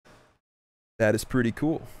That is pretty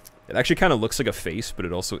cool. It actually kind of looks like a face, but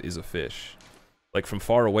it also is a fish. Like from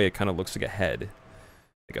far away, it kind of looks like a head.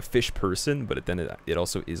 Like a fish person, but then it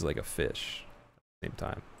also is like a fish at the same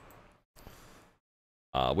time.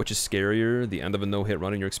 Which is scarier, the end of a no-hit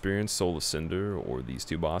run in your experience, Soul of Cinder, or these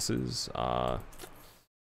two bosses?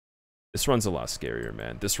 This run's a lot scarier,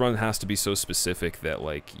 man. This run has to be so specific that,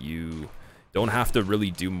 like, you don't have to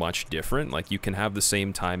really do much different. Like, you can have the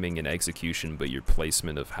same timing and execution, but your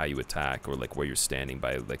placement of how you attack or, like, where you're standing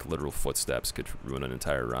by, like, literal footsteps could ruin an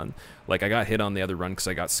entire run. Like, I got hit on the other run because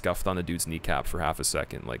I got scuffed on a dude's kneecap for half a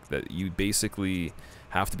second. Like, that you basically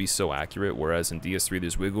have to be so accurate, whereas in DS3,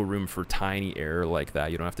 there's wiggle room for tiny error like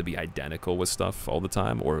that. You don't have to be identical with stuff all the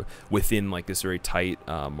time or within, like, this very tight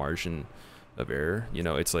margin of error. You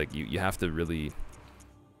know, it's like you have to really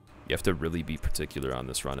be particular on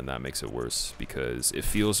this run, and that makes it worse because it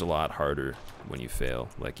feels a lot harder when you fail.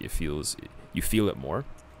 Like, you feel it more.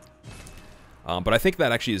 But I think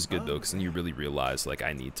that actually is good though, because then you really realize, like,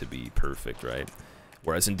 I need to be perfect, right?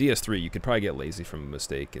 Whereas in DS3, you could probably get lazy from a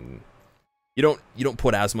mistake, and you don't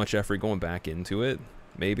put as much effort going back into it,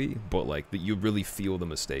 maybe, but like you really feel the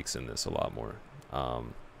mistakes in this a lot more. I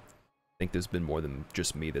think there's been more than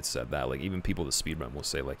just me that said that. Like, even people that speedrun will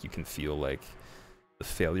say, like, you can feel like the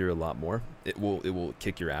failure a lot more. It will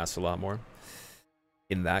kick your ass a lot more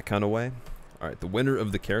in that kind of way. All right, the winner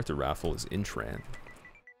of the character raffle is Intrand.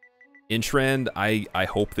 Intrand, I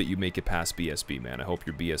hope that you make it past BSB, man. I hope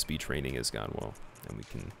your BSB training has gone well and we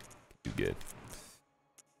can do good.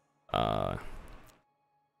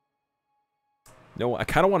 No, I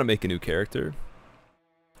kind of want to make a new character,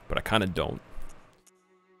 but I kind of don't.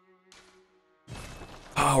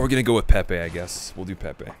 Oh, we're gonna go with Pepe, I guess. We'll do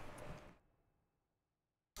Pepe.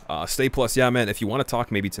 Stay plus, yeah, man. If you want to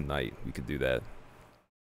talk, maybe tonight we could do that.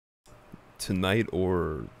 Tonight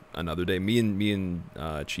or another day. Me and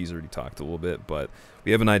Cheese already talked a little bit, but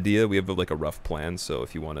we have an idea. We have like a rough plan. So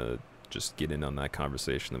if you want to just get in on that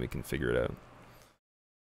conversation, then we can figure it out.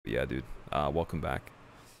 But yeah, dude. Welcome back.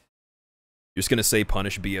 You're just gonna say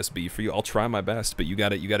punish BSB for you. I'll try my best, but you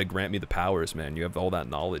gotta grant me the powers, man. You have all that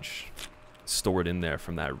knowledge stored in there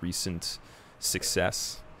from that recent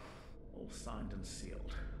success. All signed and sealed.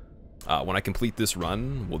 When I complete this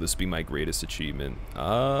run, will this be my greatest achievement?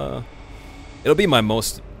 It'll be my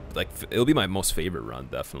most favorite run,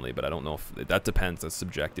 definitely, but I don't know if that depends. That's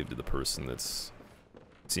subjective to the person that's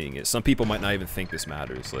seeing it. Some people might not even think this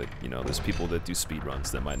matters. Like, you know, there's people that do speed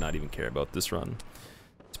runs that might not even care about this run.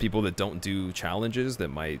 There's people that don't do challenges that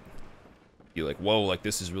might be like, whoa, like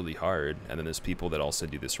this is really hard. And then there's people that also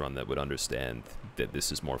do this run that would understand that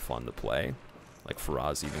this is more fun to play. Like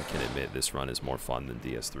Faraz even can admit this run is more fun than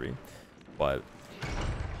DS3. But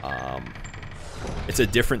it's a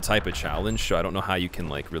different type of challenge, so I don't know how you can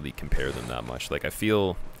like really compare them that much. Like, I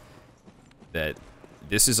feel that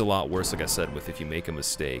this is a lot worse, like I said, with if you make a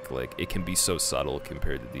mistake, like it can be so subtle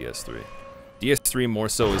compared to DS3. DS3 more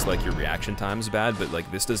so is like your reaction time is bad, but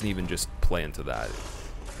like this doesn't even just play into that. It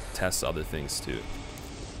tests other things too.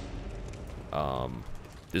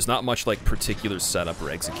 There's not much like particular setup or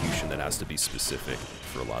execution that has to be specific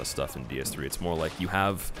for a lot of stuff in DS3. It's more like you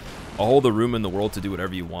have all the room in the world to do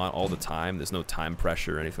whatever you want all the time. There's no time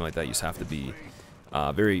pressure or anything like that. You just have to be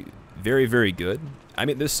very, very, very good. I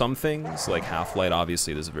mean, there's some things like Half-Light,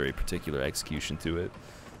 obviously there's a very particular execution to it.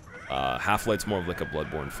 Half-Light's more of like a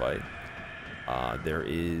Bloodborne fight. There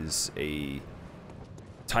is a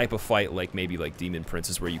type of fight like maybe like Demon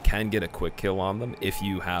Princes where you can get a quick kill on them if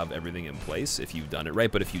you have everything in place, if you've done it right.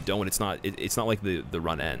 But if you don't, it's not like the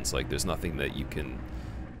run ends. Like, there's nothing that you can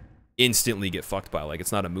instantly get fucked by. Like,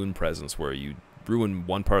 it's not a Moon Presence where you ruin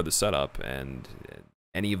one part of the setup and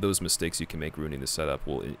any of those mistakes you can make ruining the setup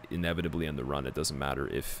will inevitably end the run. It doesn't matter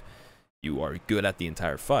if you are good at the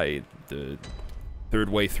entire fight. The third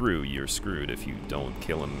way through, you're screwed if you don't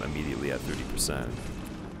kill him immediately at 30%.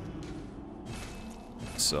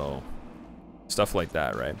 So, stuff like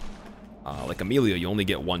that, right? Like Amelia, you only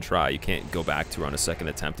get one try. You can't go back to her on a second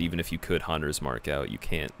attempt, even if you could Hunter's Mark out. You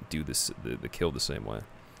can't do this the kill the same way.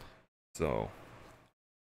 So,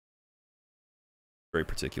 very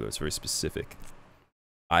particular. It's very specific.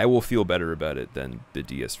 I will feel better about it than the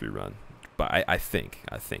DS3 run, but I think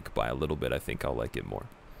by a little bit, I think I'll like it more.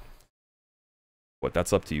 But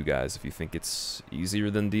that's up to you guys. If you think it's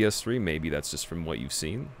easier than DS3, maybe that's just from what you've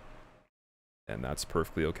seen. And that's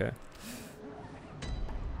perfectly okay.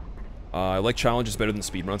 I like challenges better than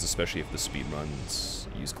speedruns, especially if the speedruns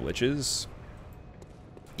use glitches.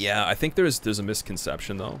 Yeah, I think there's a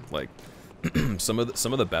misconception though. Like some of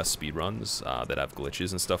the best speedruns that have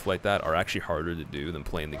glitches and stuff like that are actually harder to do than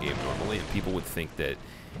playing the game normally. And people would think that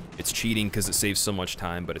it's cheating because it saves so much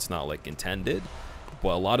time, but it's not like intended.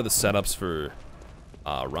 But a lot of the setups for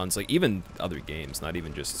runs, like even other games, not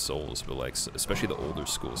even just Souls, but like especially the older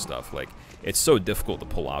school stuff, like it's so difficult to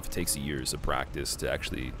pull off. It takes years of practice to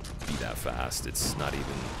actually be that fast. It's not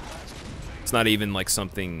even like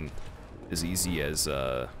something as easy as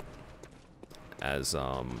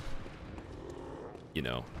you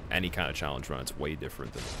know, any kind of challenge run. It's way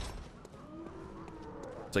different than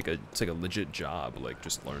it's like a legit job, like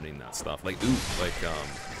just learning that stuff. Like the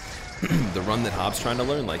run that Hobbs trying to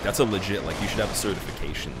learn, like that's a legit, like you should have a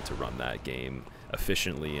certification to run that game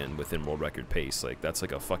efficiently and within world record pace. Like that's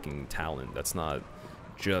like a fucking talent. That's not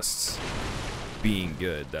just being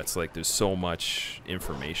good. That's like there's so much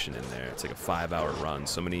information in there. It's like a 5-hour run.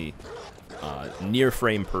 So many near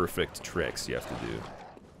frame perfect tricks you have to do.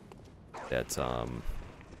 That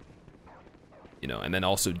you know, and then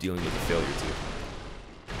also dealing with the failure too.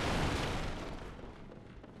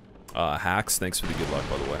 Hacks, thanks for the good luck,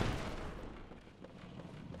 by the way.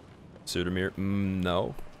 Sudamir,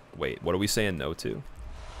 no. Wait, what are we saying no to?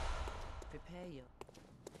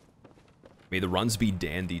 May the runs be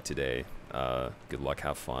dandy today. Good luck,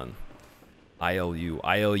 have fun.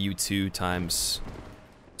 ILU 2 times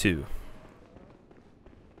 2.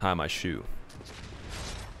 Tie my shoe.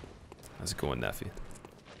 How's it going, Neffy?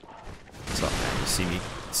 What's up, man? You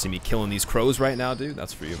see me killing these crows right now, dude?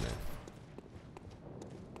 That's for you, man.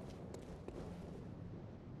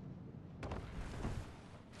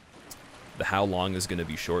 The how long is gonna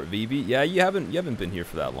be short, VV? Yeah, you haven't been here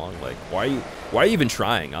for that long. Like, why are you even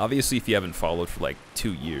trying? Obviously, if you haven't followed for like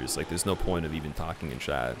 2 years, like there's no point of even talking in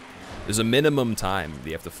chat. There's a minimum time that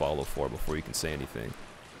you have to follow for before you can say anything.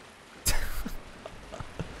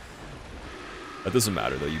 That doesn't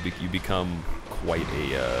matter though. You become quite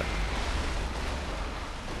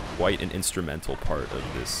an instrumental part of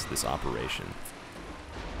this operation.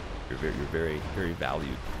 You're very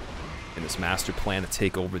valued in this master plan to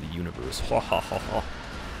take over the universe. Ha ha ha ha.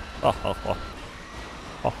 Ha ha ha.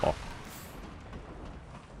 Ha ha.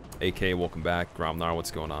 AK, welcome back. Gromnar, what's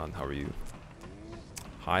going on? How are you?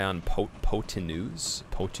 Hi on Potenuse.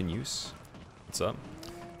 What's up?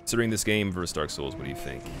 Considering this game versus Dark Souls, what do you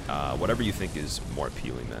think? Whatever you think is more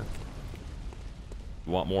appealing, man.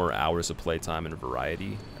 You want more hours of playtime and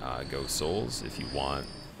variety? Go Souls. If you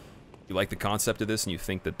like the concept of this and you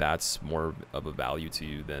think that that's more of a value to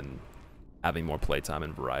you than having more playtime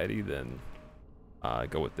and variety, then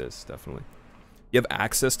go with this, definitely. You have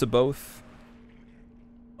access to both.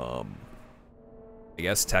 I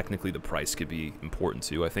guess technically the price could be important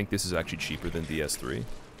too. I think this is actually cheaper than DS3.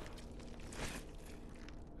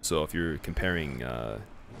 So if you're comparing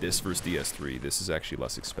this versus DS3, this is actually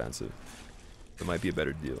less expensive. It might be a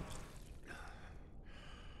better deal.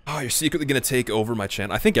 Oh, you're secretly gonna take over my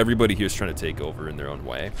channel. I think everybody here is trying to take over in their own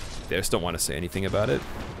way. They just don't want to say anything about it.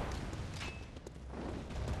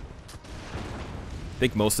 I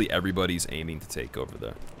think mostly everybody's aiming to take over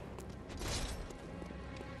there.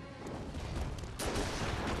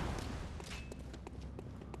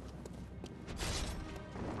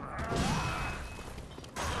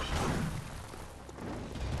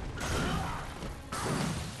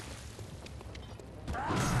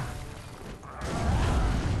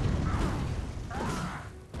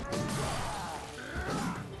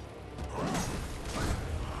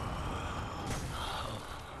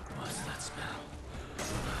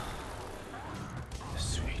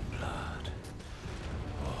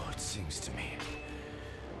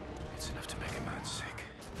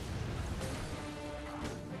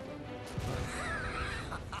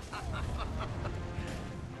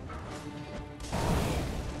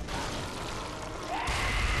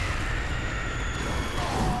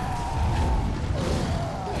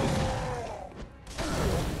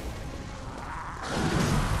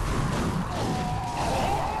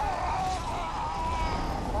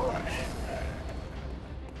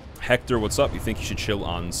 Hector, what's up? You think you should chill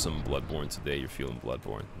on some Bloodborne today? You're feeling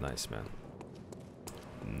Bloodborne. Nice, man.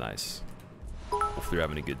 Nice. Hopefully you're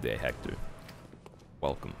having a good day, Hector.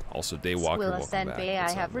 Welcome. Also, Daywalker, welcome back.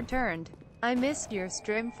 I have returned. I missed your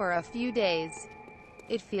stream for a few days.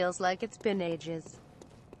 It feels like it's been ages.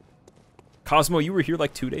 Cosmo, you were here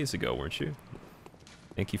like 2 days ago, weren't you?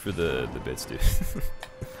 Thank you for the bits, dude.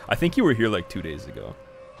 I think you were here like 2 days ago.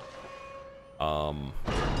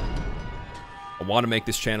 I want to make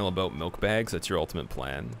this channel about milk bags. That's your ultimate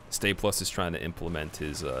plan. Stay Plus is trying to implement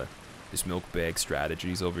his milk bag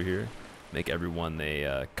strategies over here. Make everyone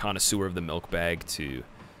a connoisseur of the milk bag to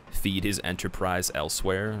feed his enterprise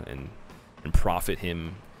elsewhere and profit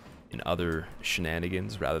him in other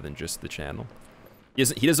shenanigans rather than just the channel. He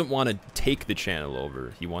doesn't want to take the channel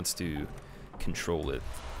over. He wants to control it.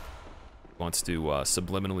 Wants to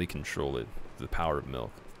subliminally control it. The power of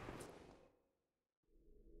milk.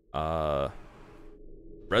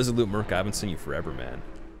 Resolute Merc, I haven't seen you forever, man.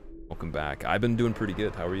 Welcome back. I've been doing pretty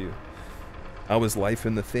good. How are you? How is life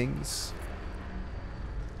and the things?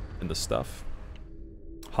 And the stuff?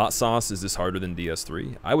 Hot sauce, is this harder than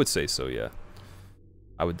DS3? I would say so, yeah.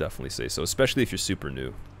 I would definitely say so, especially if you're super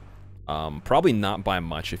new. Probably not by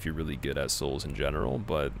much if you're really good at Souls in general,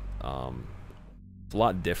 but it's a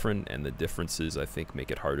lot different, and the differences, I think,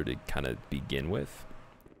 make it harder to kind of begin with.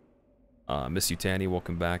 Miss you, Tanny,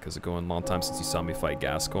 welcome back. How's it going? Long time since you saw me fight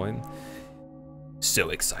Gascoigne. So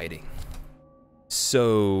exciting.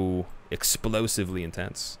 So explosively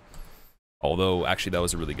intense. Although, actually, that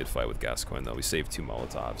was a really good fight with Gascoigne, though. We saved 2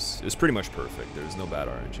 Molotovs. It was pretty much perfect. There was no bad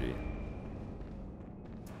RNG.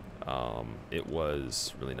 It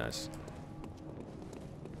was really nice.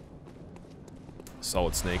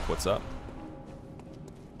 Solid Snake, what's up?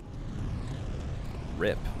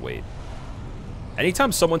 Rip, wait.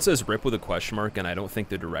 Anytime someone says rip with a question mark and I don't think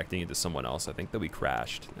they're directing it to someone else, I think that we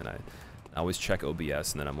crashed. And I always check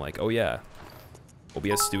OBS and then I'm like, oh yeah.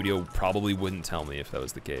 OBS Studio probably wouldn't tell me if that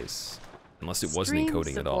was the case. Unless it wasn't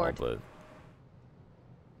encoding at all, but it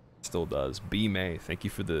still does. B May, thank you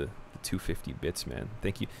for the 250 bits, man.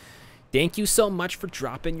 Thank you. Thank you so much for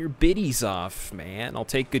dropping your biddies off, man. I'll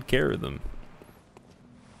take good care of them.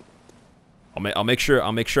 I'll make sure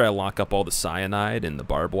I lock up all the cyanide and the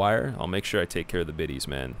barbed wire. I'll make sure I take care of the biddies,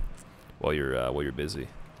 man, while you're busy.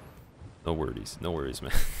 No worries,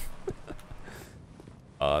 man.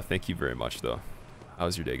 Thank you very much, though.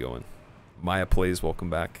 How's your day going? Maya Plays, welcome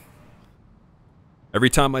back. Every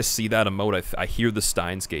time I see that emote, I hear the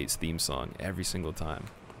Steins Gates theme song every single time.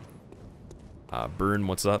 Burn,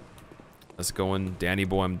 what's up? How's it going? Danny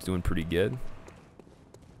boy, I'm doing pretty good.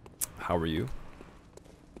 How are you?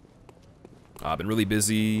 I've been really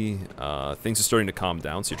busy. Things are starting to calm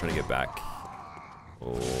down, so you're trying to get back.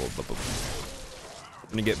 Oh, I'm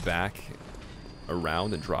gonna get back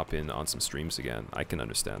around and drop in on some streams again. I can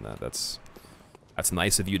understand that. That's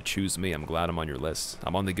nice of you to choose me. I'm glad I'm on your list.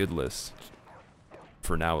 I'm on the good list.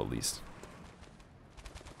 For now, at least.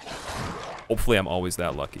 Hopefully, I'm always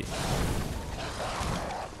that lucky.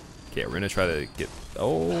 Okay, we're gonna try to get...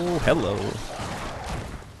 Oh, hello.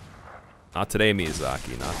 Not today,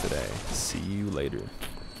 Miyazaki. Not today. See you later.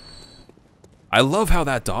 I love how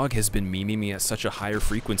that dog has been memeing me at such a higher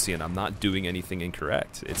frequency and I'm not doing anything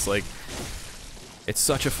incorrect. It's like... It's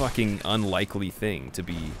such a fucking unlikely thing to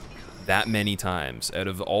be that many times. Out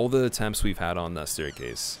of all the attempts we've had on that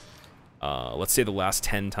staircase, let's say the last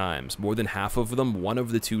 10 times, more than half of them, one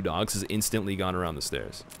of the 2 dogs has instantly gone around the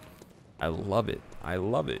stairs. I love it. I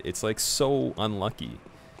love it. It's like so unlucky.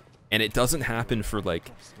 And it doesn't happen for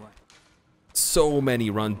like so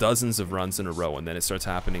many dozens of runs in a row, and then it starts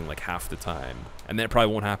happening like half the time. And then it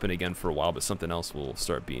probably won't happen again for a while, but something else will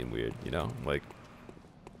start being weird, you know? Like,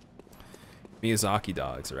 Miyazaki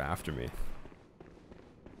dogs are after me.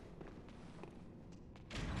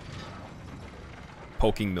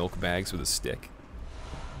 Poking milk bags with a stick.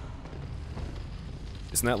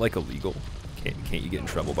 Isn't that like illegal? Can't you get in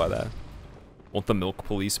trouble by that? Won't the milk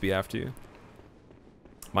police be after you?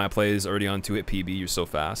 My play is already on 2-hit PB, you're so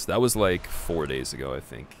fast. That was like 4 days ago, I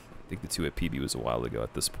think. I think the 2-hit PB was a while ago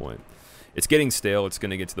at this point. It's getting stale. It's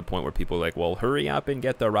going to get to the point where people are like, well, hurry up and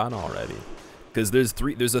get the run already. Because there's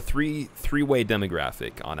a three-way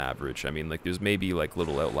demographic on average. I mean, like, there's maybe like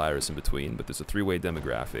little outliers in between, but there's a 3-way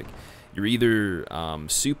demographic. You're either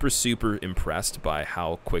super impressed by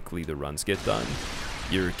how quickly the runs get done.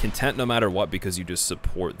 You're content no matter what because you just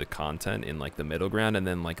support the content in like the middle ground, and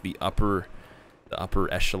then like the upper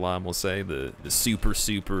echelon, we'll say, the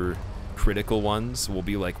super critical ones will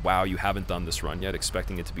be like, wow, you haven't done this run yet,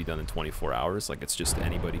 expecting it to be done in 24 hours. Like, it's just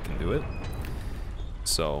anybody can do it.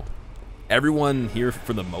 So everyone here,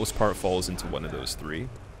 for the most part, falls into one of those 3.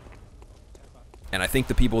 And I think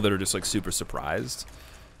the people that are just like super surprised,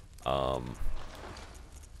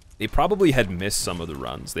 they probably had missed some of the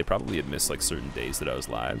runs. They probably had missed like certain days that I was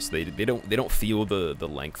live. So they don't feel the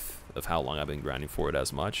length of how long I've been grinding for it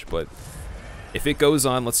as much. But if it goes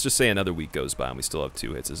on, let's just say another week goes by and we still have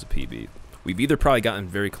 2 hits as a PB. We've either probably gotten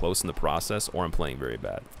very close in the process, or I'm playing very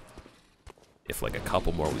bad. If like a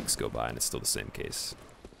couple more weeks go by and it's still the same case.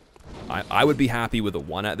 I would be happy with a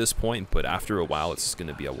 1 at this point, but after a while it's going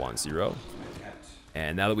to be a 1-0.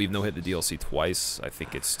 And now that we've no-hit the DLC twice, I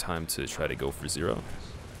think it's time to try to go for 0.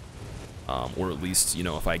 Or at least, you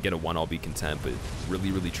know, if I get a 1, I'll be content, but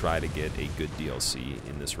really try to get a good DLC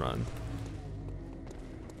in this run.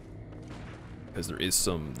 Because there's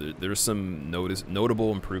some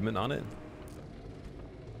notable improvement on it.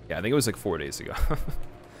 Yeah, I think it was like 4 days ago.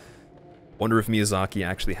 Wonder if Miyazaki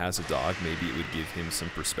actually has a dog. Maybe it would give him some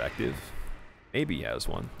perspective. Maybe he has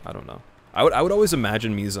one. I don't know. I would always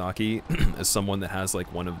imagine Miyazaki as someone that has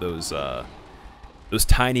like one of those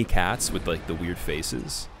tiny cats with like the weird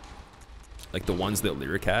faces, like the ones that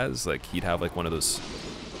Lyric has. Like he'd have like one of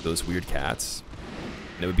those weird cats,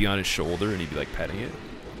 and it would be on his shoulder, and he'd be like petting it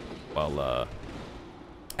while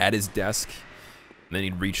at his desk, and then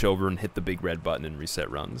he'd reach over and hit the big red button and reset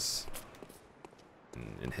runs.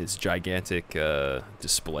 And his gigantic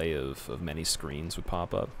display of many screens would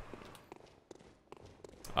pop up.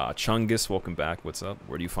 Chungus, welcome back. What's up?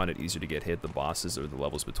 Where do you find it easier to get hit, the bosses or the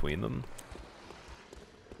levels between them?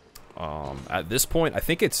 At this point, I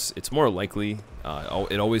think it's more likely.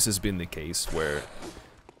 It always has been the case where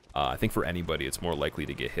I think for anybody, it's more likely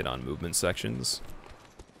to get hit on movement sections.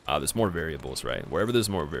 There's more variables, right? Wherever there's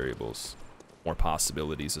more variables, more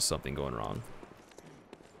possibilities of something going wrong.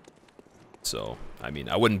 So, I mean,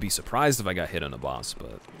 I wouldn't be surprised if I got hit on a boss,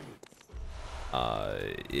 but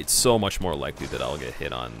it's so much more likely that I'll get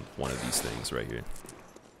hit on one of these things right here.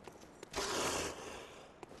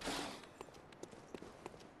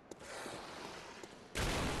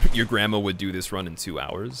 Your grandma would do this run in 2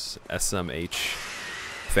 hours? SMH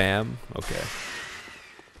fam? Okay.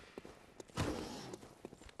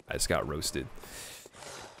 I just got roasted.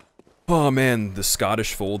 Oh man, the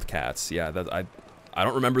Scottish fold cats. Yeah, I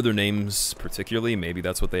don't remember their names particularly. Maybe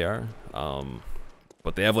that's what they are.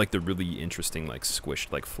 But they have like the really interesting, like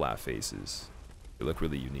squished, like flat faces. They look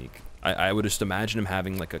really unique. I would just imagine him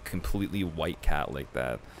having like a completely white cat like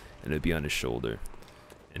that, and it'd be on his shoulder.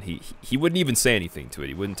 And he wouldn't even say anything to it.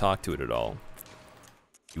 He wouldn't talk to it at all.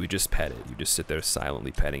 He would just pet it. You'd just sit there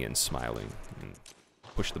silently petting it and smiling, and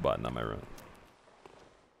push the button on my run.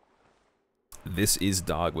 This is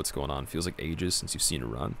dog. What's going on? Feels like ages since you've seen a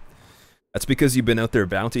run. That's because you've been out there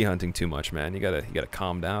bounty hunting too much, man. You gotta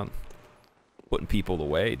calm down. Putting people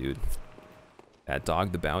away, dude. That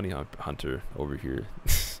dog, the bounty hunter over here.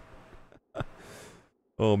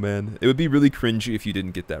 Oh man, it would be really cringy if you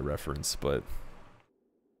didn't get that reference. But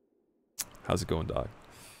how's it going, dog?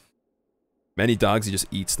 Many dogs, he just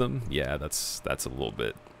eats them. Yeah, that's a little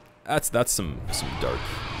bit. That's some dark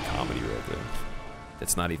comedy right there.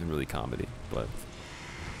 It's not even really comedy, but.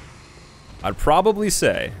 I'd probably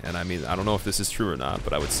say, and I mean, I don't know if this is true or not,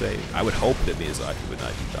 but I would say, I would hope that Miyazaki would not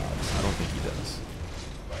eat dogs. I don't think he does.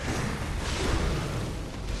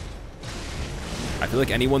 I feel like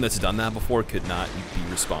anyone that's done that before could not be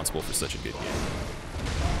responsible for such a good game.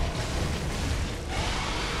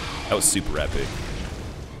 That was super epic.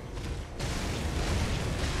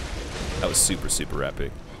 That was super, super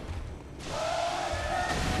epic.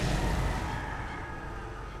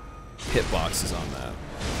 Hitboxes on that.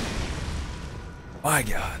 My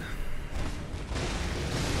God.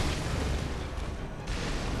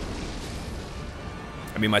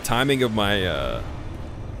 I mean, my timing of my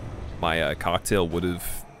cocktail would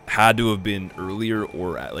have had to have been earlier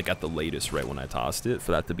or at the latest, right when I tossed it,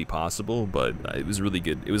 for that to be possible. But it was really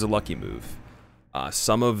good. It was a lucky move.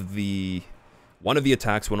 One of the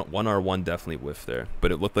attacks, one R1 definitely whiffed there,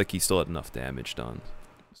 but it looked like he still had enough damage done.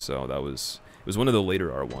 So it was one of the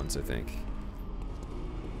later R1s, I think.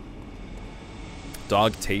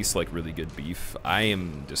 Dog tastes like really good beef. I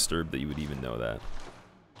am disturbed that you would even know that.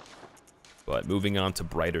 But moving on to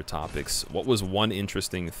brighter topics, what was one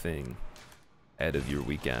interesting thing ahead of your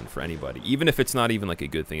weekend for anybody? Even if it's not even like a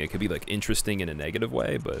good thing, it could be like interesting in a negative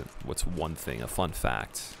way, but what's one thing, a fun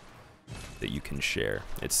fact that you can share?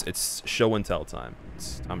 It's show and tell time.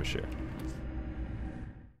 It's time to share.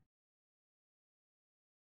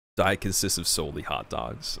 Diet consists of solely hot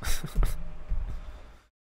dogs.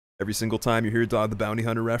 Every single time you hear Dog the Bounty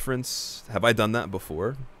Hunter reference, have I done that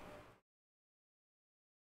before?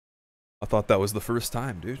 I thought that was the first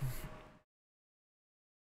time, dude.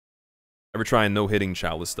 Ever try and no-hitting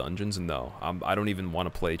Chalice Dungeons? No, I don't even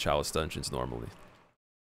want to play Chalice Dungeons normally.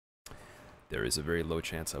 There is a very low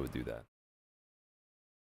chance I would do that.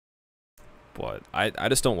 But I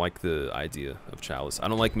just don't like the idea of Chalice. I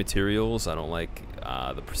don't like materials. I don't like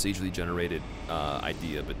the procedurally generated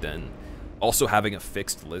idea, but then also having a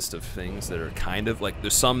fixed list of things that are kind of like,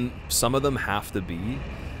 there's some of them have to be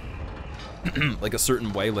like a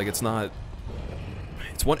certain way. Like it's not,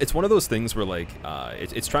 it's one of those things where like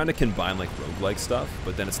it's trying to combine like roguelike stuff,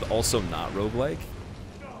 but then it's also not roguelike,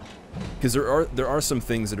 because there are some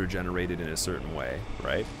things that are generated in a certain way,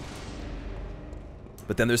 right?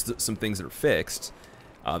 But then there's some things that are fixed.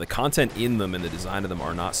 The content in them and the design of them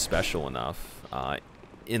are not special enough,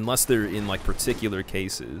 unless they're in like particular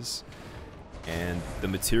cases. And the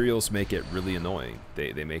materials make it really annoying.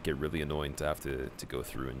 They make it really annoying to have to go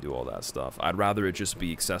through and do all that stuff. I'd rather it just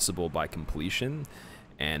be accessible by completion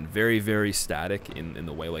and very, very static in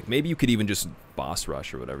the way. Like, maybe you could even just boss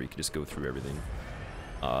rush or whatever. You could just go through everything.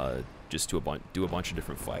 Just do a bunch of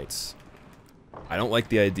different fights. I don't like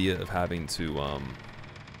the idea of having to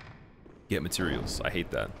get materials. I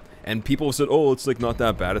hate that. And people said, oh, it's like not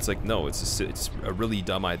that bad. It's like, no, it's a really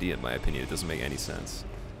dumb idea in my opinion. It doesn't make any sense.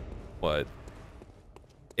 But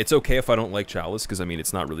it's okay if I don't like Chalice, because I mean,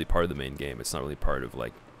 it's not really part of the main game. It's not really part of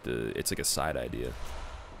like it's like a side idea.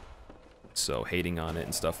 So hating on it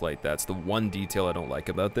and stuff like that's the one detail I don't like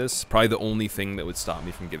about this. Probably the only thing that would stop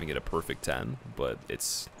me from giving it a perfect 10, but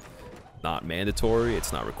it's not mandatory.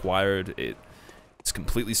 It's not required. It's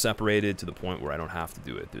completely separated to the point where I don't have to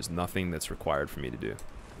do it. There's nothing that's required for me to do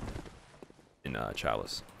in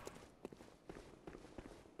Chalice.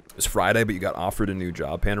 It's Friday, but you got offered a new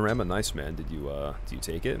job, Panorama. Nice, man. Did you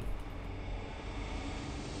take it?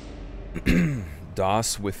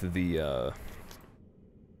 DOS with the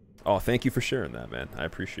oh, thank you for sharing that, man. I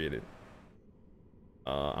appreciate it.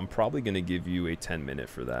 I'm probably gonna give you a 10-minute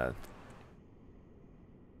for that,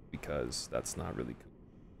 because that's not really cool.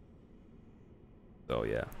 So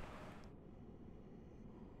yeah.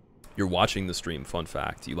 You're watching the stream, fun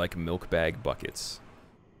fact. You like milk bag buckets.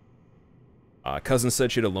 Cousin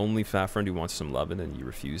said she had a lonely fat friend who wants some loving and you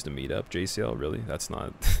refused to meet up. JCL, really? That's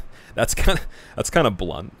not that's kind of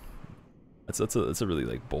blunt. That's a really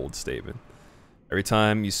like bold statement. Every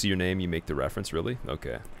time you see your name you make the reference, really?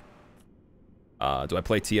 Okay. Do I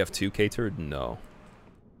play TF2 catered? No.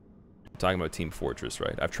 I'm talking about Team Fortress,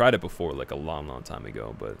 right? I've tried it before like a long time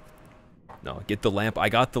ago, but no, get the lamp. I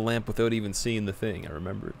got the lamp without even seeing the thing. I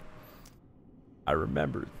remembered. I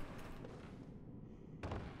remembered.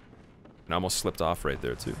 And I almost slipped off right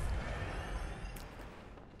there, too.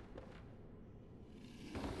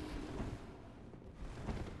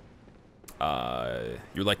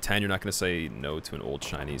 You're like 10, you're not going to say no to an old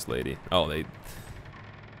Chinese lady. Oh, they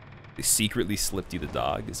secretly slipped you the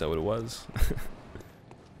dog? Is that what it was?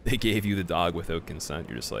 They gave you the dog without consent.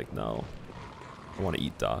 You're just like, no. I want to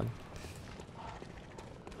eat dog.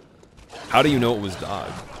 How do you know it was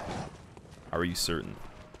dog? How are you certain?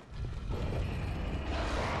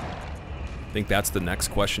 I think that's the next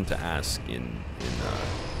question to ask in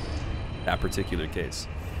that particular case.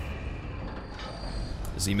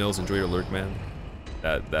 Z-Mills, enjoy your lurk, man.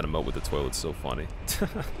 That emote with the toilet's so funny.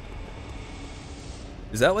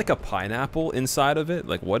 Is that like a pineapple inside of it?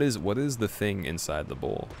 Like what is the thing inside the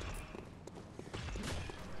bowl?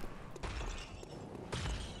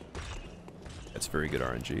 That's very good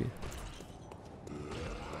RNG.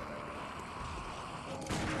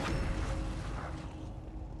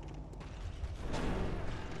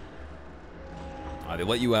 They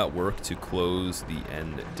let you out work to close the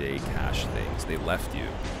end day cash things. They left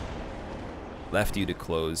you to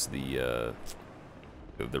close the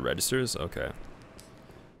registers. Okay.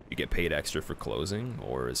 You get paid extra for closing,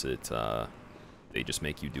 or is it they just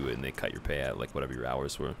make you do it and they cut your pay at like whatever your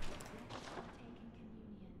hours were?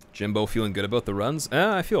 Jimbo, feeling good about the runs?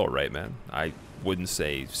 I feel alright, man. I wouldn't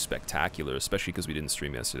say spectacular, especially because we didn't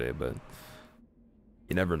stream yesterday, but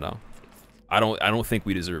you never know. I don't think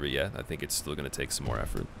we deserve it yet. I think it's still gonna take some more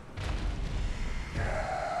effort.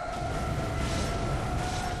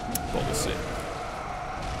 But we'll see.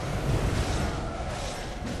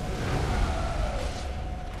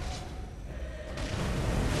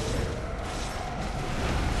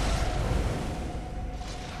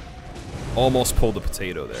 Almost pulled a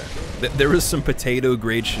potato there. There was some potato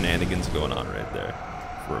grade shenanigans going on right there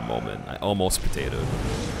for a moment. I almost potatoed.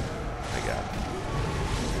 I got it.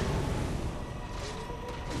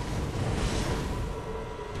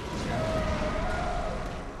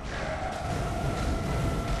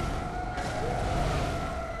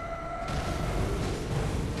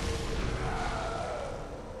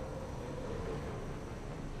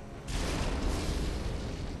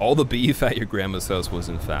 All the beef at your grandma's house was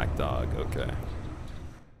in fact dog. Okay.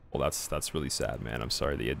 Well, that's really sad, man. I'm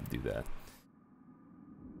sorry that you had to do that.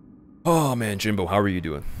 Oh man, Jimbo, how are you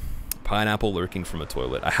doing? Pineapple lurking from a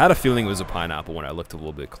toilet. I had a feeling it was a pineapple when I looked a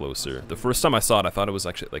little bit closer. The first time I saw it, I thought it was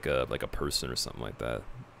actually like a person or something like that.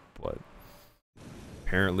 But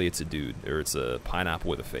apparently it's a dude, or it's a pineapple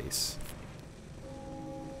with a face.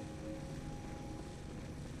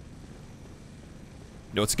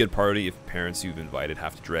 You know, it's a good party if parents you've invited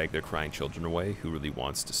have to drag their crying children away. Who really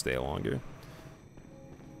wants to stay longer?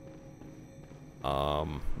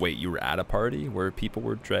 Wait, you were at a party where people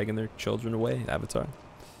were dragging their children away? Avatar?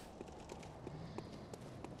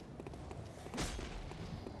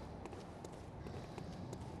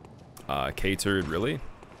 K-turd, really?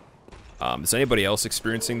 Is anybody else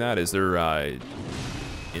experiencing that? Is there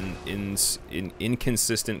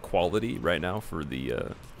inconsistent quality right now for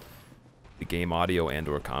the game audio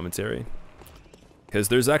and/or commentary? Because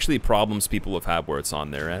there's actually problems people have had where it's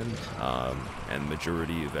on their end, and the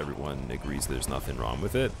majority of everyone agrees there's nothing wrong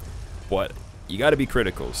with it. But you got to be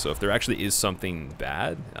critical. So if there actually is something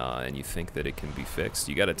bad and you think that it can be fixed,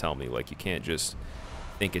 you got to tell me. Like, you can't just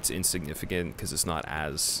think it's insignificant because it's not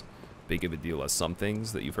as big of a deal as some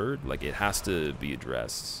things that you've heard. Like, it has to be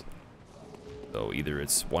addressed. So either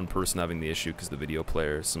it's one person having the issue because the video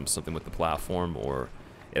player, something with the platform, or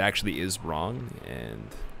it actually is wrong and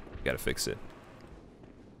you got to fix it.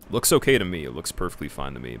 Looks okay to me. It looks perfectly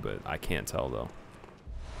fine to me, but I can't tell though.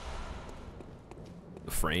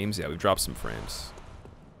 The frames, yeah, we've dropped some frames.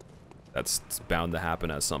 That's bound to happen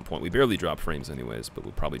at some point. We barely drop frames anyways, but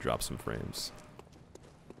we'll probably drop some frames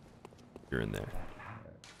here and there.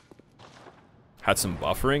 Had some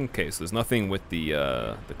buffering. Okay, so there's nothing with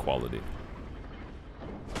the quality.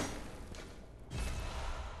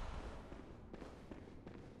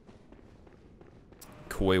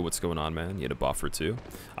 Koi, what's going on, man? You had a buffer too?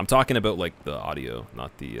 I'm talking about like the audio,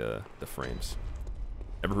 not the frames.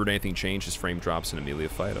 Ever heard anything change? Just frame drops in Amelia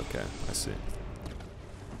fight? Okay, I see.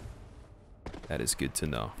 That is good to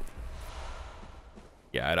know.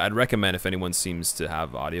 Yeah, I'd recommend if anyone seems to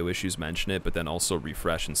have audio issues, mention it, but then also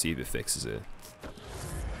refresh and see if it fixes it.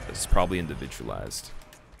 It's probably individualized.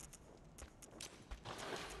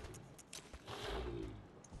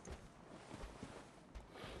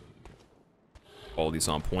 Quality's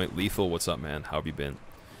on point. Lethal, what's up, man? How have you been?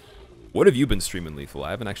 What have you been streaming, Lethal?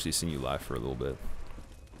 I haven't actually seen you live for a little bit.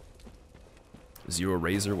 Zero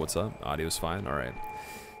Razor, what's up? Audio's fine? Alright.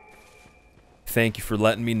 Thank you for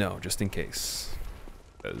letting me know, just in case.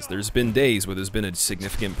 Because there's been days where there's been a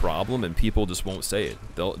significant problem and people just won't say it.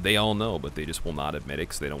 They all know, but they just will not admit it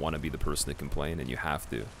because they don't want to be the person to complain, and you have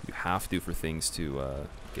to. You have to for things to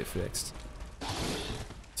get fixed.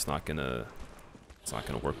 It's not gonna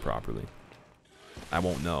work properly. I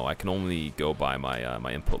won't know. I can only go by my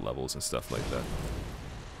my input levels and stuff like that.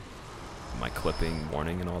 My clipping,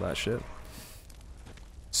 warning, and all that shit.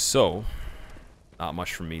 So, not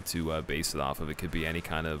much for me to base it off of. It could be any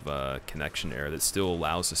kind of connection error that still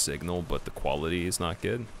allows a signal, but the quality is not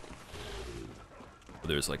good.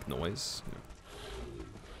 There's like noise.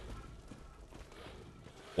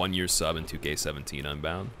 1 year sub in 2K17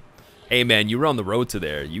 Unbound. Hey man, you were on the road to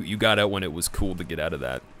there. You got out when it was cool to get out of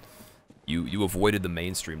that. You avoided the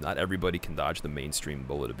mainstream. Not everybody can dodge the mainstream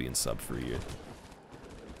bullet of being sub for a year.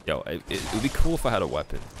 Yo, it would be cool if I had a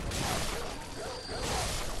weapon.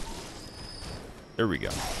 There we go.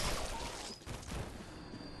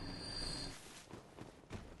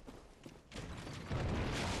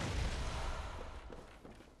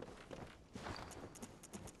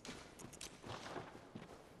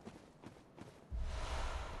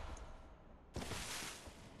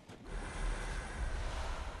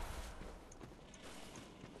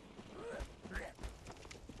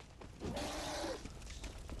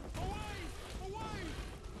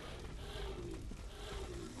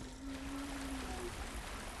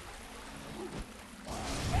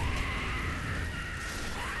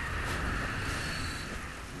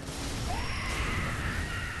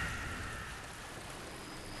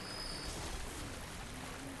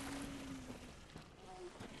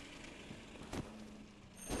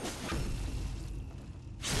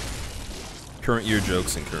 Current year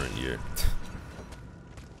jokes in current year.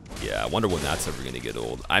 Yeah, I wonder when that's ever gonna get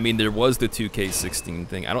old. I mean, there was the 2K16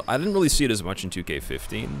 thing. I didn't really see it as much in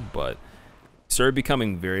 2K15, but it started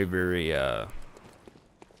becoming very, very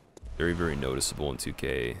noticeable in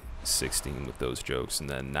 2K16 with those jokes, and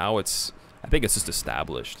then now I think it's just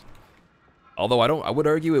established. Although I would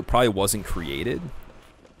argue it probably wasn't created.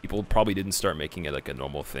 People probably didn't start making it like a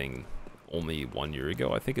normal thing only 1 year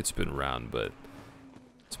ago. I think it's been around, but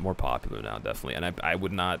it's more popular now, definitely. And I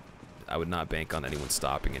would not bank on anyone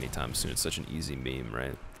stopping anytime soon. It's such an easy meme,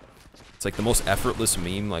 right? It's like the most effortless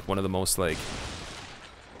meme, like one of the most like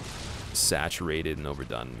saturated and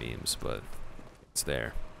overdone memes, but it's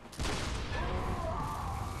there.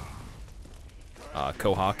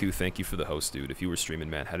 Kohaku, thank you for the host, dude. If you were streaming,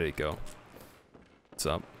 man, how did it go? What's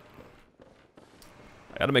up?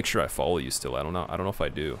 I gotta make sure I follow you still. I don't know if I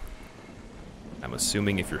do. I'm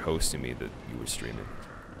assuming if you're hosting me that you were streaming.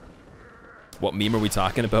 What meme are we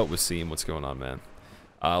talking about? Wasim, what's going on, man?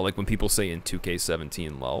 Like when people say in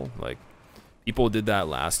 2K17 lol, like people did that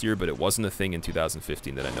last year, but it wasn't a thing in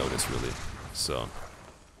 2015 that I noticed really. So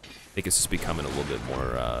I think it's just becoming a little bit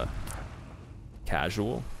more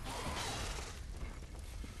casual.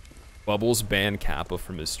 Bubbles banned Kappa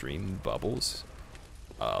from his stream. Bubbles.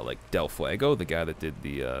 Like Del Fuego, the guy that did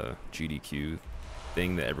the GDQ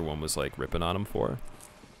thing that everyone was like ripping on him for.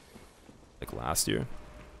 Like last year.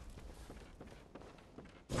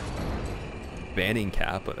 Banning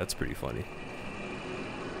Kappa, that's pretty funny.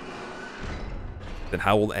 Then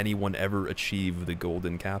how will anyone ever achieve the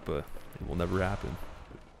golden Kappa? It will never happen.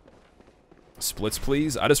 Splits,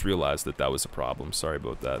 please? I just realized that that was a problem. Sorry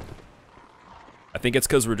about that. I think it's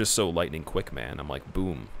because we're just so lightning quick, man. I'm like,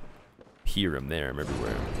 boom. Here, I'm there, I'm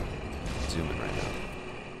everywhere. Zooming right now.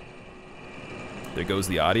 There goes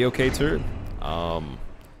the audio, K-Turd. No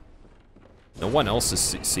one else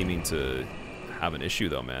is seeming to have an issue,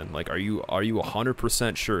 though, man. Like, are you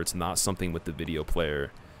 100% sure it's not something with the video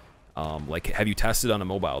player? Like, have you tested on a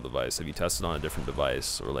mobile device? Have you tested on a different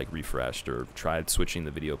device, or like refreshed, or tried switching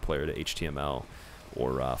the video player to HTML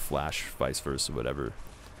or Flash, vice versa, whatever?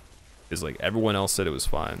 Because like everyone else said it was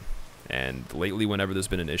fine, and lately, whenever there's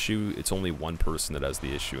been an issue, it's only one person that has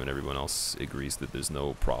the issue, and everyone else agrees that there's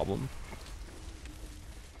no problem.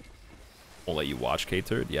 Won't let you watch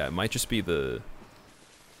K-Turd. Yeah, it might just be the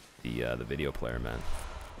video player, man,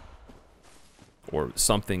 or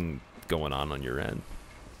something going on your end.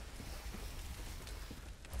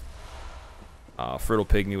 Fertile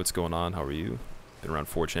Pygmy, what's going on? How are you? Been around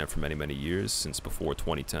 4chan for many, many years, since before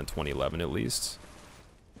 2010, 2011 at least.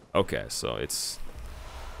 Okay, so it's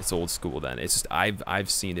old school then. It's just I've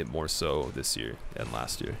seen it more so this year than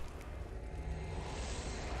last year.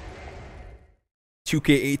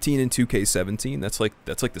 2K18 and 2K17. That's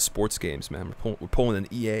like the sports games, man. We're pulling an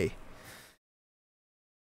EA.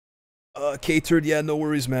 K-Turd, yeah, no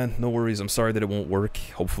worries, man. No worries. I'm sorry that it won't work.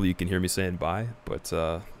 Hopefully you can hear me saying bye, but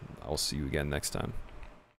I'll see you again next time.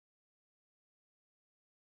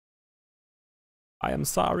 I am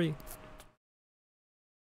sorry.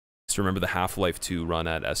 Just remember the Half-Life 2 run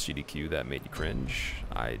at SGDQ that made you cringe?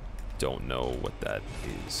 I don't know what that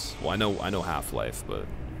is. Well, I know Half-Life, but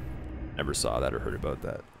never saw that or heard about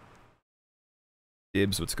that.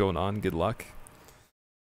 Dibs, what's going on? Good luck.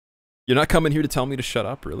 You're not coming here to tell me to shut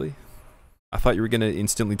up, really? I thought you were gonna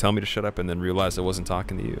instantly tell me to shut up and then realize I wasn't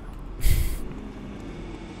talking to you.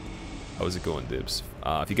 How's it going, Dibs?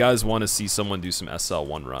 If you guys want to see someone do some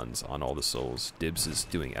SL1 runs on all the souls, Dibs is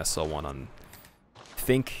doing SL1 on, I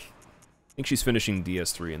think she's finishing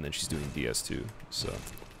DS3 and then she's doing DS2. So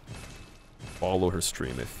follow her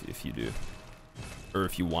stream if you do, or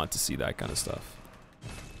if you want to see that kind of stuff.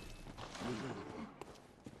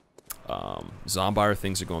 Zombire,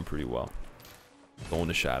 things are going pretty well. Going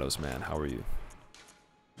to Shadows, man. How are you?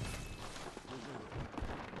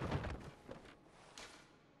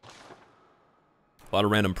 A lot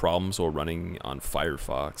of random problems while running on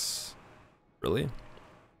Firefox. Really?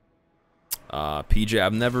 PJ,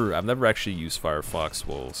 I've never actually used Firefox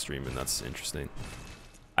while streaming. That's interesting.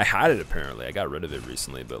 I had it apparently. I got rid of it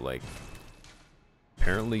recently, but like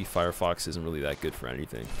apparently Firefox isn't really that good for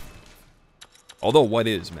anything. Although what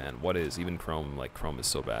is, man? What is? Even Chrome, like Chrome is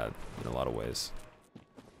so bad in a lot of ways.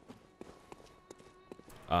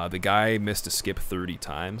 The guy missed a skip 30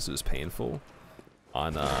 times. It was painful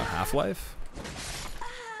on Half-Life.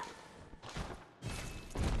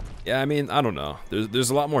 Yeah, I mean, I don't know. There's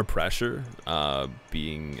a lot more pressure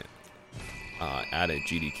being at a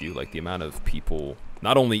GDQ. Like the amount of people,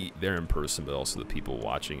 not only there in person, but also the people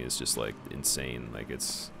watching is just like insane. Like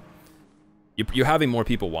it's you're having more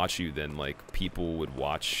people watch you than like people would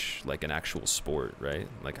watch like an actual sport, right?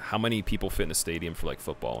 Like how many people fit in a stadium for like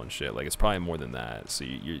football and shit? Like it's probably more than that. So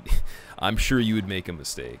you're I'm sure you would make a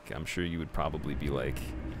mistake. I'm sure you would probably be like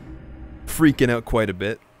freaking out quite a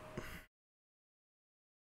bit.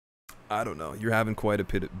 I don't know. You're having quite a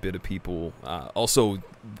bit of people. Also,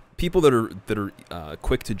 people that are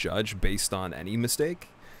quick to judge based on any mistake.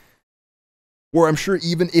 Or I'm sure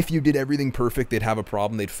even if you did everything perfect, they'd have a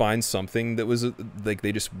problem. They'd find something that was like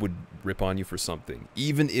they just would rip on you for something.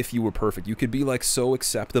 Even if you were perfect, you could be like so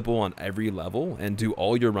acceptable on every level and do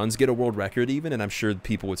all your runs, get a world record even, and I'm sure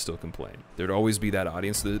people would still complain. There'd always be that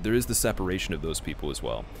audience. There is the separation of those people as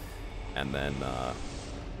well. And then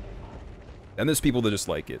there's people that just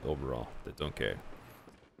like it overall, that don't care.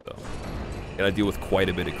 So, gotta deal with quite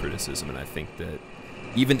a bit of criticism, and I think that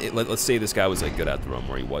even, let's say this guy was like good at the run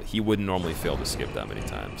where he wouldn't normally fail to skip that many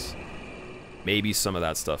times. Maybe some of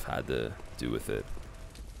that stuff had to do with it.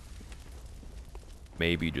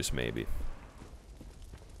 Maybe, just maybe.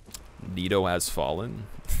 Nito has fallen.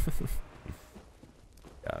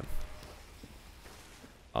 God.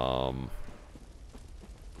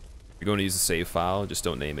 You're going to use a save file, just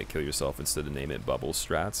don't name it Kill Yourself, instead of name it Bubble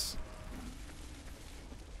Strats.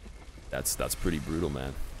 That's pretty brutal,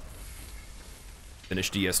 man.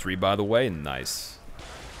 Finished DS3, by the way. Nice.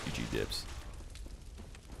 GG dips.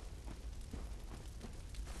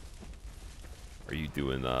 Are you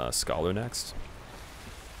doing Scholar next?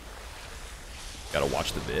 Gotta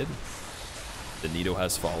watch the vid. The Nito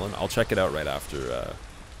has fallen. I'll check it out right after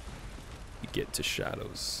we get to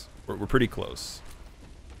Shadows. We're pretty close.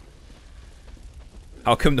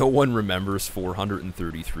 How come no one remembers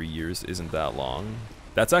 433 years isn't that long?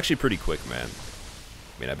 That's actually pretty quick, man.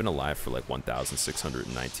 I mean, I've been alive for like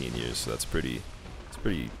 1,619 years, so that's pretty... It's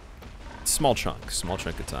pretty... Small chunk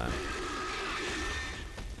of time.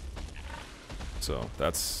 So,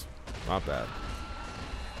 that's not bad.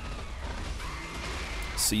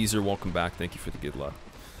 Caesar, welcome back. Thank you for the good luck.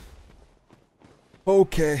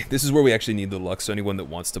 Okay, this is where we actually need the luck, so anyone that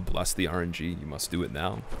wants to bless the RNG, you must do it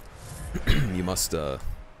now. You must go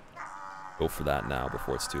for that now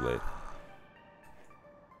before it's too late.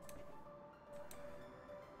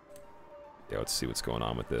 Yeah, let's see what's going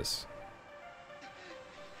on with this.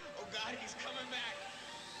 Oh God, he's coming back.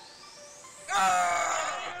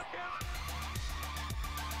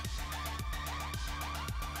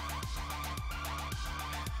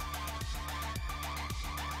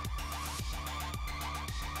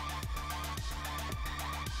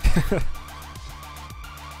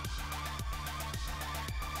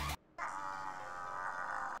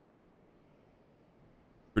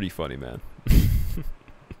 Pretty funny, man.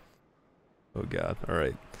 Oh God! All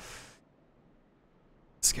right,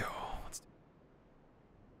 let's go.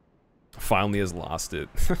 Finally has lost it.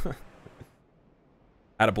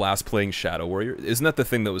 Had a blast playing Shadow Warrior. Isn't that the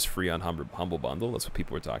thing that was free on Humble Bundle? That's what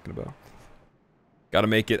people were talking about. Got to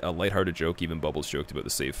make it a lighthearted joke. Even Bubbles joked about the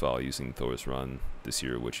save file using Thor's Run this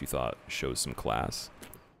year, which he thought shows some class.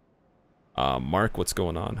 Mark, what's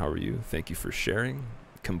going on? How are you? Thank you for sharing.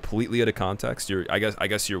 Completely out of context. I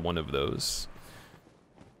guess you're one of those.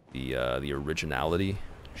 The originality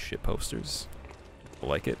shit posters. I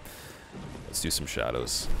like it. Let's do some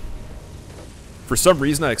Shadows. For some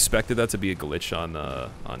reason, I expected that to be a glitch on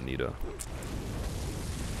Nito,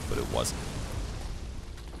 but it wasn't.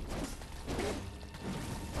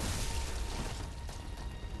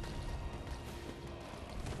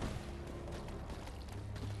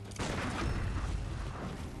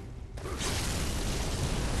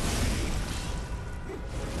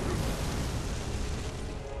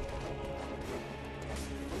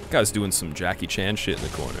 Guy's doing some Jackie Chan shit in the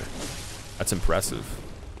corner. That's impressive.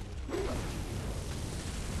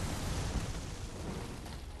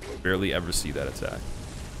 Barely ever see that attack.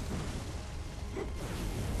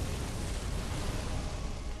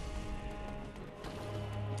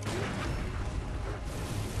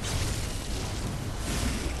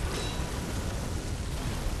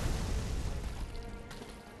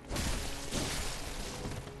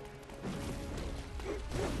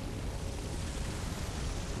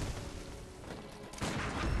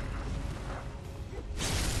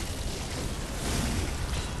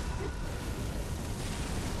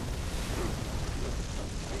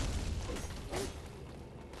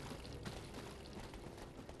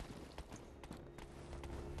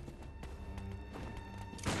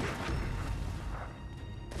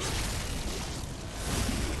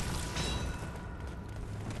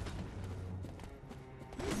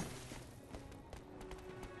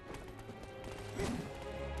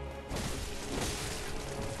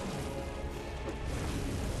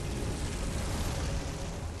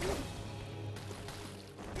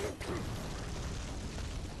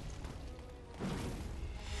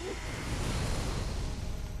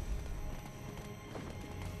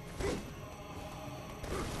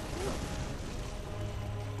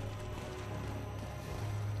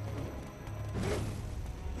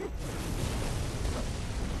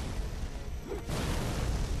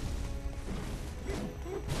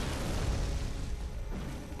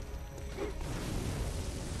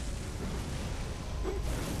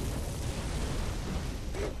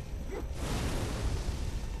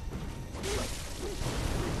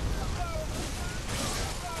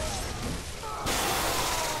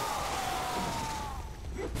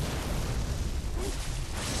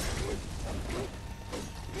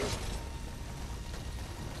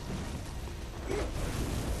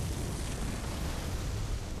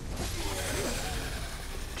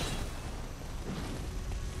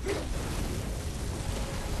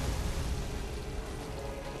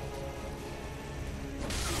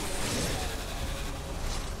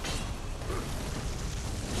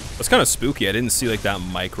 That's kind of spooky. I didn't see like that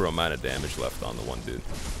micro amount of damage left on the one dude.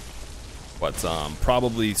 But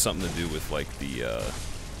probably something to do with like the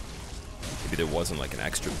maybe there wasn't like an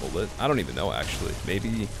extra bullet. I don't even know actually.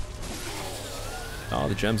 Maybe Oh,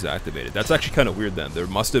 the gem's activated. That's actually kind of weird then. There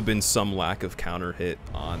must have been some lack of counter hit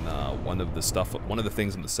on one of the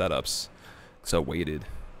things in the setups. So I waited.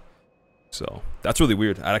 So that's really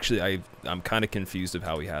weird. I'm kind of confused of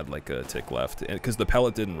how he had like a tick left, because the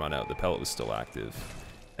pellet didn't run out. The pellet was still active.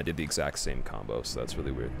 I did the exact same combo, so that's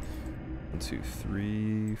really weird. 1, 2,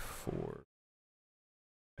 3, 4.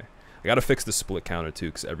 Okay. I gotta fix the split counter too,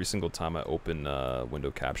 because every single time I open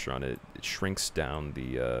window capture on it, it shrinks down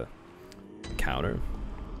the counter.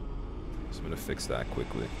 So I'm gonna fix that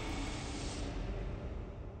quickly.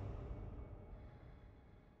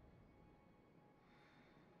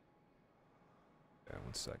 Yeah,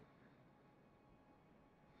 1 second.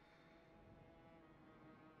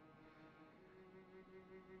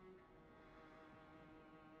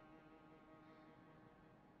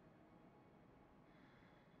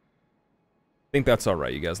 I think that's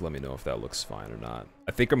alright. You guys let me know if that looks fine or not.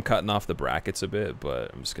 I think I'm cutting off the brackets a bit,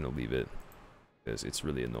 but I'm just gonna leave it because it's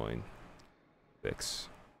really annoying. Fix.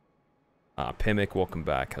 Pimic, welcome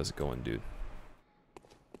back. How's it going, dude?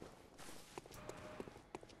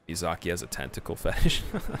 Miyazaki has a tentacle fetish.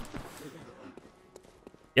 You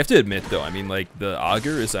have to admit, though, I mean, like, the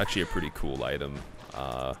auger is actually a pretty cool item.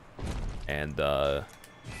 And a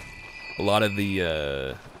lot of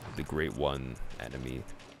the Great One enemy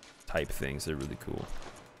type things, they're really cool.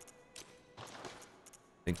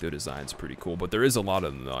 I think their design's pretty cool, but there is a lot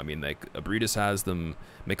of them, though. I mean, like, Abritus has them.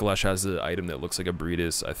 Mikolash has an item that looks like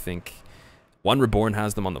Abritus. I think One Reborn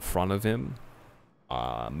has them on the front of him.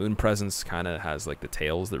 Moon Presence kind of has, like, the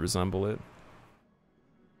tails that resemble it.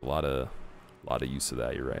 A lot of use of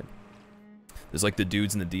that, you're right. There's, like, the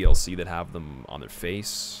dudes in the DLC that have them on their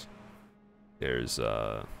face. There's,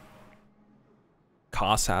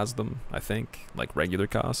 Koss has them, I think. Like, regular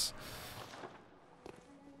Koss.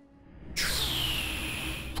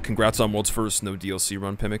 Congrats on World's First no DLC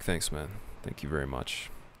run, Pimic. Thanks, man. Thank you very much.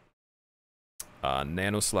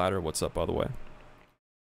 Nano Slatter, what's up, by the way?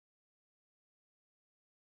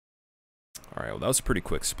 Alright, well, that was a pretty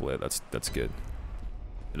quick split. That's good.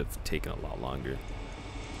 Could have taken a lot longer.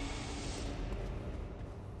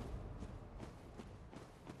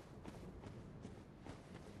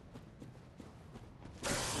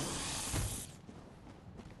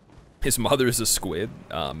 His mother is a squid,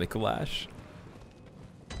 Mikolash.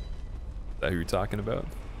 Is that who you're talking about?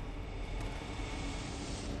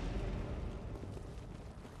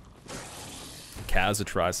 Kaz, a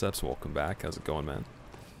Triceps, welcome back. How's it going, man?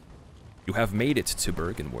 You have made it to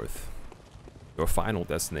Bergenworth, your final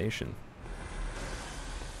destination.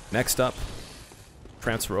 Next up,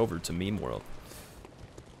 transfer over to Meme World.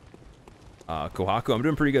 Kohaku, I'm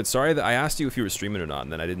doing pretty good. Sorry that I asked you if you were streaming or not,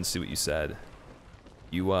 and then I didn't see what you said.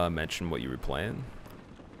 You mentioned what you were playing.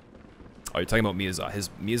 Oh, you're talking about Miyazaki.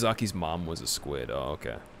 Miyazaki's mom was a squid. Oh,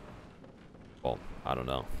 okay. Well, I don't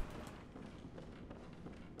know.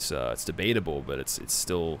 It's debatable, but it's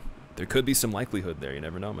still, there could be some likelihood there. You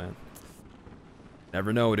never know, man.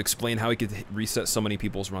 Never know. It'd explain how he could reset so many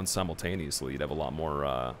people's runs simultaneously. You'd have a lot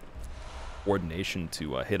more coordination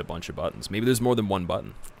to hit a bunch of buttons. Maybe there's more than one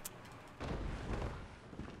button.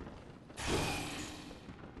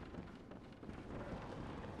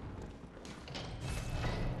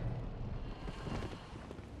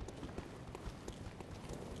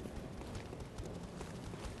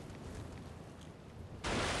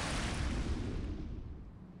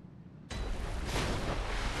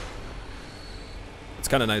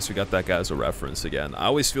 Kind of nice we got that guy as a reference again. I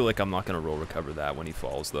always feel like I'm not gonna roll recover that when he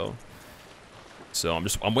falls though, so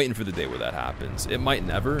I'm waiting for the day where that happens. It might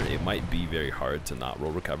never. It might be very hard to not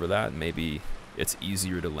roll recover that. Maybe it's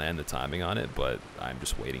easier to land the timing on it, but I'm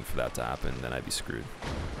just waiting for that to happen, then I'd be screwed.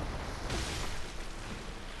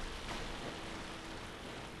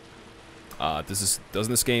 Doesn't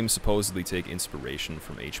this game supposedly take inspiration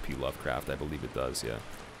from H.P. Lovecraft? I believe it does, yeah.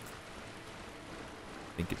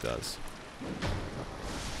 I think it does.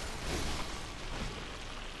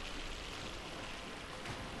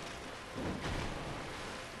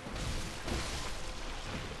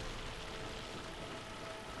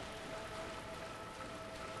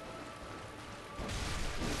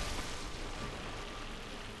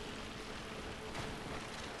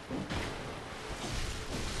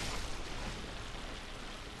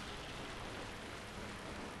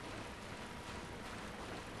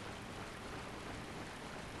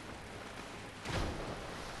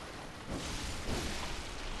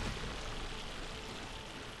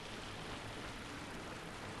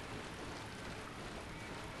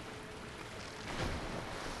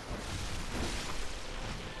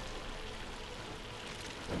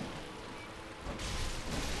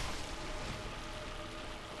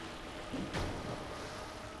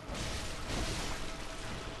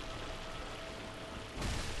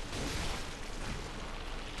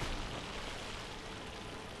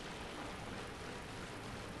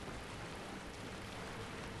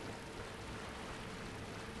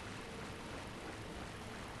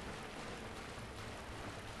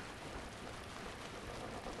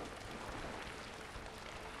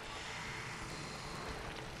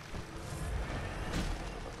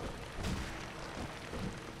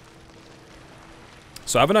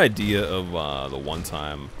 So I have an idea of the one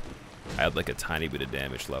time I had like a tiny bit of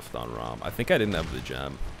damage left on Rom. I think I didn't have the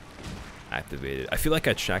gem activated. I feel like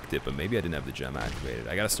I checked it, but maybe I didn't have the gem activated.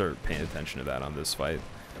 I gotta start paying attention to that on this fight,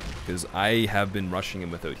 because I have been rushing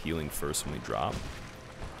him without healing first when we drop,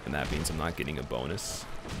 and that means I'm not getting a bonus.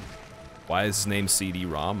 Why is his name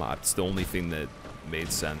CD-ROM? It's the only thing that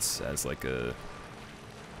made sense as like a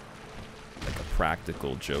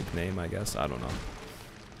practical joke name, I guess. I don't know.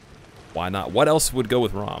 Why not? What else would go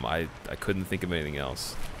with ROM? I couldn't think of anything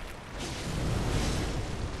else.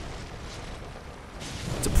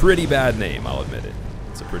 It's a pretty bad name, I'll admit it.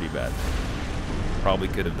 It's a pretty bad name. Probably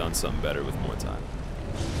could have done something better with more time.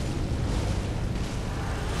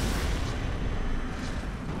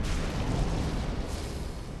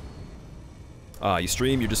 You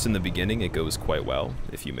stream, you're just in the beginning, it goes quite well,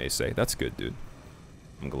 if you may say. That's good, dude.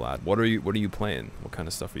 I'm glad. What are you playing? What kind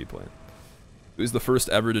of stuff are you playing? It was the first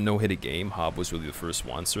ever to no-hit a game. Hob was really the first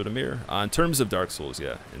one, Sertamir. In terms of Dark Souls,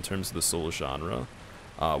 yeah. In terms of the Souls genre.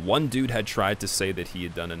 One dude had tried to say that he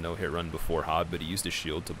had done a no-hit run before Hob, but he used a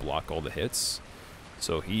shield to block all the hits.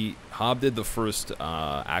 So Hob did the first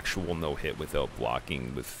actual no-hit without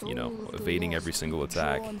blocking, with, you know, evading every single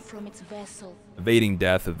attack. Evading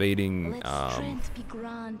death, evading a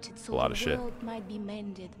lot of shit.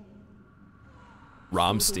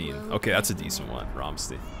 Romstein. Okay, that's a decent one.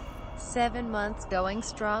 Romstein. 7 months going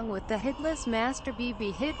strong with the hitless Master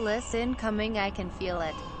BB. Hitless incoming, I can feel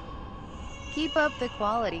it. Keep up the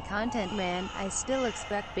quality content, man. I still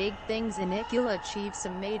expect big things and you'll achieve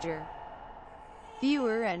some major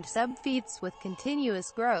viewer and sub feats with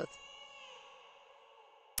continuous growth.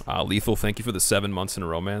 Lethal, thank you for the 7 months in a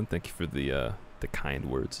row, man. Thank you for the kind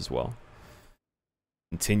words as well.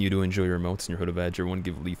 Continue to enjoy your emotes and your Hood of Edge. Everyone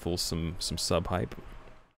give Lethal some sub hype.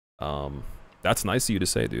 That's nice of you to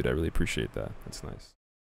say, dude. I really appreciate that. That's nice.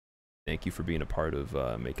 Thank you for being a part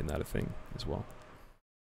of making that a thing as well.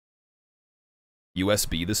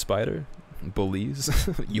 USB the spider? Bullies?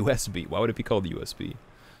 USB. Why would it be called USB?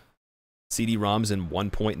 CD-ROMs in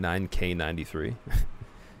 1.9K93.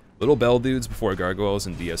 Little bell dudes before gargoyles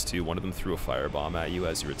in DS2. One of them threw a firebomb at you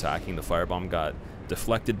as you were attacking. The firebomb got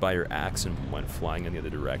deflected by your axe and went flying in the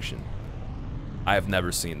other direction. I have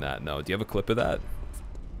never seen that, no. Do you have a clip of that?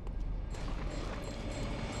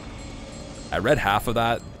 I read half of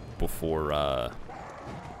that before the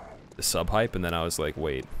sub hype, and then I was like,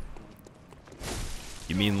 wait.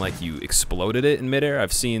 You mean like you exploded it in midair?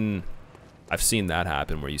 I've seen that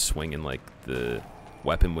happen where you swing and like the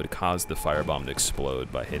weapon would cause the firebomb to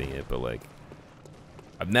explode by hitting it, but like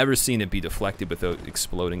I've never seen it be deflected without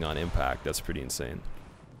exploding on impact. That's pretty insane.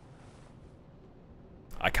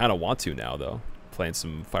 I kind of want to now though. Playing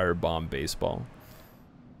some firebomb baseball.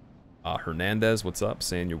 Hernandez, what's up?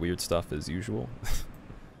 Saying your weird stuff as usual.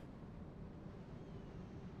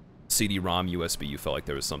 CD-ROM, USB, you felt like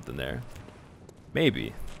there was something there.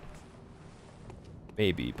 Maybe.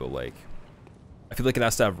 Maybe, but like, I feel like it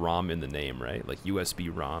has to have ROM in the name, right? Like USB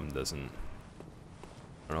ROM doesn't,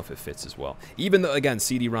 I don't know if it fits as well. Even though, again,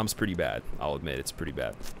 CD-ROM's pretty bad. I'll admit, it's pretty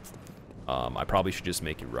bad. I probably should just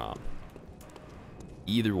make it ROM.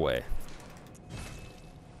 Either way.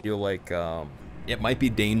 I feel like, it might be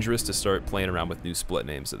dangerous to start playing around with new split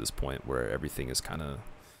names at this point, where everything is kind of,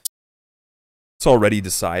 it's already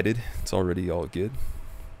decided. It's already all good.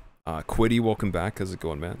 Quiddy, welcome back. How's it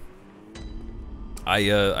going, man?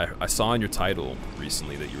 I saw in your title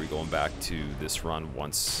recently that you were going back to this run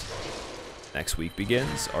once next week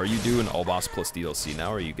begins. Are you doing all boss plus DLC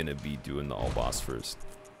now, or are you gonna be doing the all boss first?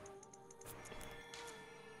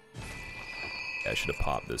 Yeah, I should have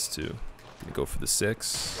popped this too. Gonna go for the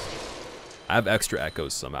 6. I have extra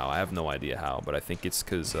echoes somehow. I have no idea how, but I think it's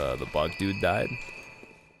because the bug dude died.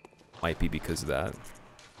 Might be because of that.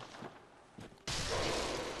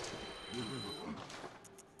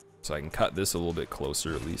 So I can cut this a little bit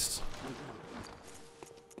closer at least.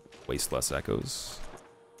 Waste less echoes.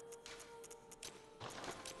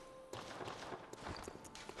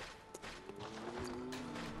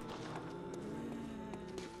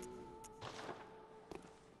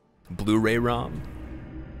 Blu-ray ROM?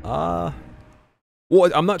 Well,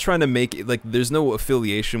 I'm not trying to make it, like, there's no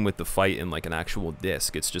affiliation with the fight in, like, an actual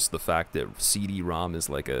disc. It's just the fact that CD-ROM is,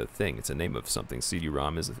 like, a thing. It's a name of something.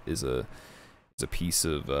 CD-ROM is a piece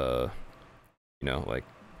of, you know, like,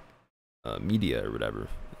 media or whatever.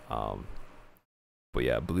 But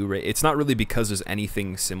yeah, Blu-ray, it's not really because there's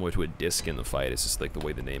anything similar to a disc in the fight. It's just, like, the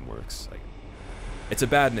way the name works. Like, it's a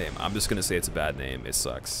bad name. I'm just gonna say it's a bad name. It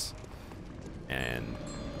sucks. And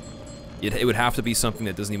it would have to be something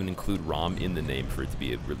that doesn't even include ROM in the name for it to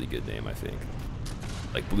be a really good name, I think.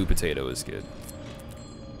 Like Blue Potato is good.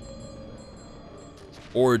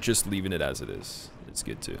 Or just leaving it as it is. It's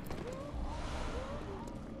good too.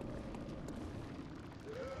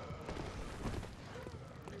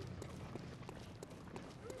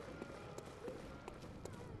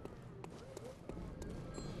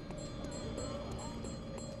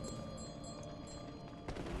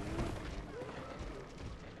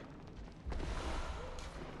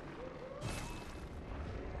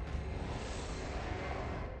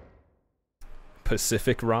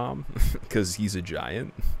 Pacific ROM, because he's a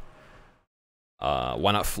giant.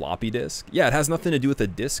 Why not floppy disk? Yeah, it has nothing to do with the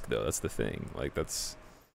disk though. That's the thing. Like that's.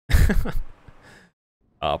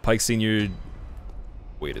 Pike Senior.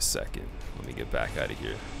 Wait a second. Let me get back out of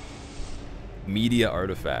here. Media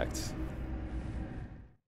artifact.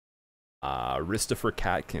 Christopher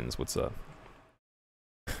Catkins. What's up?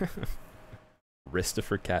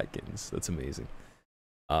 Christopher Catkins. That's amazing.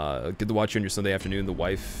 Good to watch you on your Sunday afternoon. The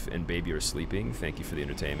wife and baby are sleeping. Thank you for the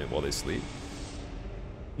entertainment while they sleep.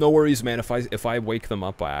 No worries, man. If I wake them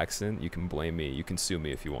up by accident, you can blame me. You can sue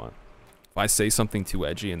me if you want. If I say something too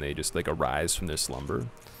edgy and they just like arise from their slumber,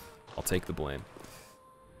 I'll take the blame.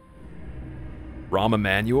 ROM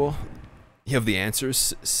Emmanuel, you have the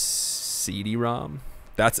answers. CD-ROM.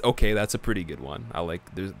 That's okay. That's a pretty good one. I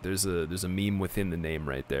like. There's a meme within the name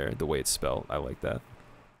right there. The way it's spelled. I like that.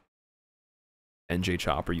 NJ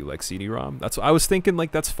Chopper, you like CD-ROM? That's what I was thinking.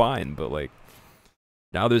 Like that's fine, but like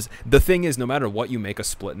now there's the thing is, no matter what you make a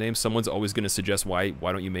split name, someone's always gonna suggest why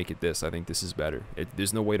don't you make it this? I think this is better.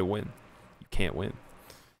 There's no way to win. You can't win.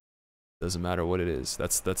 Doesn't matter what it is.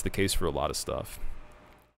 That's the case for a lot of stuff.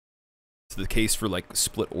 It's the case for like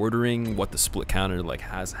split ordering, what the split counter like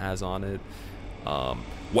has on it,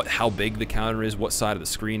 how big the counter is, what side of the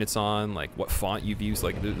screen it's on, like what font you've used.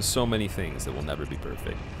 Like there's so many things that will never be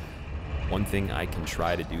perfect. One thing I can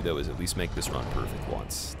try to do though is at least make this run perfect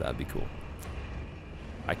once. That'd be cool.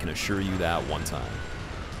 I can assure you that one time.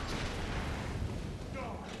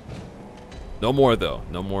 No more though.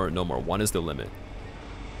 No more. One is the limit.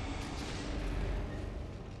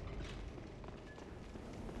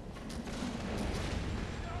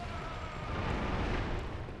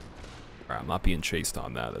 Alright, I'm not being chased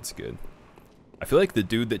on that. That's good. I feel like the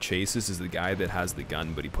dude that chases is the guy that has the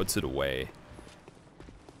gun, but he puts it away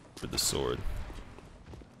for the sword.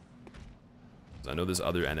 I know there's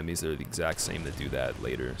other enemies that are the exact same that do that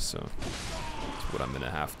later, so that's what I'm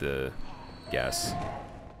gonna have to guess.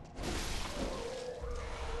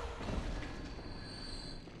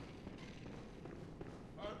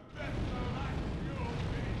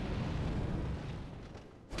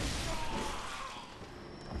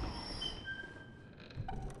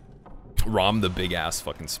 ROM the big ass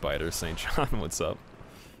fucking spider, St. John, what's up?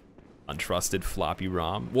 Untrusted floppy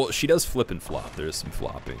ROM. Well, she does flip and flop. There's some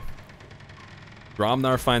flopping.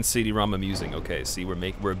 ROMnar finds CD-ROM amusing. Okay, see,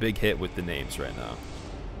 we're a big hit with the names right now.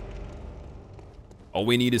 All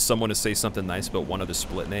we need is someone to say something nice about one other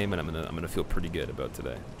split name, and I'm gonna feel pretty good about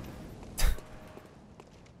today.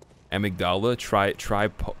 Amygdala,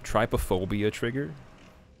 trypophobia trigger.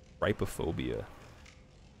 Trypophobia.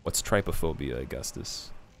 What's trypophobia,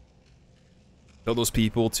 Augustus? Tell those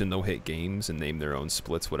people to no-hit games and name their own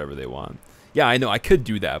splits, whatever they want. Yeah, I know, I could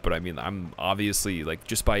do that, but I mean, I'm obviously, like,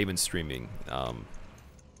 just by even streaming,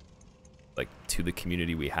 like, to the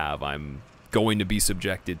community we have, I'm going to be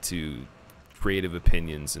subjected to creative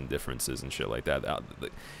opinions and differences and shit like that.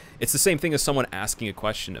 It's the same thing as someone asking a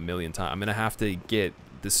question a million times. I'm going to have to get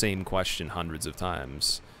the same question hundreds of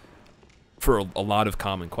times for a lot of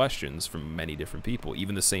common questions from many different people,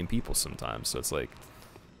 even the same people sometimes. So it's like,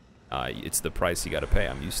 it's the price you got to pay.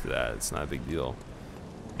 I'm used to that. It's not a big deal.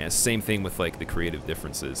 And it's the same thing with like the creative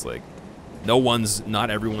differences. Like, not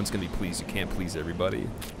everyone's gonna be pleased. You can't please everybody.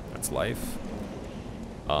 That's life.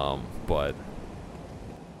 But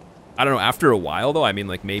I don't know. After a while, though, I mean,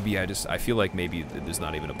 like maybe I feel like maybe there's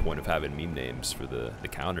not even a point of having meme names for the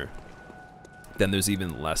counter. Then there's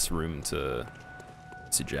even less room to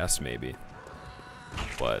suggest maybe.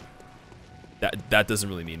 But that doesn't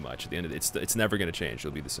really mean much. At the end of it, it's never gonna change.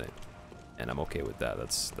 It'll be the same. And I'm okay with that.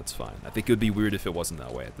 That's fine. I think it would be weird if it wasn't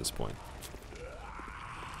that way at this point.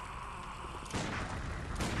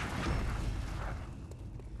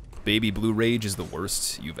 Baby Blue Rage is the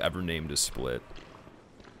worst you've ever named a split.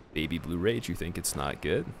 Baby Blue Rage, you think it's not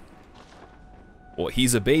good? Well,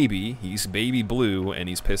 he's a baby. He's baby blue, and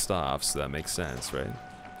he's pissed off, so that makes sense, right?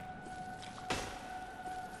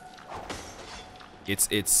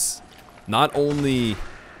 It's not only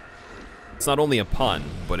a pun,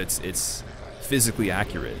 but it's physically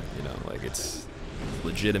accurate, you know, like it's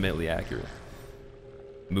legitimately accurate.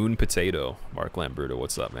 Moon Potato, Mark Lamberto,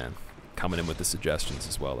 what's up, man? Coming in with the suggestions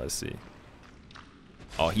as well, I see.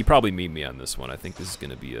 Oh, he probably memed me on this one. I think this is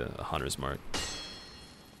going to be a hunter's mark.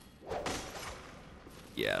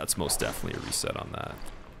 Yeah, that's most definitely a reset on that.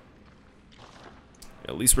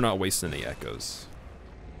 At least we're not wasting any echoes.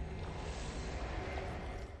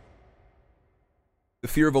 The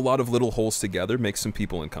fear of a lot of little holes together makes some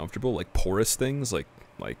people uncomfortable, like porous things, like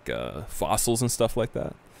fossils and stuff like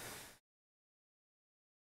that.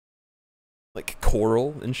 Like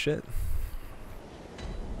coral and shit.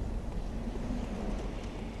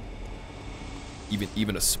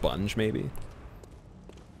 Even a sponge, maybe.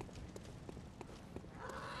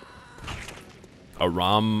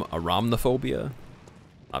 Arachnophobia.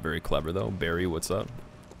 Not very clever though. Barry, what's up?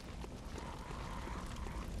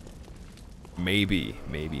 Maybe,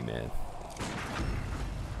 man.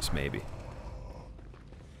 Just maybe.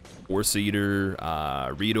 Force Eater,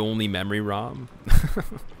 read-only memory ROM.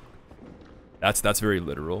 That's very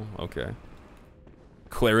literal. Okay.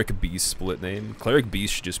 Cleric Beast split name. Cleric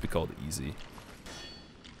Beast should just be called Easy.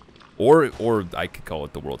 Or I could call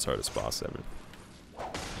it the world's hardest boss ever.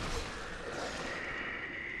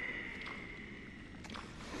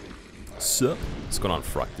 Sup? What's going on,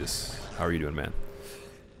 Fructus? How are you doing, man?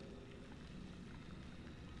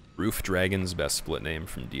 Roof Dragons, best split name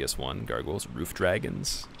from DS1. Gargoyles. Roof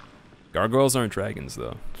Dragons. Gargoyles aren't dragons,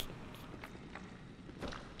 though.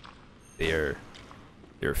 They're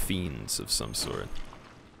fiends of some sort.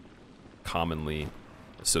 Commonly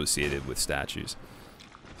associated with statues.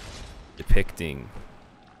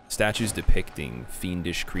 Statues depicting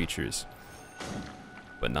fiendish creatures.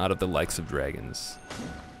 But not of the likes of dragons.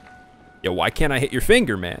 Yo, why can't I hit your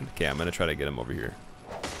finger, man? Okay, I'm gonna try to get him over here.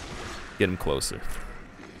 Get him closer.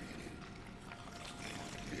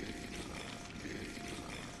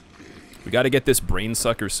 We gotta get this brain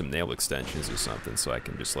sucker some nail extensions or something so I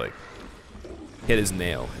can just like hit his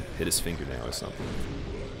nail, hit his fingernail or something.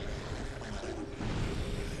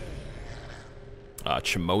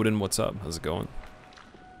 Chimoden, what's up? How's it going?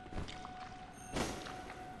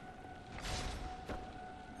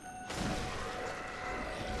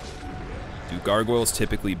 Do gargoyles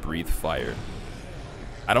typically breathe fire?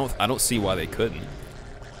 I don't see why they couldn't.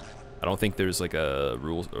 I don't think there's like a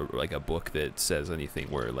rule or like a book that says anything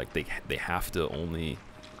where like they have to only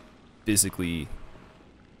physically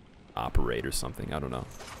operate or something. I don't know.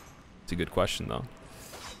 It's a good question though.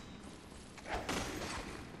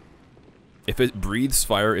 If it breathes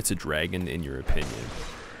fire, it's a dragon in your opinion.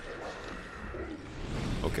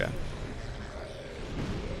 Okay.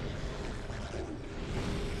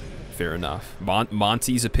 Fair enough.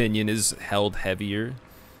 Monty's opinion is held heavier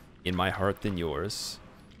in my heart than yours.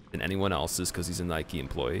 Than anyone else's because he's a Nike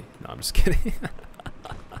employee. No, I'm just kidding.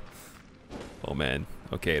 Oh man.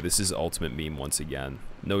 Okay, this is ultimate meme once again.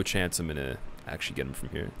 No chance I'm gonna actually get him from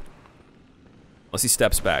here. Unless he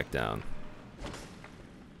steps back down.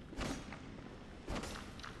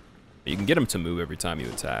 You can get him to move every time you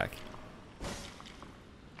attack.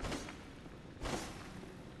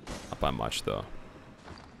 Not by much though.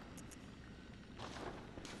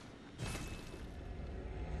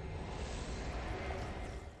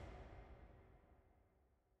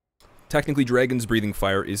 Technically, dragons breathing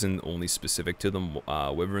fire isn't only specific to them.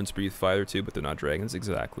 Wyverns breathe fire too, but they're not dragons.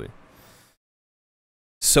 Exactly.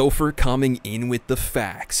 Sofer coming in with the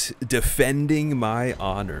facts. Defending my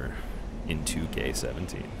honor in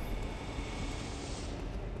 2K17.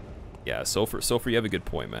 Yeah, Sofer, you have a good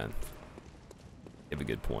point, man. You have a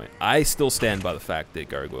good point. I still stand by the fact that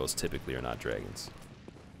gargoyles typically are not dragons.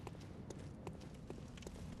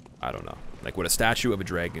 I don't know. Like, would a statue of a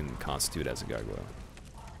dragon constitute as a gargoyle?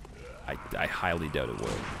 I highly doubt it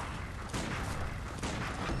would.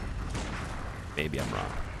 Maybe I'm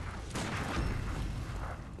wrong.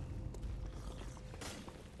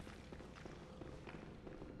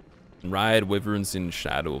 Ride Wyverns in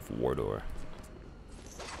Shadow of Mordor.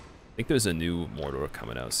 I think there's a new Mordor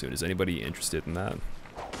coming out soon. Is anybody interested in that?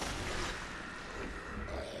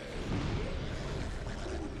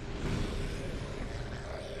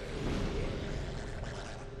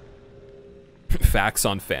 Facts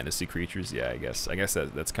on fantasy creatures. Yeah, I guess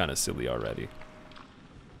that's kind of silly already.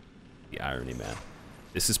 The irony, man.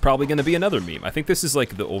 This is probably going to be another meme. I think this is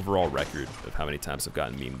like the overall record of how many times I've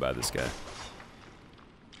gotten memed by this guy.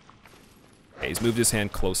 Okay, he's moved his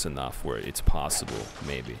hand close enough where it's possible.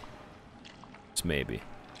 Maybe. Just maybe.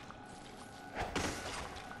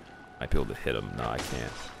 Might be able to hit him. No, I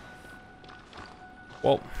can't.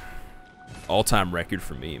 Well, all-time record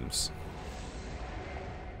for memes.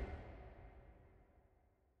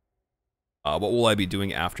 What will I be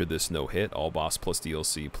doing after this no-hit? All boss plus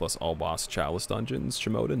DLC plus all boss chalice dungeons,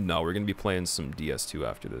 Shimoda? No, we're going to be playing some DS2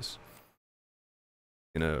 after this.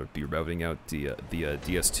 Gonna be routing out the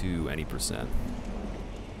DS2 any percent.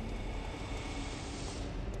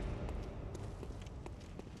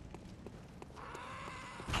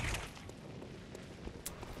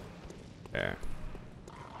 There.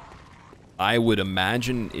 I would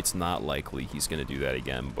imagine it's not likely he's gonna do that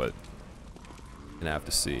again, but gonna have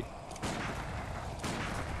to see.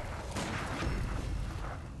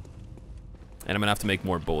 And I'm gonna have to make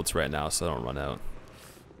more bullets right now so I don't run out.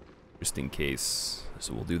 Just in case.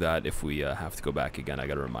 So we'll do that if we have to go back again. I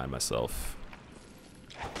gotta remind myself.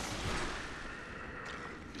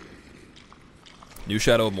 New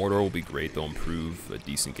Shadow of Mordor will be great. They'll improve a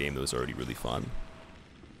decent game that was already really fun.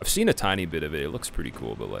 I've seen a tiny bit of it. It looks pretty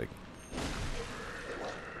cool, but like,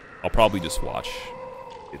 I'll probably just watch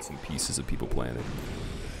bits and pieces of people playing it.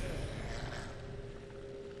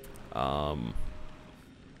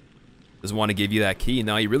 Doesn't want to give you that key.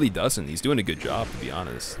 No, he really doesn't. He's doing a good job, to be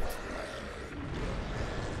honest.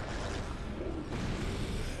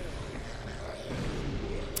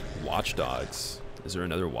 Watch Dogs. Is there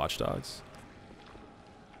another Watch Dogs?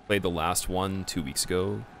 Played the last one 2 weeks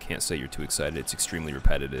ago. Can't say you're too excited. It's extremely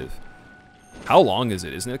repetitive. How long is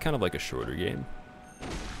it? Isn't it kind of like a shorter game?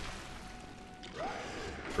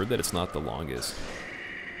 Heard that it's not the longest.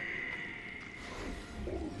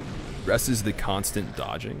 Rest is the constant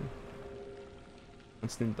dodging.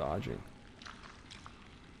 Constant dodging.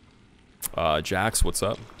 Jax, what's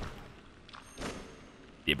up?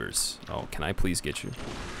 Gibbers. Oh, can I please get you?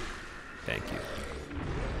 Thank you.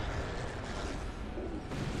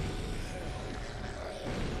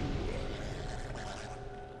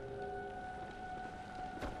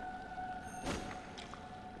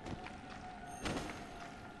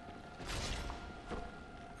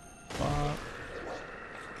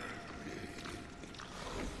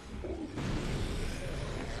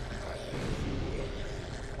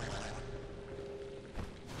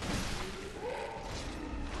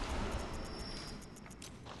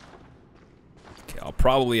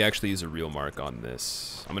 Probably actually use a real mark on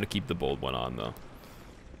this. I'm gonna keep the bold one on though,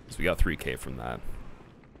 because we got 3K from that.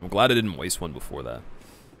 I'm glad I didn't waste one before that.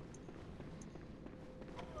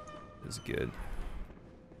 This is good.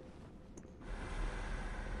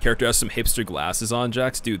 Character has some hipster glasses on,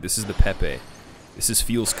 Jax. Dude, this is the Pepe. This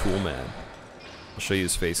feels cool, man. I'll show you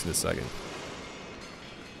his face in a second.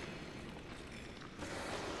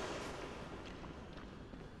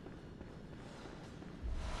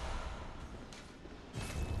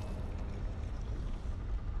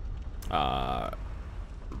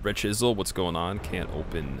 Rich Izzle, what's going on? Can't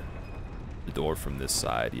open the door from this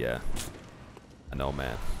side, yeah. I know,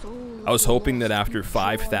 man. I was hoping that after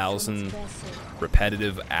 5,000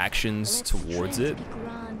 repetitive actions towards it,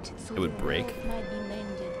 it would break.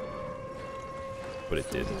 But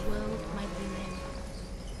it didn't.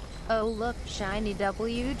 Oh look, shiny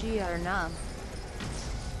WGR nom.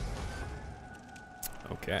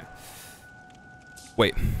 Okay.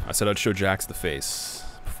 Wait, I said I'd show Jax the face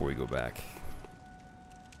before we go back.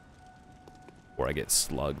 Or I get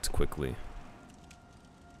slugged quickly.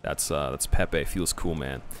 That's Pepe. Feels cool,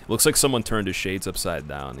 man. Looks like someone turned his shades upside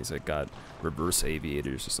down. He's like got reverse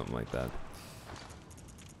aviators or something like that.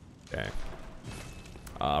 Okay.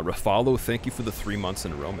 Rafalo, thank you for the 3 months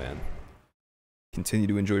in a row, man. Continue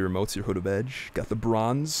to enjoy your emotes, your Hood of Edge. Got the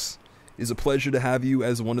bronze. It is a pleasure to have you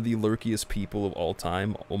as one of the lurkiest people of all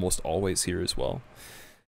time. Almost always here as well.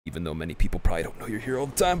 Even though many people probably don't know you're here all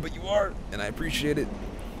the time, but you are, and I appreciate it.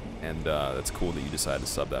 And that's cool that you decided to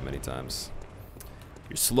sub that many times.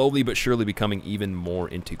 You're slowly but surely becoming even more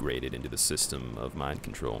integrated into the system of mind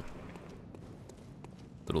control.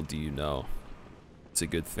 Little do you know, it's a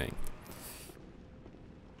good thing.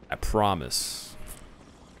 I promise.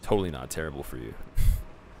 Totally not terrible for you.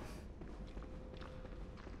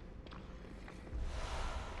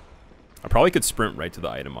 I probably could sprint right to the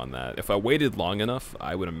item on that. If I waited long enough,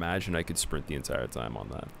 I would imagine I could sprint the entire time on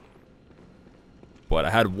that. But I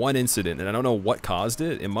had one incident, and I don't know what caused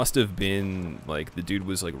it. It must have been, like, the dude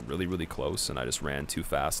was, like, really, really close, and I just ran too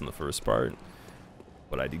fast in the first part.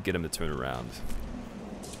 But I did get him to turn around.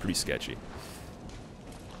 It's pretty sketchy.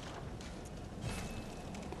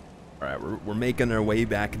 Alright, we're making our way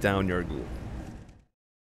back down Yargul.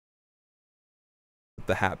 Put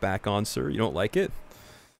the hat back on, sir. You don't like it?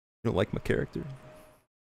 You don't like my character?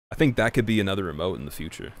 I think that could be another emote in the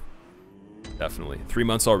future. Definitely. 3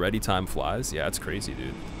 months already, time flies. Yeah, it's crazy,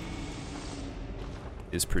 dude.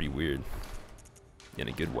 It's pretty weird. In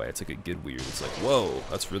a good way. It's like a good weird. It's like, whoa,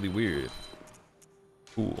 that's really weird.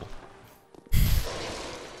 Cool.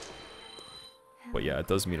 But yeah, it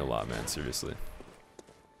does mean a lot, man, seriously.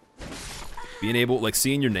 Being able, like,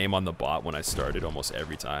 seeing your name on the bot when I started almost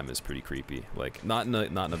every time is pretty creepy. Like, not in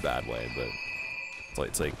a bad way, but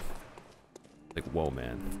it's like, whoa,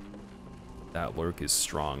 man, that lurk is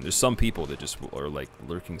strong. There's some people that just are like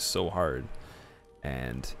lurking so hard,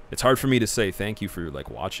 and it's hard for me to say thank you for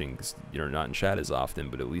like watching, because you're not in chat as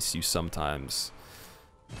often, but at least you sometimes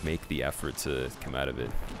make the effort to come out of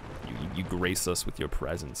it. You grace us with your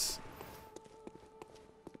presence.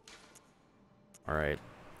 All right.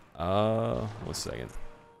 1 second.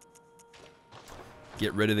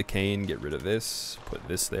 Get rid of the cane, get rid of this, put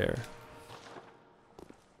this there.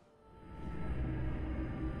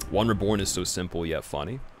 One Reborn is so simple yet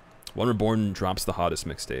funny. One Reborn drops the hottest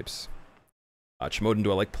mixtapes. Chimoden,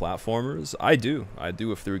 do I like platformers? I do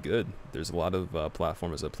if they're good. There's a lot of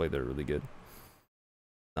platformers I play that are really good.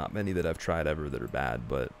 Not many that I've tried ever that are bad,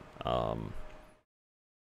 but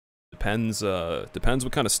depends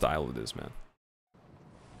what kind of style it is, man.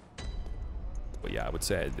 But yeah, I would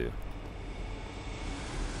say I do.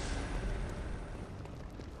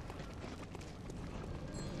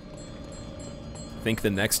 I think the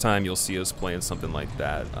next time you'll see us playing something like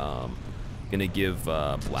that, gonna give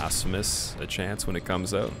Blasphemous a chance when it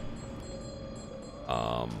comes out.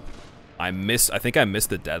 I think I missed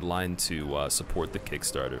the deadline to support the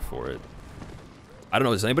Kickstarter for it. I don't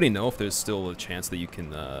know. Does anybody know if there's still a chance that you can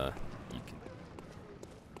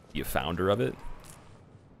be a founder of it?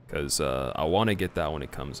 Because I want to get that when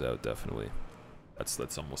it comes out, definitely.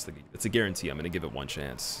 That's almost like it's a guarantee. I'm gonna give it one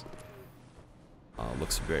chance.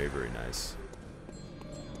 Looks very, very nice.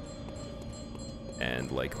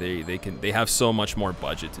 And like they have so much more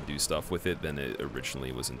budget to do stuff with it than it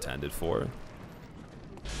originally was intended for.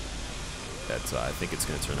 That I think it's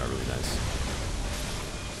gonna turn out really nice.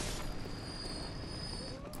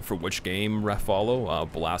 For which game,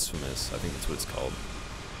 Reffollow? Blasphemous, I think that's what it's called.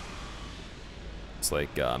 It's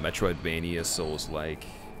like Metroidvania, Souls-like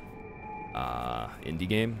indie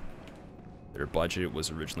game. Their budget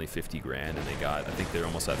was originally 50 grand, and I think they're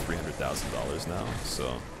almost at $300,000 now.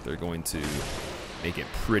 So they're going to make it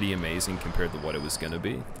pretty amazing compared to what it was going to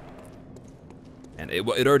be. And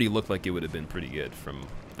it already looked like it would have been pretty good from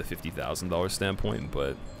the $50,000 standpoint,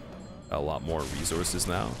 but a lot more resources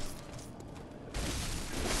now.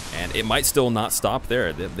 And it might still not stop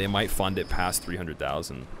there. They might fund it past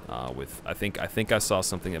 300,000. With I think I saw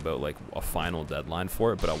something about like a final deadline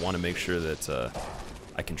for it, but I want to make sure that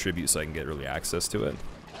I contribute so I can get early access to it.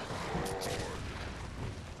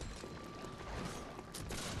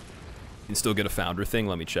 You can still get a founder thing.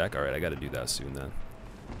 Let me check. All right, I got to do that soon then.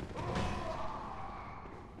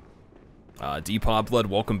 Depop Blood,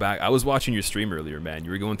 welcome back. I was watching your stream earlier, man.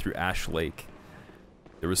 You were going through Ash Lake.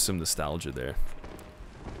 There was some nostalgia there.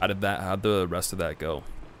 How'd the rest of that go?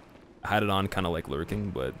 I had it on kind of like lurking,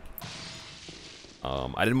 but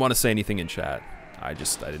I didn't want to say anything in chat. I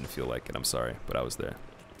didn't feel like it. I'm sorry, but I was there.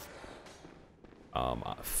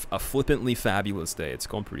 A flippantly fabulous day. It's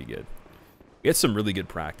going pretty good. We had some really good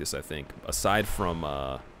practice, I think. Aside from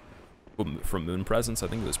Moon Presence, I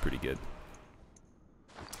think it was pretty good.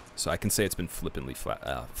 So I can say it's been flippantly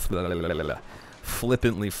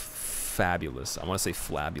fabulous. I want to say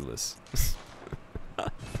flabulous.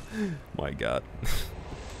 My god.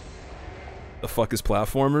 The fuck is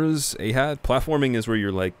platformers? Ahad? Platforming is where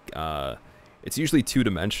you're like, it's usually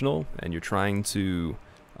two-dimensional, and you're trying to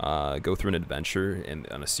go through an adventure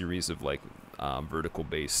on a series of like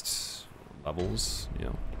vertical-based levels, you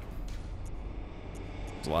know.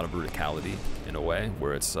 There's a lot of verticality in a way,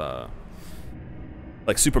 where it's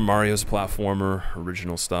like Super Mario's a platformer,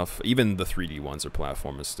 original stuff. Even the 3D ones are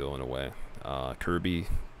platformers still in a way. Kirby,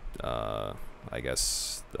 I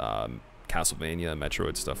guess, Castlevania,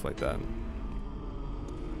 Metroid, stuff like that.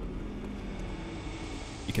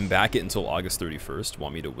 You can back it until August 31st.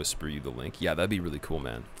 Want me to whisper you the link? Yeah, that'd be really cool,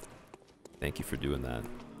 man. Thank you for doing that.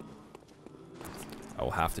 I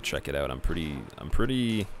will have to check it out. I won't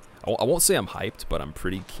say I'm hyped, but I'm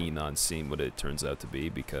pretty keen on seeing what it turns out to be,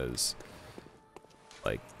 because,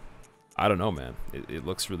 like, I don't know, man. It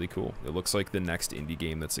looks really cool. It looks like the next indie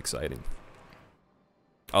game that's exciting.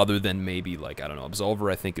 Other than maybe, like, I don't know, Absolver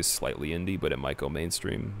I think is slightly indie, but it might go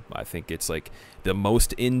mainstream. I think it's like the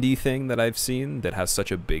most indie thing that I've seen that has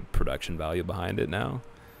such a big production value behind it now.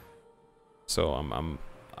 So I'm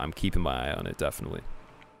keeping my eye on it, definitely.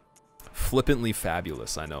 Flippantly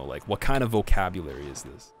fabulous, I know. Like, what kind of vocabulary is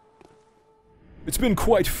this? It's been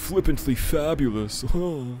quite flippantly fabulous.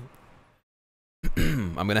 I'm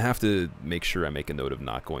gonna have to make sure I make a note of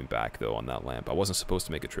not going back though on that lamp. I wasn't supposed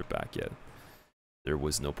to make a trip back yet. There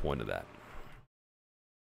was no point of that.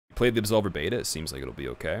 You played the Absolver beta. It seems like it'll be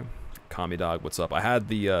okay. Kami Dog, what's up? I had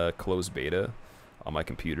the closed beta on my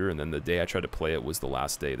computer, and then the day I tried to play it was the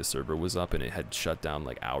last day the server was up, and it had shut down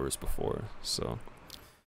like hours before. So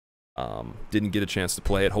didn't get a chance to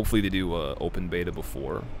play it. Hopefully they do open beta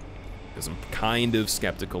before, because I'm kind of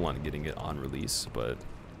skeptical on getting it on release, but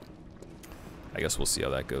I guess we'll see how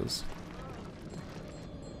that goes.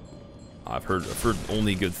 I've heard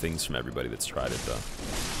only good things from everybody that's tried it though.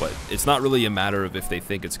 But it's not really a matter of if they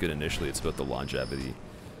think it's good initially, it's about the longevity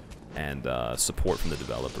and support from the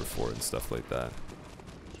developer for it and stuff like that.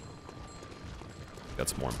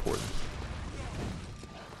 That's more important.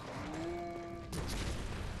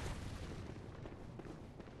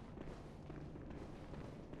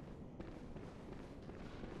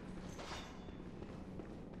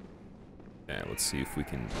 Yeah, let's see if we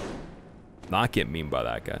can not get memed by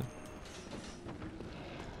that guy.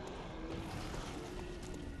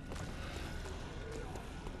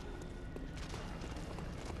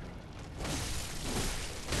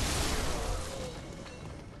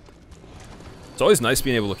 It's always nice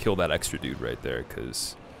being able to kill that extra dude right there,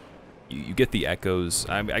 because you get the echoes.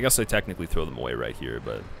 I guess I technically throw them away right here,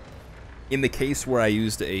 but in the case where I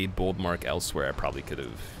used a bold mark elsewhere, I probably could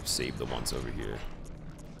have saved the ones over here.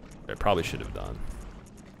 I probably should have done.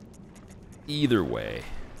 Either way.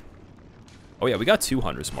 Oh yeah, we got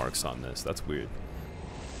 200 marks on this. That's weird.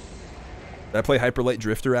 Did I play Hyperlight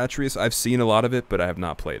Drifter, Atreus? I've seen a lot of it, but I have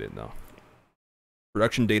not played it, no.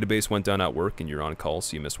 Production database went down at work and you're on call,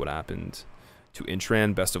 so you missed what happened. To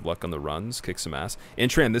Intran, best of luck on the runs. Kick some ass.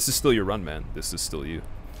 Intran, this is still your run, man. This is still you.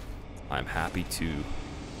 I'm happy to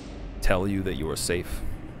tell you that you are safe.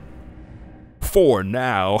 For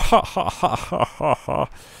now. Ha ha ha ha ha ha.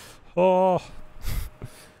 Oh.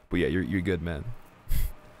 But yeah, you're good, man.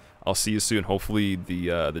 I'll see you soon. Hopefully the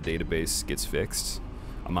database gets fixed.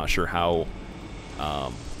 I'm not sure how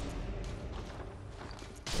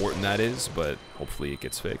important that is, but hopefully it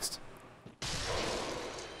gets fixed.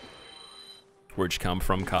 Where'd you come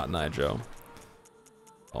from, Cotton Eye Joe?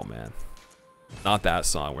 Oh man. Not that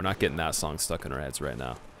song. We're not getting that song stuck in our heads right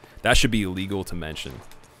now. That should be illegal to mention.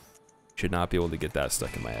 Should not be able to get that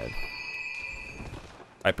stuck in my head.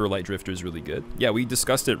 Hyperlight Drifter is really good. Yeah, we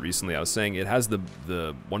discussed it recently. I was saying it has the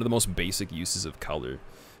one of the most basic uses of color,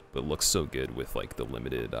 but looks so good with like the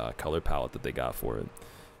limited color palette that they got for it.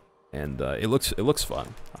 And it looks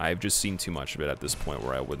fun. I've just seen too much of it at this point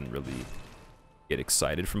where I wouldn't really get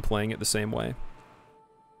excited from playing it the same way.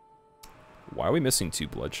 Why are we missing 2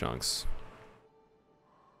 blood chunks?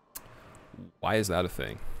 Why is that a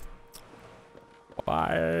thing?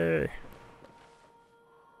 Why? I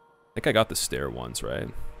think I got the stair ones, right?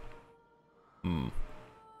 Hmm.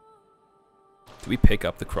 Did we pick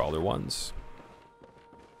up the crawler ones?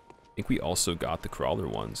 I think we also got the crawler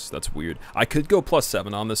ones. That's weird. I could go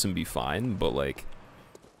 +7 on this and be fine, but like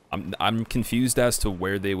I'm confused as to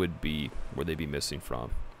where they would be, where they'd be missing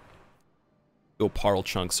from. Go Parl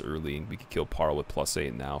chunks early. We could kill Parl with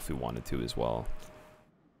 +8 now if we wanted to as well.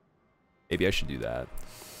 Maybe I should do that.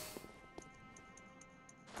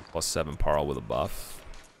 +7 Parl with a buff.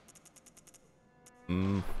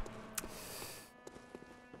 I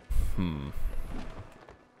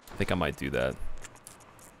think I might do that.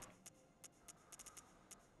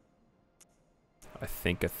 I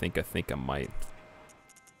think I might.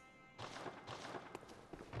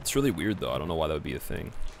 It's really weird though. I don't know why that would be a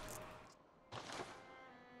thing.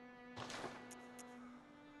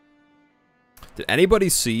 Did anybody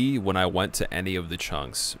see when I went to any of the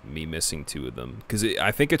chunks, me missing 2 of them? Because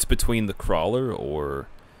I think it's between the crawler or...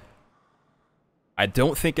 I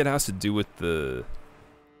don't think it has to do with the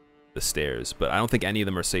stairs, but I don't think any of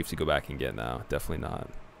them are safe to go back and get now. Definitely not.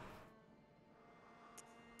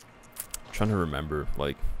 I'm trying to remember,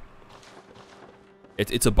 like...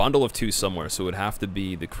 It's a bundle of 2 somewhere, so it would have to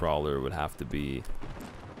be the crawler, would have to be...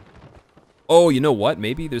 Oh, you know what?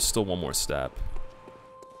 Maybe there's still one more step.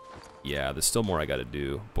 Yeah, there's still more I gotta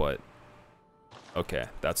do, but... Okay,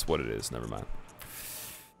 that's what it is. Never mind.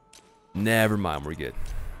 Never mind, we're good.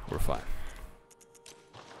 We're fine.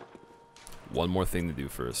 One more thing to do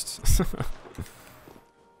first.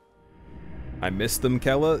 I missed them,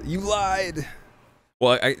 Kella. You lied!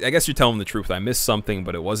 Well, I guess you're telling the truth. I missed something,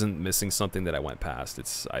 but it wasn't missing something that I went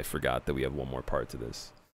past. I forgot that we have one more part to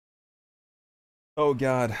this. Oh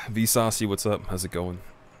god. V Saucy, what's up? How's it going?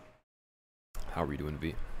 How are we doing,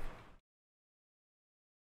 V?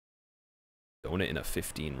 Donut in a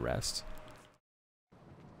 15 rest.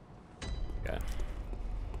 Okay.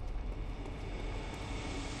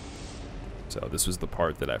 So this was the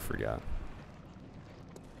part that I forgot.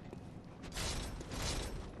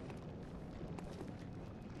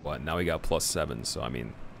 What? Now we got +7, so I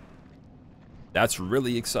mean... That's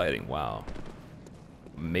really exciting, wow.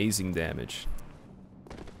 Amazing damage.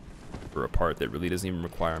 for a part that really doesn't even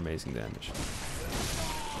require amazing damage.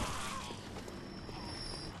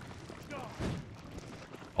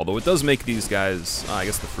 Although it does make these guys... I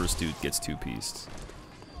guess the first dude gets two-pieced.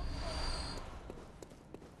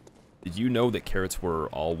 Did you know that carrots were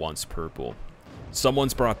all once purple?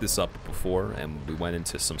 Someone's brought this up before, and we went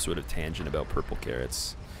into some sort of tangent about purple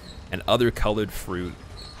carrots. And other colored fruit,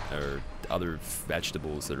 or other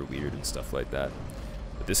vegetables that are weird and stuff like that.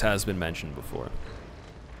 But this has been mentioned before.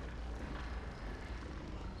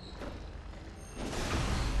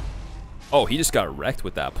 Oh, he just got wrecked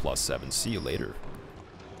with that +7. See you later.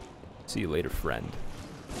 See you later, friend.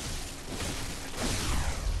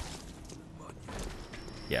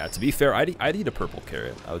 Yeah, to be fair, I'd eat a purple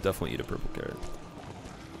carrot. I would definitely eat a purple carrot.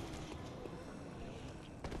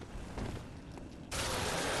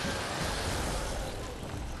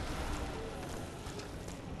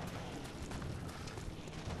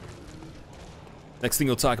 Next thing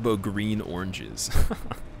we'll talk about green oranges.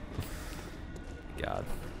 God.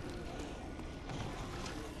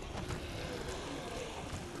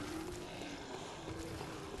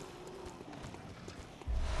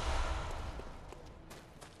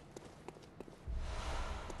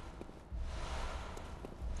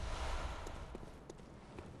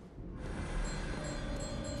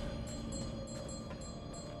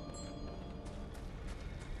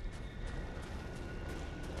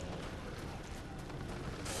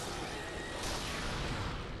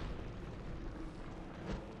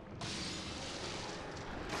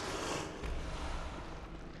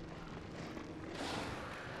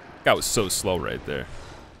 That was so slow right there.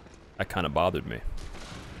 That kind of bothered me.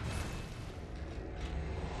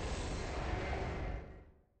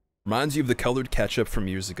 Reminds you of the colored ketchup from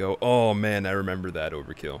years ago. Oh man, I remember that,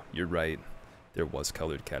 Overkill. You're right. There was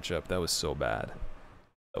colored ketchup. That was so bad.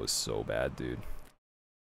 That was so bad, dude.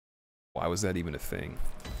 Why was that even a thing?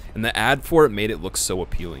 And the ad for it made it look so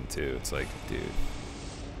appealing too. It's like, dude,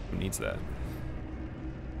 who needs that?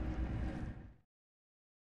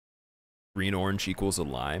 Green orange equals a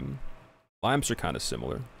lime. Limes are kind of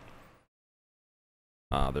similar.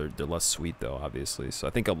 They're less sweet though, obviously. So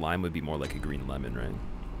I think a lime would be more like a green lemon, right?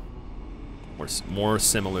 More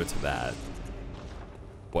similar to that.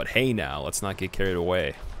 But hey, now let's not get carried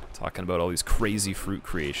away. Talking about all these crazy fruit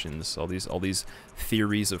creations, all these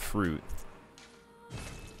theories of fruit.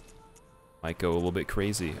 Might go a little bit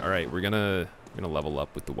crazy. All right, we're gonna level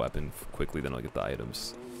up with the weapon quickly, then I'll get the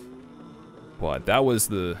items. But that was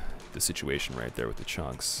the situation right there with the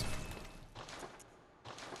chunks.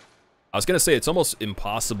 I was gonna say it's almost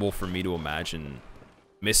impossible for me to imagine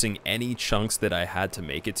missing any chunks that I had to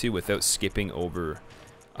make it to without skipping over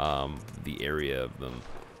the area of them.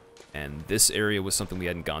 And this area was something we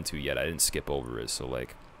hadn't gone to yet. I didn't skip over it, so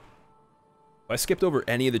like if I skipped over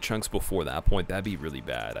any of the chunks before that point, that'd be really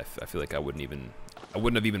bad. I feel like I wouldn't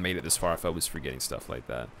have even made it this far if I was forgetting stuff like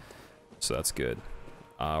that. So that's good.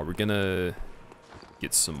 We're gonna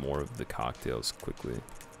get some more of the cocktails quickly.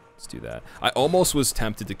 Let's do that. I almost was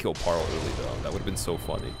tempted to kill Parl early though. That would have been so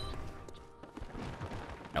funny.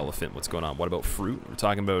 Elephant, what's going on? What about fruit? We're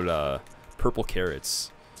talking about purple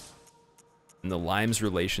carrots and the lime's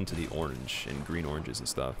relation to the orange and green oranges and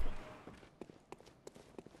stuff.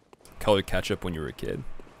 Colored ketchup when you were a kid.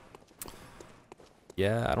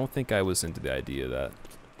 Yeah, I don't think I was into the idea of that.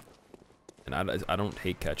 And I don't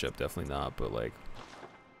hate ketchup, definitely not, but like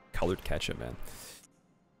colored ketchup, man.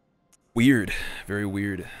 Weird, very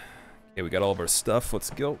weird. Okay, we got all of our stuff. Let's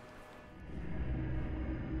go.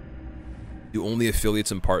 Do only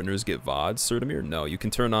affiliates and partners get VODs, Sertamir? No, you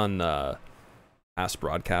can turn on past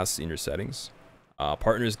broadcasts in your settings.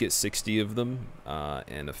 Partners get 60 of them,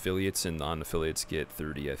 and affiliates and non-affiliates get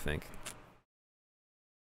 30, I think.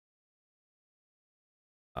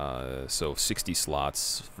 So 60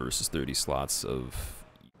 slots versus 30 slots of...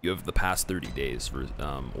 You have the past 30 days, for,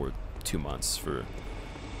 or 2 months for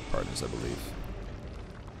partners, I believe.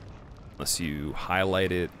 Unless you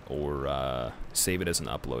highlight it or save it as an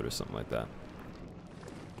upload or something like that.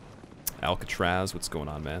 Alcatraz, what's going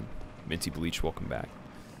on, man? Minty Bleach, welcome back.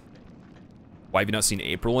 Why have you not seen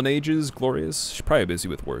April in ages, Glorious? She's probably busy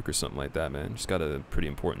with work or something like that, man. She's got a pretty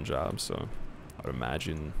important job, so I would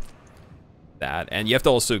imagine that. And you have to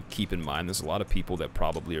also keep in mind, there's a lot of people that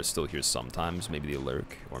probably are still here sometimes. Maybe they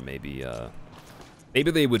lurk, or maybe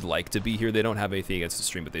maybe they would like to be here. They don't have anything against the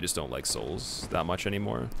stream, but they just don't like Souls that much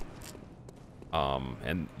anymore.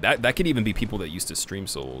 And that could even be people that used to stream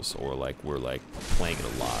Souls or like were like playing it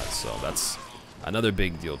a lot. So that's another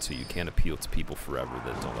big deal too. You can't appeal to people forever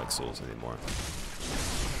that don't like Souls anymore.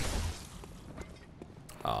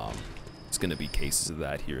 It's gonna be cases of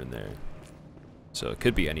that here and there. So it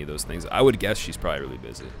could be any of those things. I would guess she's probably really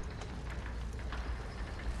busy.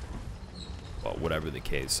 Well, whatever the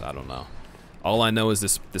case, I don't know. All I know is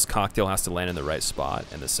this cocktail has to land in the right spot,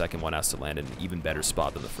 and the second one has to land in an even better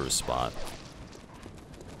spot than the first spot.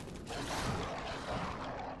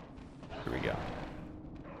 Here we go.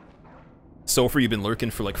 So far, you've been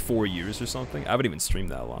lurking for like 4 years or something? I haven't even streamed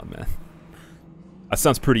that long, man. That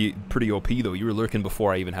sounds pretty OP though. You were lurking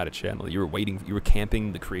before I even had a channel. You were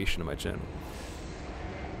camping the creation of my channel.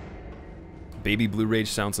 Baby Blue Rage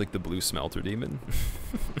sounds like the blue smelter demon.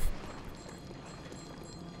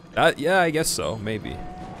 Yeah, I guess so, maybe.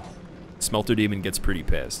 Smelter demon gets pretty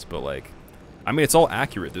pissed, but like, I mean, it's all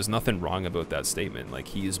accurate. There's nothing wrong about that statement. Like,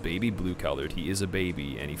 he is baby blue colored, he is a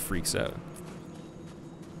baby, and he freaks out.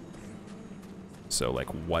 So like,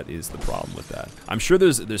 what is the problem with that? I'm sure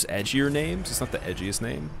there's edgier names. It's not the edgiest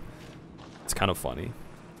name. It's kind of funny,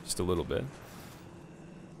 just a little bit.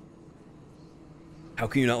 How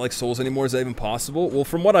can you not like Souls anymore? Is that even possible? Well,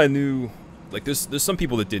 from what I knew, like there's some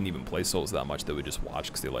people that didn't even play Souls that much that would just watch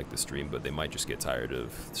because they like the stream, but they might just get tired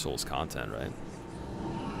of Souls content, right?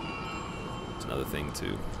 It's another thing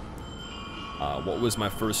too. What was my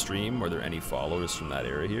first stream? Were there any followers from that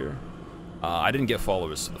era here? I didn't get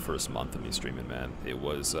followers for the first month of me streaming, man. It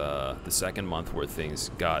was the second month where things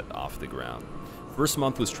got off the ground. First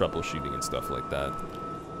month was troubleshooting and stuff like that.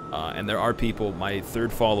 And there are people, my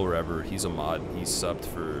third follower ever, he's a mod, he's subbed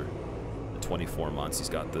for 24 months, he's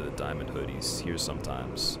got the diamond hood, he's here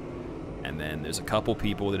sometimes. And then there's a couple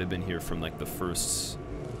people that have been here from like the first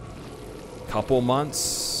couple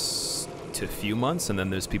months to a few months, and then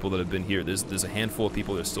there's people that have been here. There's a handful of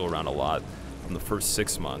people that are still around a lot from the first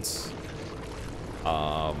 6 months.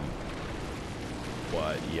 But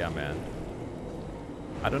yeah, man.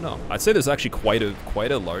 I don't know. I'd say there's actually quite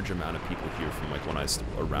a large amount of people here from like when I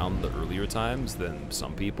around the earlier times than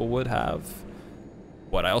some people would have.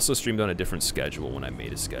 But I also streamed on a different schedule when I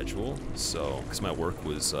made a schedule, so because my work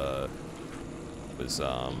was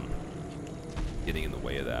getting in the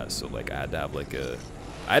way of that. So like I had to have like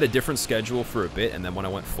I had a different schedule for a bit, and then when I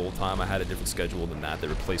went full time, I had a different schedule than that. They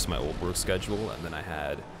replaced my old work schedule, and then I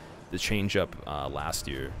had the change up last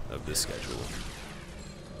year of this schedule.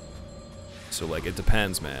 So like it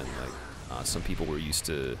depends, man. Like some people were used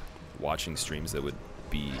to watching streams that would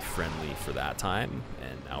be friendly for that time,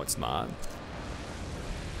 and now it's not.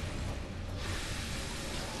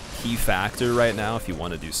 Key factor right now, if you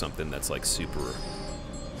want to do something that's like super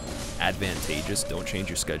advantageous, don't change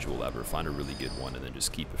your schedule ever. Find a really good one and then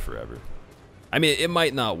just keep it forever. I mean, it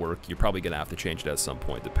might not work. You're probably gonna have to change it at some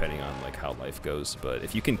point depending on like how life goes. But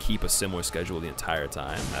if you can keep a similar schedule the entire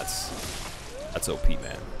time, that's OP,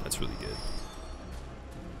 man. That's really good.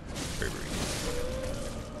 Very, very good.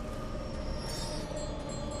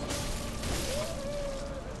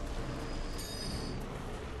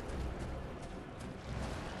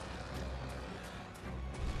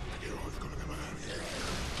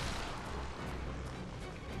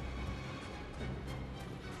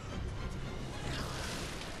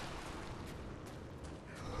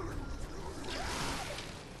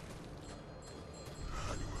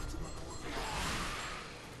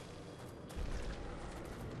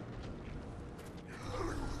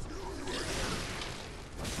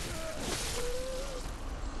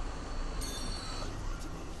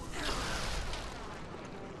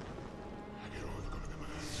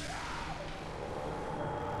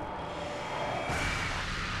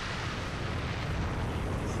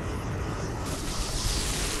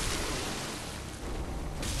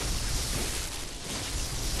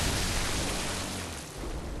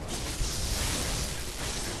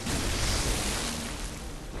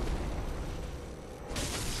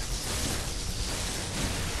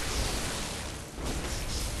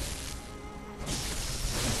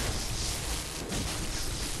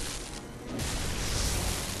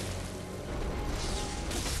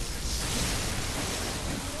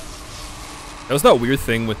 That was that weird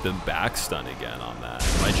thing with the back stun again on that.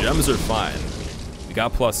 My gems are fine. We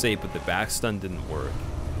got +8, but the back stun didn't work.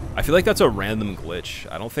 I feel like that's a random glitch.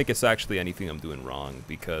 I don't think it's actually anything I'm doing wrong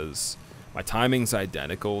because my timing's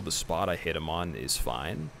identical. The spot I hit him on is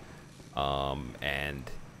fine. And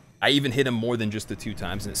I even hit him more than just the 2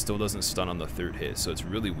 times and it still doesn't stun on the 3rd hit. So it's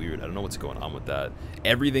really weird. I don't know what's going on with that.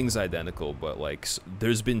 Everything's identical, but like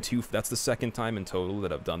there's been 2, that's the 2nd time in total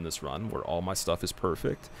that I've done this run where all my stuff is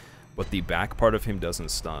perfect. But the back part of him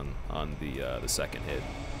doesn't stun on the 2nd hit.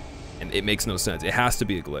 And it makes no sense. It has to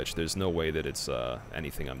be a glitch. There's no way that it's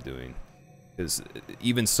anything I'm doing. Because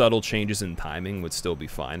even subtle changes in timing would still be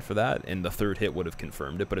fine for that. And the 3rd hit would have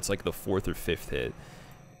confirmed it. But it's like the 4th or 5th hit.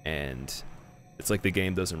 And it's like the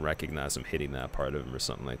game doesn't recognize I'm hitting that part of him or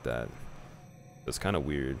something like that. It's kind of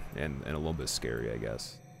weird and a little bit scary, I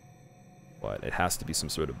guess. But it has to be some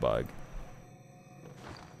sort of bug.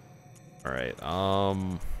 Alright,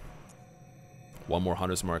 one more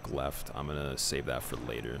Hunter's Mark left. I'm gonna save that for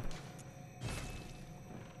later.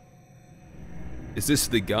 Is this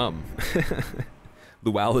the gum?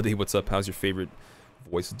 Duality, what's up? How's your favorite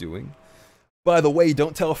voice doing? By the way,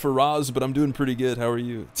 don't tell Faraz, but I'm doing pretty good. How are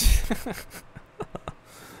you?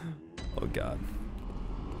 Oh god.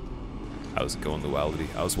 How's it going, Duality?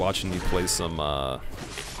 I was watching you play some, I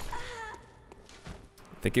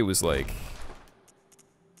think it was like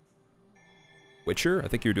Witcher? I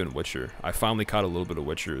think you were doing Witcher. I finally caught a little bit of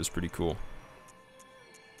Witcher. It was pretty cool.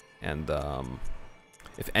 And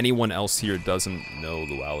if anyone else here doesn't know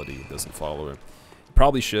Duality, doesn't follow her, you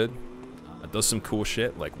probably should. It does some cool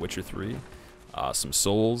shit like Witcher 3, some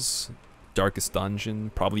Souls, Darkest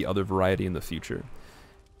Dungeon, probably other variety in the future.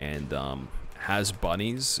 And has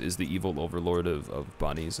bunnies, is the evil overlord of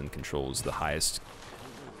bunnies, and controls the highest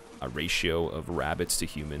ratio of rabbits to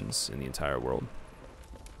humans in the entire world.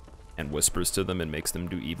 And whispers to them and makes them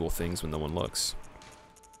do evil things when no one looks.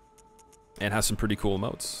 And has some pretty cool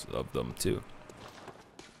emotes of them too.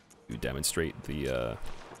 You demonstrate the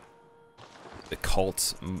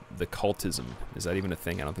cultism. Is that even a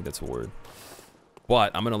thing? I don't think that's a word.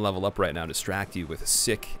 But I'm gonna level up right now, distract you with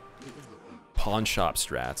sick pawn shop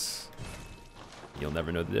strats. You'll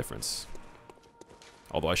never know the difference.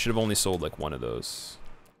 Although I should have only sold like one of those.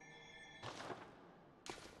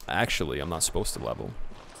 Actually, I'm not supposed to level.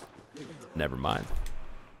 Never mind.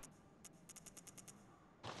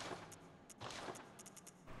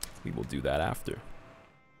 We will do that after.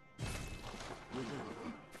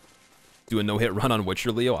 Do a no-hit run on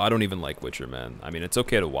Witcher, Leo? I don't even like Witcher, man. I mean, it's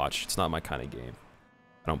okay to watch. It's not my kind of game.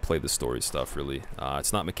 I don't play the story stuff, really.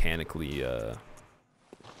 It's not mechanically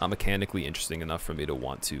interesting enough for me to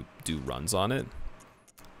want to do runs on it.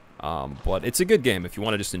 But it's a good game. If you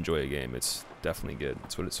want to just enjoy a game, it's definitely good.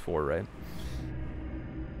 That's what it's for, right?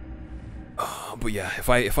 But yeah, if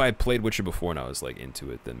I had played Witcher before and I was like into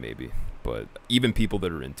it, then maybe. But even people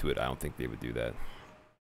that are into it, I don't think they would do that.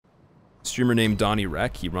 Streamer named Donnie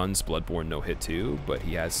Rec. He runs Bloodborne no hit too, but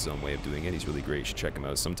he has his own way of doing it. He's really great. You should check him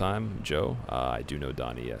out sometime. Joe, I do know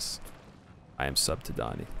Donnie. Yes, I am sub to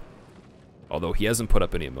Donnie. Although he hasn't put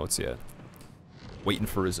up any emotes yet. Waiting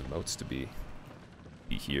for his emotes to be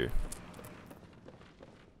here,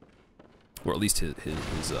 or at least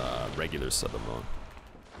his regular sub emote.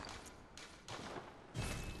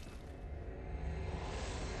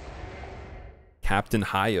 Captain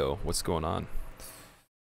Hio, what's going on?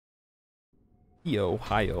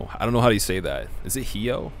 Hio. I don't know how you say that. Is it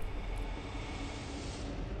Hio?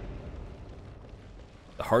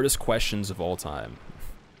 The hardest questions of all time.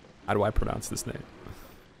 How do I pronounce this name?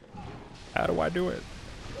 How do I do it?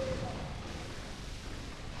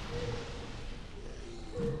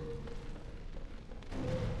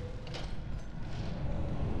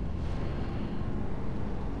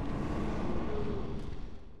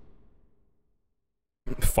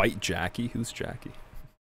 Fight Jackie? Who's Jackie?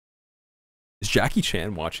 Is Jackie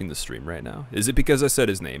Chan watching the stream right now? Is it because I said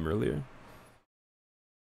his name earlier?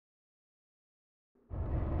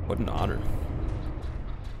 What an honor.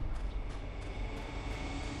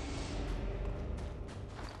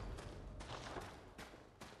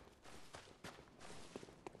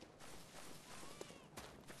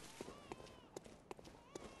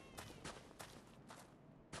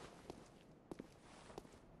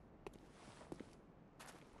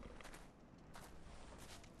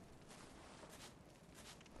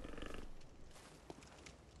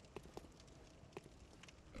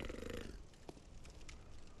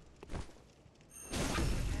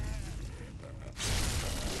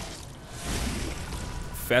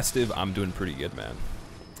 Festive, I'm doing pretty good, man.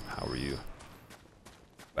 How are you?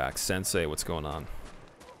 Back Sensei, what's going on?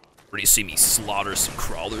 Ready to see me slaughter some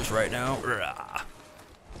crawlers right now? Rah.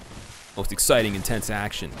 Most exciting, intense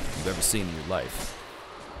action you've ever seen in your life.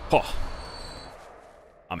 Oh.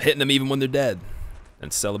 I'm hitting them even when they're dead.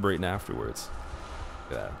 And celebrating afterwards.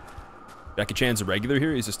 Look at that. Jackie Chan's a regular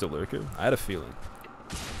here? He's just a lurker? I had a feeling.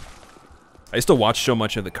 I used to watch so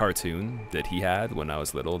much of the cartoon that he had when I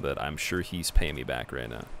was little that I'm sure he's paying me back right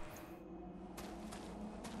now.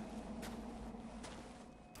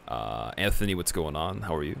 Anthony, what's going on?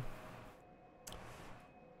 How are you?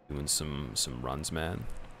 Doing some runs, man.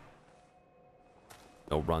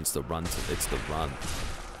 No runs, the runs, it's the run.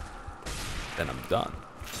 Then I'm done.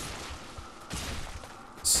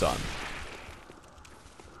 Son.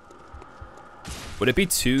 Would it be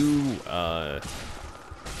too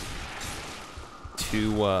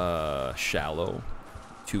shallow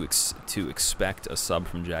to expect a sub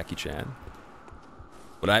from Jackie Chan?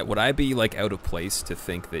 Would I be like out of place to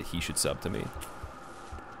think that he should sub to me?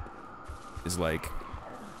 Is like,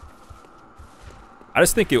 I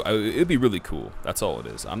just think it'd be really cool. That's all it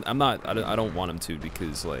is. I'm not. I don't want him to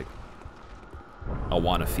because like I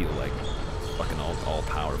want to feel like fucking all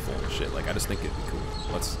powerful and shit. Like I just think it'd be cool.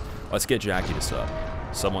 Let's get Jackie to sub.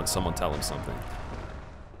 Someone tell him something.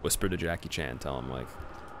 Whisper to Jackie Chan. Tell him like,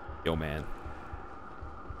 yo man,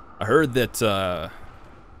 I heard that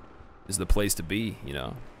is the place to be. You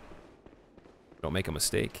know, don't make a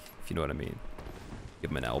mistake if you know what I mean.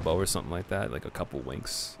 Give him an elbow or something like that, like a couple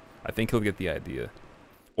winks. I think he'll get the idea.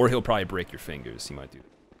 Or he'll probably break your fingers. He might do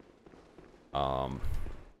that.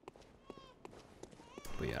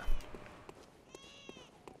 But yeah.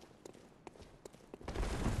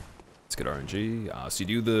 Let's get RNG. So you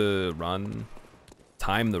do the run.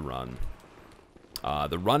 Time the run.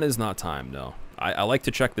 The run is not timed, no. I like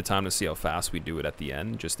to check the time to see how fast we do it at the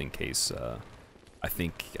end, just in case I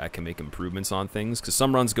think I can make improvements on things. Because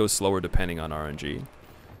some runs go slower depending on RNG.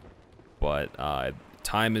 But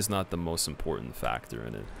time is not the most important factor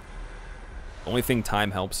in it. The only thing time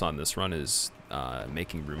helps on this run is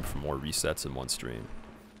making room for more resets in one stream.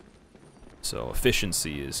 So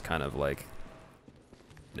efficiency is kind of like,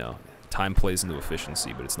 you know, time plays into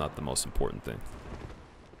efficiency, but it's not the most important thing.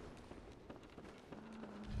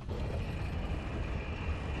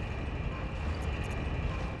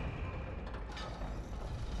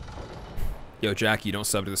 Yo, Jackie, you don't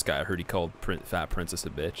sub to this guy. I heard he called Fat Princess a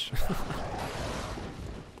bitch.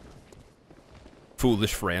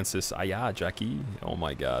 Foolish Francis. Ah, yeah, Jackie. Oh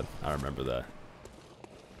my god. I remember that.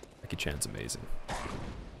 Jackie Chan's amazing.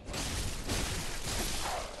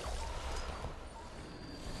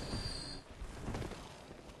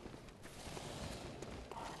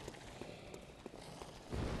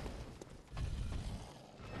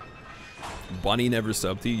 Bunny never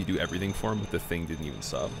subbed to you. You do everything for him, but the thing didn't even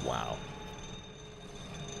sub. Wow.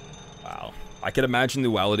 Wow. I could imagine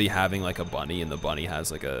Duality having like a bunny, and the bunny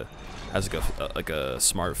has like a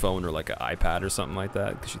smartphone or like an iPad or something like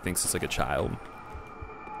that, because she thinks it's like a child.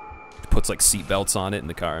 Puts like seatbelts on it in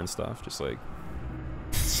the car and stuff, just like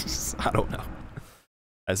I don't know.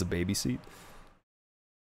 As a baby seat.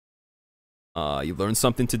 You learned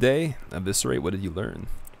something today? Eviscerate, what did you learn?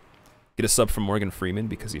 Get a sub from Morgan Freeman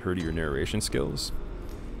because he heard of your narration skills.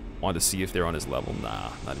 Wanted to see if they're on his level. Nah,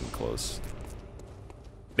 not even close.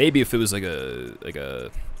 Maybe if it was like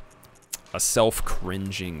a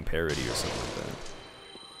self-cringing parody or something like that.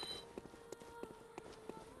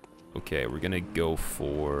 Okay, we're gonna go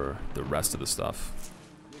for the rest of the stuff.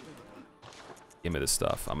 Give me this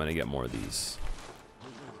stuff. I'm gonna get more of these.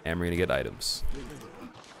 And we're gonna get items.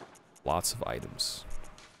 Lots of items.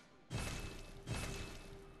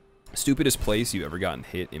 Stupidest place you've ever gotten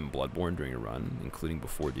hit in Bloodborne during a run, including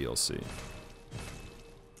before DLC.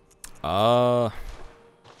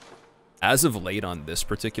 As of late on this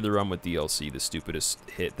particular run with DLC, the stupidest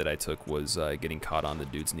hit that I took was getting caught on the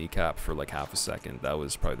dude's kneecap for like half a second. That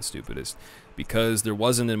was probably the stupidest. Because there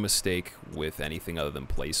wasn't a mistake with anything other than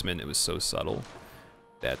placement. It was so subtle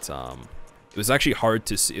that it was actually hard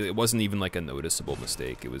to see. It wasn't even like a noticeable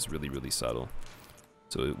mistake. It was really, really subtle.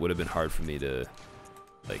 So it would have been hard for me to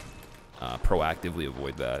like proactively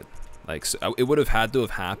avoid that. Like, so it would have had to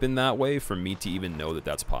have happened that way for me to even know that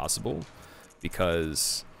that's possible.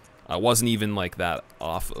 Because I wasn't even like that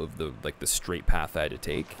off of the straight path I had to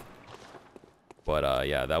take. But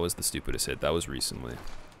yeah, that was the stupidest hit. That was recently.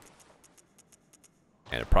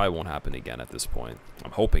 And it probably won't happen again at this point.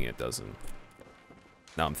 I'm hoping it doesn't.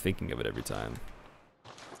 Now I'm thinking of it every time.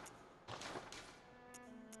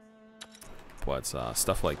 But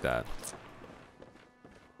stuff like that.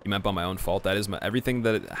 You meant by my own fault? That is my everything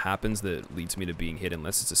that happens that leads me to being hit,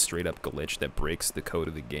 unless it's a straight up glitch that breaks the code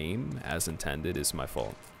of the game as intended, is my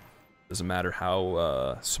fault. Doesn't matter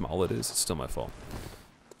how small it is, it's still my fault.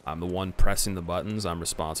 I'm the one pressing the buttons. I'm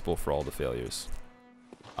responsible for all the failures.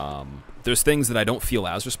 There's things that I don't feel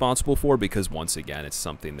as responsible for because, once again, it's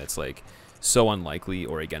something that's like so unlikely,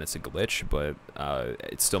 or again, it's a glitch. But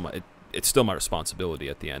it's still my responsibility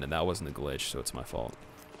at the end, and that wasn't a glitch, so it's my fault.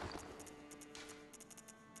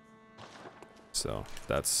 So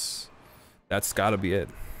that's gotta be it.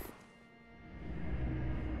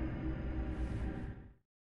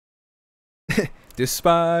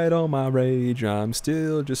 Despite all my rage, I'm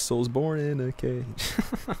still just souls born in a cage.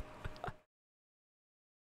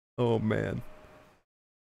 Oh man.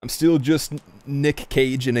 I'm still just Nick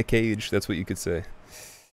Cage in a cage, that's what you could say.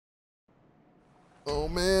 Oh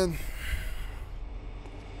man.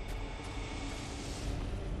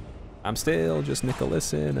 I'm still just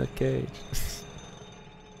Nicholas in a cage.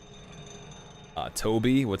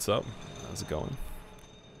 Toby, what's up? How's it going?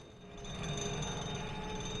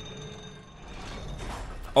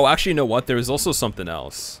 Oh, actually, you know what? There was also something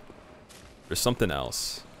else. There's something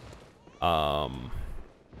else. That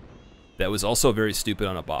was also very stupid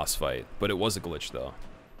on a boss fight, but it was a glitch though.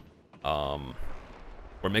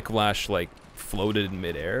 Where Mikolash like floated in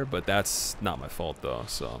midair, but that's not my fault though,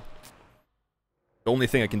 so. The only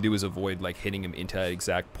thing I can do is avoid like hitting him into that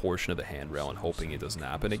exact portion of the handrail and hoping it doesn't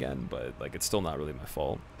happen again, but like it's still not really my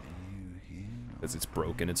fault. Because it's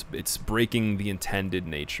broken. It's breaking the intended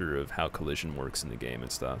nature of how collision works in the game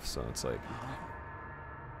and stuff, so it's like.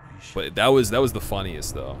 But that was the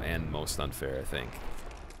funniest though, and most unfair, I think.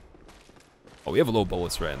 Oh, we have low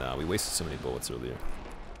bullets right now. We wasted so many bullets earlier.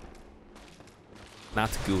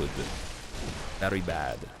 Not good. Very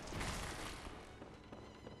bad.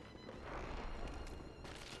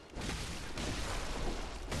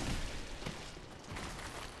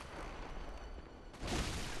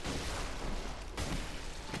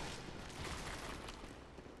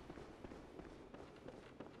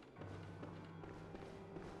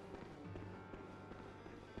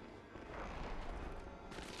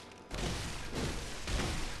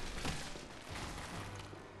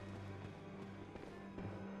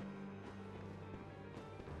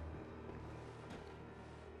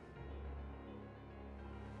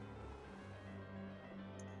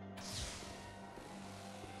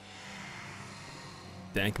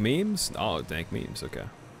 Dank memes? Oh, dank memes, okay.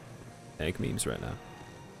 Dank memes right now.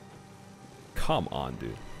 Come on,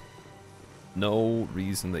 dude. No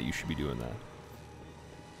reason that you should be doing that.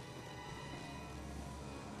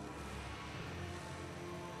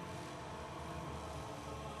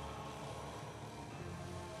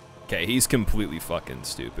 Okay, he's completely fucking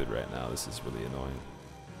stupid right now. This is really annoying.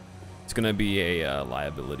 It's gonna be a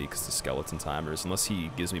liability because the skeleton timers, unless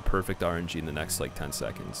he gives me perfect RNG in the next like 10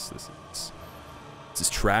 seconds. This is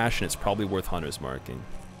trash, and it's probably worth Hunter's marking.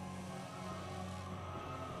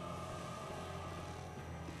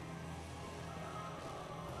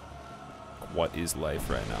 What is life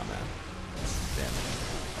right now, man? Damn it.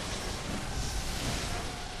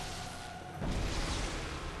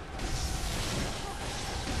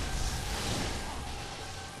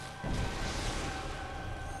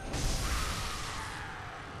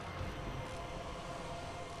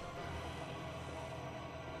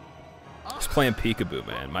 Playing peekaboo,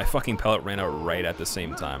 man. My fucking pellet ran out right at the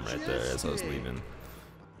same time right there as I was leaving.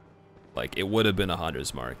 Like, it would have been a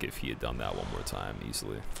Hunter's mark if he had done that one more time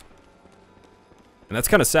easily. And that's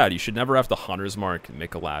kind of sad. You should never have to Hunter's mark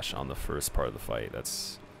Mikolash on the first part of the fight.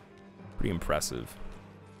 That's pretty impressive.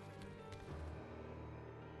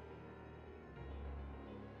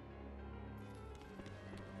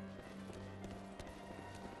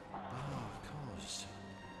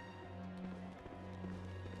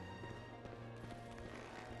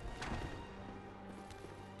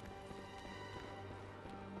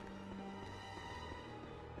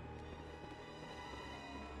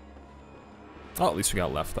 Oh, at least we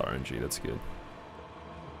got left RNG, that's good.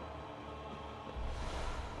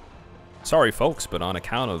 Sorry folks, but on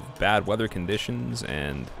account of bad weather conditions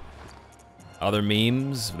and other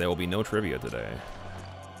memes, there will be no trivia today.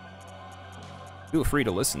 Feel free to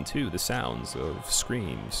listen to the sounds of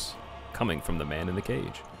screams coming from the man in the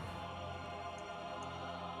cage.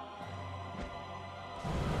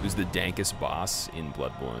 Who's the dankest boss in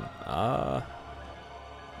Bloodborne?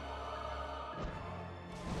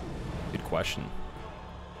 Good question.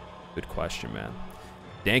 Good question, man.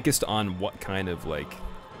 Dankest on what kind of like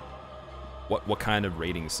what kind of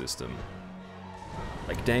rating system?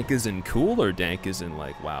 Like dank is in cool, or dank is in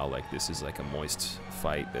like wow, like this is like a moist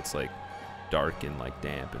fight that's like dark and like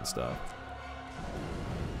damp and stuff.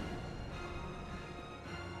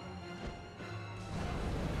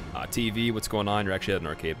 TV, what's going on? You're actually at an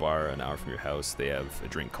arcade bar an hour from your house. They have a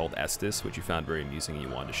drink called Estes, which you found very amusing and you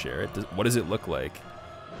wanted to share it. What does it look like?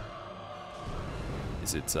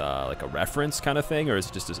 Is it like a reference kind of thing, or is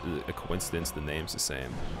it just a coincidence the name's the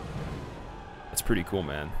same? That's pretty cool,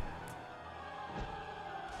 man.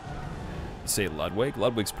 You say Ludwig?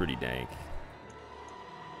 Ludwig's pretty dank.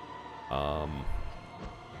 I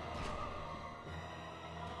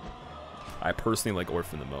personally like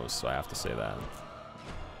Orphan the most, so I have to say that.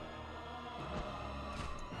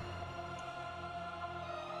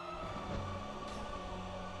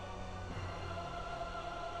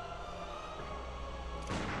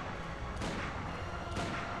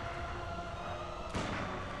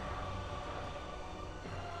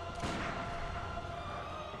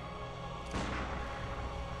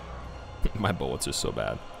 My bullets are so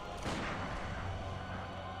bad.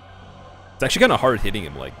 It's actually kind of hard hitting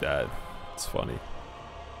him like that. It's funny.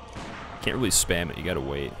 Can't really spam it, you gotta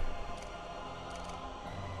wait.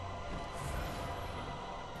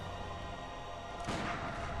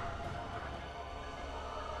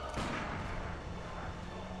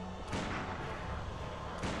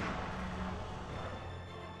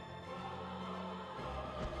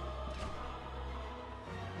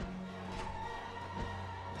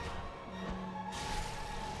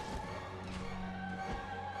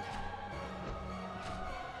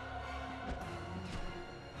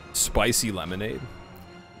 Spicy lemonade.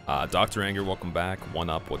 Dr. Anger, welcome back. One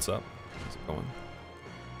Up, what's up? How's it going?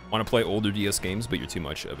 Want to play older DS games, but you're too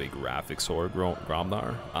much of a graphics whore,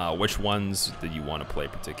 Gromnar? Which ones did you want to play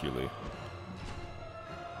particularly?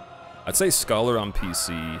 I'd say Scholar on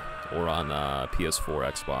PC or on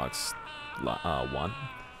PS4, Xbox One,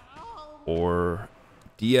 or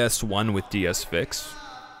DS1 with DS Fix.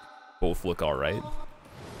 Both look alright.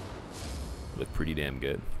 Look pretty damn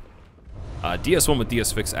good. DS1 with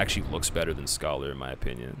DS Fix actually looks better than Scholar in my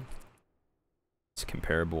opinion. It's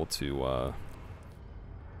comparable to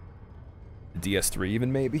DS3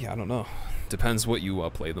 even maybe? I don't know. Depends what you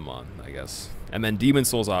play them on, I guess. And then Demon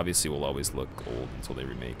Souls obviously will always look old until they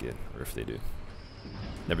remake it, or if they do.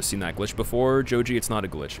 Never seen that glitch before, Joji. It's not a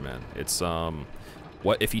glitch, man. It's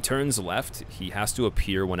what if he turns left, he has to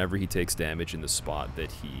appear whenever he takes damage in the spot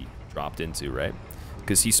that he dropped into, right?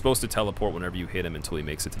 Because he's supposed to teleport whenever you hit him until he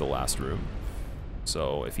makes it to the last room.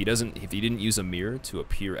 So if he didn't use a mirror to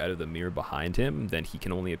appear out of the mirror behind him, then he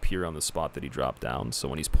can only appear on the spot that he dropped down. So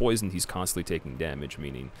when he's poisoned, he's constantly taking damage,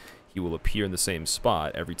 meaning he will appear in the same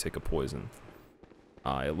spot every tick of poison.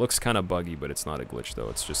 It looks kind of buggy, but it's not a glitch though.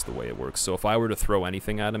 It's just the way it works. So if I were to throw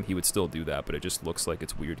anything at him, he would still do that, but it just looks like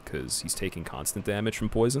it's weird because he's taking constant damage from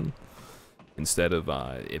poison instead of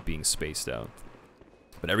it being spaced out.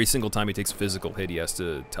 But every single time he takes a physical hit, he has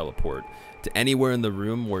to teleport to anywhere in the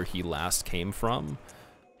room where he last came from,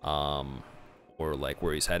 or like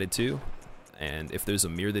where he's headed to. And if there's a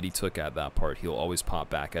mirror that he took at that part, he'll always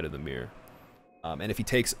pop back out of the mirror. And if he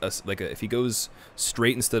takes if he goes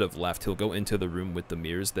straight instead of left, he'll go into the room with the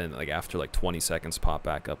mirrors. Then like after like 20 seconds, pop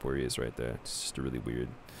back up where he is right there. It's just a really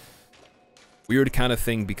weird kind of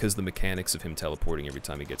thing because the mechanics of him teleporting every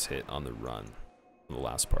time he gets hit on the run, on the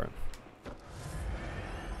last part.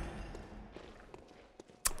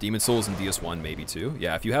 Demon Souls and DS1 maybe too.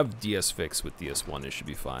 Yeah, if you have DS Fix with DS1, it should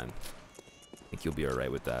be fine. I think you'll be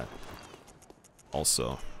alright with that.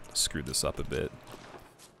 Also, screwed this up a bit.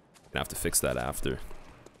 Gonna have to fix that after.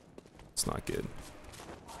 It's not good.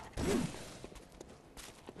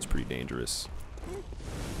 It's pretty dangerous.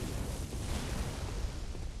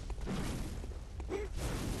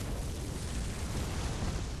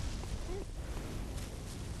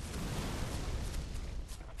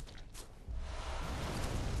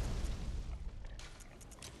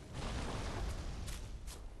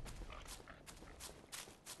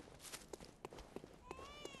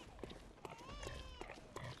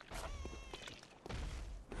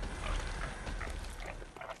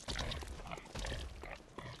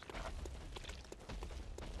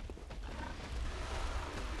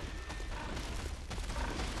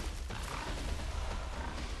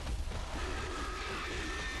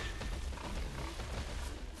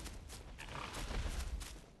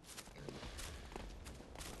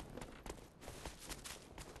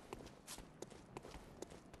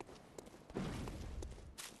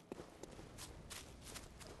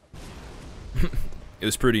 It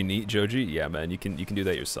was pretty neat, Joji. Yeah, man, you can do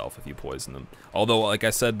that yourself if you poison them. Although, like I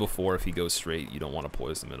said before, if he goes straight, you don't want to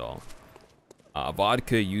poison him at all.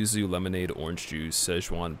 Vodka, yuzu, lemonade, orange juice,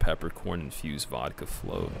 Szechuan, peppercorn, infused vodka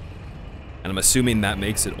float. And I'm assuming that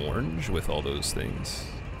makes it orange with all those things.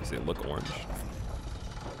 Because they look orange.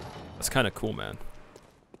 That's kind of cool, man.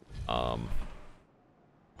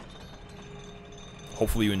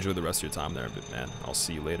 Hopefully you enjoy the rest of your time there, but man, I'll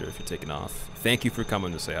see you later if you're taking off. Thank you for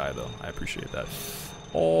coming to say hi, though. I appreciate that.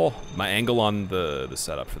 Oh, my angle on the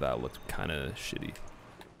setup for that looked kind of shitty.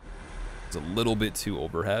 It's a little bit too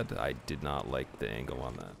overhead. I did not like the angle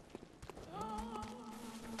on that.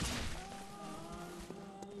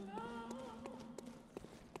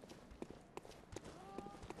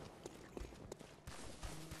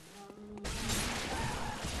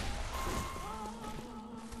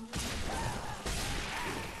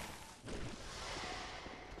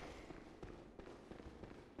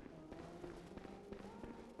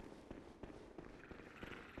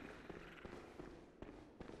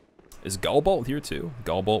 Is Gullbolt here too?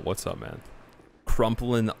 Gullbolt, what's up, man?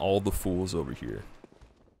 Crumpling all the fools over here.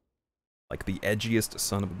 Like the edgiest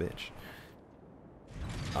son of a bitch.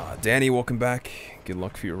 Danny, welcome back. Good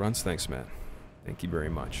luck for your runs. Thanks, man. Thank you very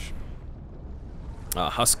much.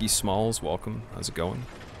 Husky Smalls, welcome. How's it going?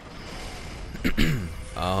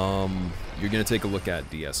 You're gonna take a look at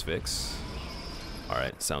DS Fix.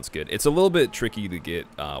 Alright, sounds good. It's a little bit tricky to get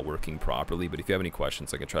working properly, but if you have any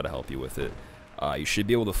questions, I can try to help you with it. You should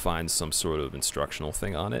be able to find some sort of instructional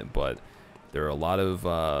thing on it, but there are a lot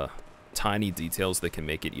of tiny details that can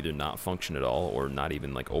make it either not function at all or not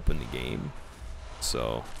even like open the game.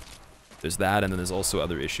 So there's that, and then there's also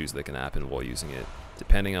other issues that can happen while using it,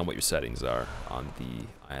 depending on what your settings are on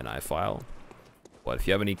the INI file. But if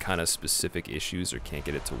you have any kind of specific issues or can't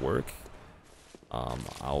get it to work,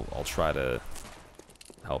 I'll try to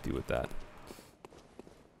help you with that.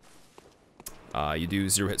 You do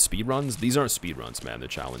 0-hit speed runs. These aren't speed runs, man. They're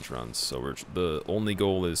challenge runs. So the only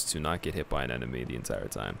goal is to not get hit by an enemy the entire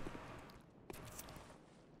time.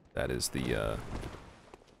 That is the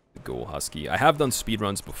goal, Husky. I have done speed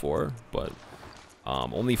runs before, but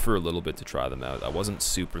only for a little bit to try them out. I wasn't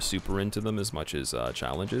super into them as much as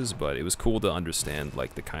challenges, but it was cool to understand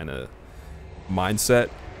like the kind of mindset,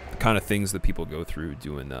 the kind of things that people go through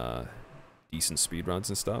doing decent speed runs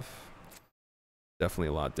and stuff. Definitely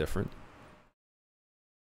a lot different.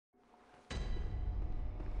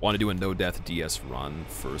 Want to do a no-death DS run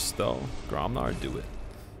first, though? Gromnar, do it.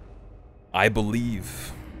 I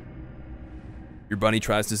believe. Your bunny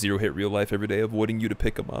tries to 0-hit real life every day, avoiding you to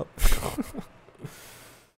pick him up.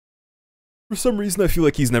 For some reason, I feel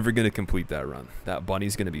like he's never going to complete that run. That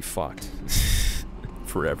bunny's going to be fucked.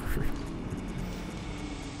 Forever.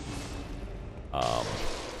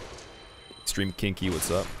 Extreme Kinky, what's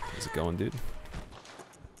up? How's it going, dude?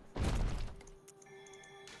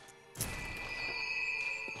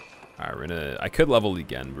 Alright, we're gonna... I could level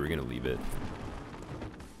again, but we're gonna leave it.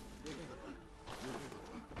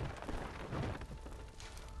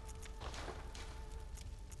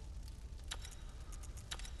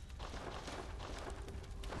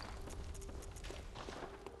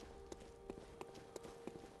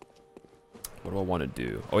 What do I want to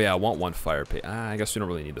do? Oh yeah, I want one fire paper. I guess we don't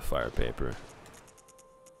really need the fire paper.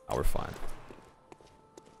 Oh, we're fine.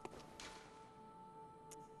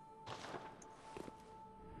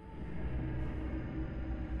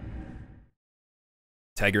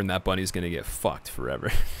 Tiger and that bunny's gonna get fucked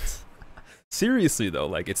forever. Seriously though,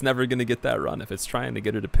 like it's never gonna get that run. If it's trying to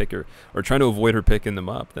get her to pick her or trying to avoid her picking them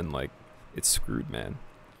up, then like it's screwed, man.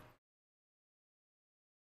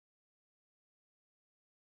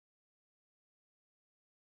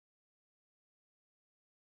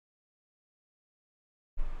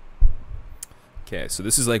 Okay, so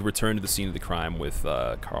this is like return to the scene of the crime with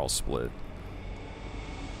Carl Split.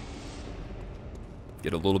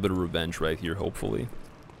 Get a little bit of revenge right here, hopefully.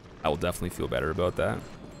 I will definitely feel better about that.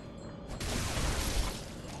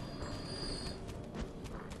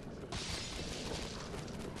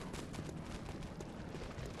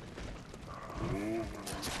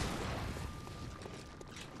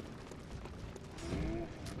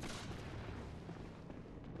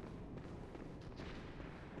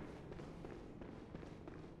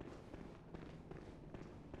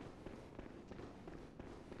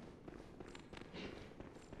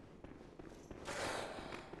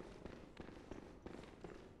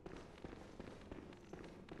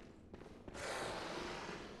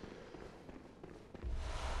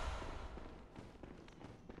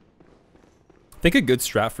 I think a good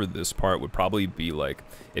strat for this part would probably be like,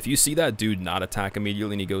 if you see that dude not attack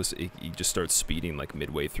immediately and he just starts speeding like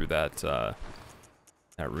midway through that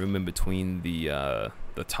that room in between the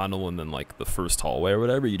tunnel and then like the first hallway or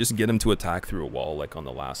whatever, you just get him to attack through a wall like on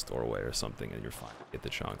the last doorway or something and you're fine. Get the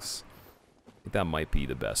chunks. I think that might be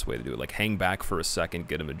the best way to do it. Like hang back for a second,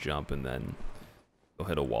 get him a jump, and then go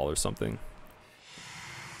hit a wall or something.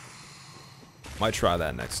 Might try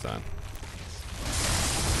that next time.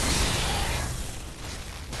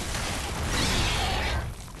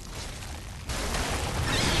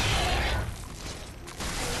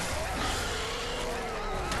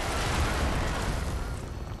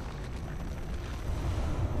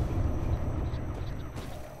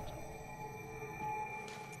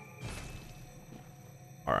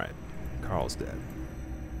 Alright, Carl's dead.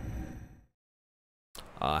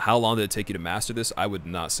 How long did it take you to master this? I would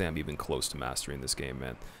not say I'm even close to mastering this game,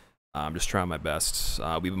 man. I'm just trying my best.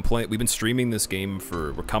 We've been streaming this game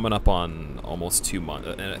for, we're coming up on almost 2 months,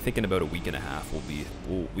 and I think in about a week and a half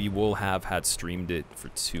we will have had streamed it for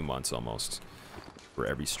 2 months almost for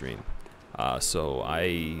every stream. So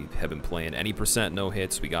I have been playing any percent no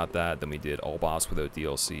hits. We got that. Then we did all boss without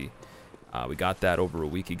DLC. We got that over a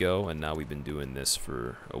week ago, and now we've been doing this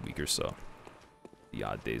for a week or so. The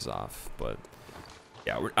odd days off, but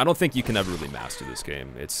yeah, I don't think you can ever really master this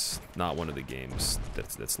game. It's not one of the games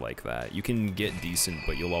that's like that. You can get decent,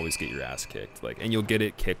 but you'll always get your ass kicked. Like, and you'll get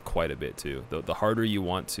it kicked quite a bit too. The harder you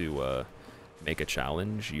want to make a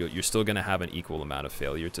challenge, you're still gonna have an equal amount of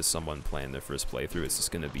failure to someone playing their first playthrough. It's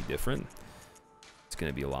just gonna be different. It's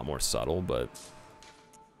gonna be a lot more subtle, but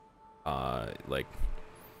like,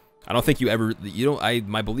 I don't think you ever,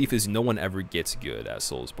 my belief is no one ever gets good at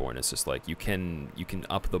Soulsborne. It's just like you can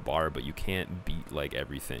up the bar, but you can't beat like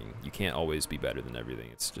everything. You can't always be better than everything.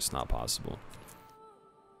 It's just not possible.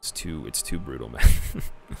 It's too brutal, man.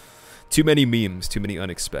 Too many memes, too many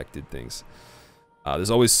unexpected things.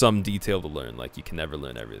 There's always some detail to learn. Like, you can never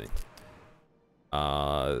learn everything.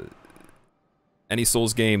 Any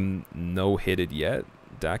Souls game no-hitted yet,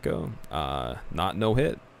 Daco? Not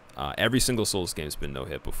no-hit. Every single Souls game's been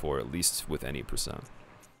no-hit before, at least with any percent.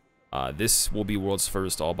 This will be world's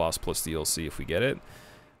first all boss plus DLC if we get it.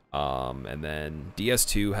 And then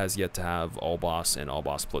DS2 has yet to have all boss and all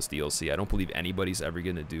boss plus DLC. I don't believe anybody's ever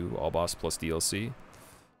going to do all boss plus DLC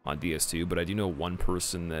on DS2, but I do know one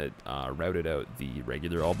person that routed out the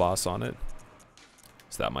regular all boss on it.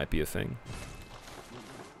 So that might be a thing.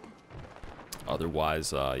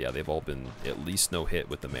 Otherwise, yeah, they've all been at least no hit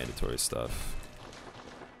with the mandatory stuff.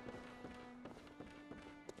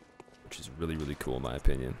 Which is really, really cool in my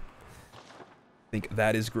opinion. I think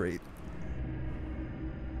that is great.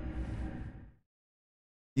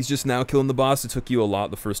 He's just now killing the boss. It took you a lot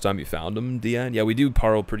the first time you found him, Deanne. Yeah, we do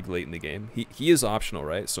Parl pretty late in the game. He is optional,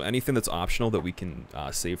 right? So anything that's optional that we can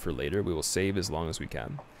save for later, we will save as long as we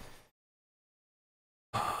can.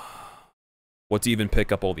 What to even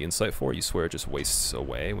pick up all the insight for? You swear it just wastes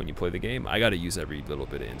away when you play the game? I gotta use every little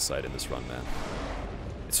bit of insight in this run, man.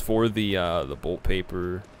 It's for the bolt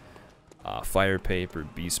paper, fire paper,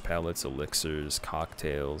 beast pellets, elixirs,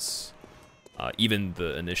 cocktails. Even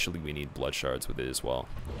initially we need blood shards with it as well.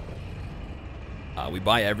 We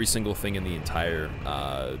buy every single thing in the entire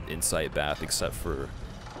insight bath except for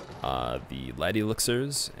the lead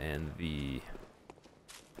elixirs and the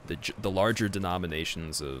larger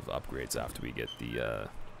denominations of upgrades after we get the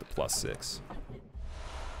 +6.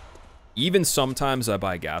 Even sometimes I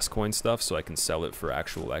buy gas coin stuff so I can sell it for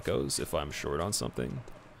actual echoes if I'm short on something.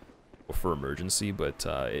 For emergency, but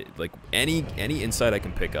like any insight I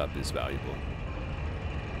can pick up is valuable.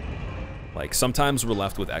 Like sometimes we're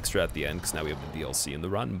left with extra at the end because now we have the DLC in the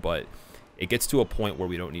run, but it gets to a point where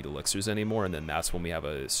we don't need elixirs anymore, and then that's when we have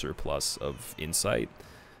a surplus of insight.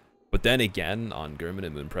 But then again, on Gurman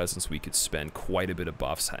and Moon Presence, we could spend quite a bit of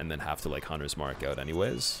buffs and then have to like Hunter's Mark out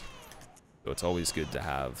anyways. So it's always good to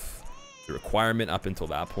have the requirement up until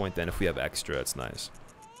that point. Then if we have extra, it's nice.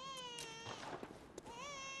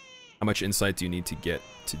 How much insight do you need to get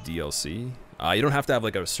to DLC? You don't have to have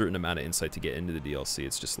like a certain amount of insight to get into the DLC.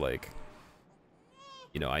 It's just like,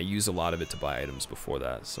 you know, I use a lot of it to buy items before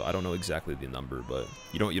that, so I don't know exactly the number, but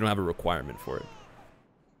you don't have a requirement for it.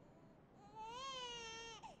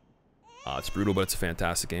 It's brutal, but it's a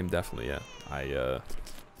fantastic game, definitely. Yeah, I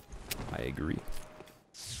agree.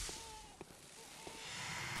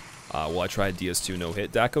 Well, I tried DS2 no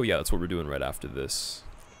hit, Daco. Yeah, that's what we're doing right after this.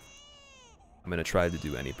 I'm gonna try to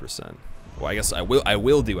do any percent. Well, I guess I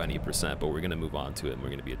will do any percent, but we're gonna move on to it and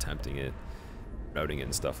we're gonna be attempting it, routing it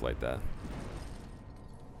and stuff like that.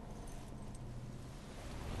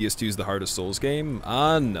 DS2 is the hardest Souls game?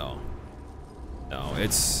 No. No,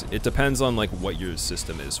 it depends on like what your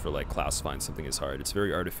system is for like classifying something as hard. It's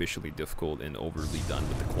very artificially difficult and overly done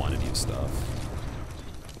with the quantity of stuff.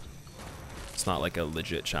 It's not like a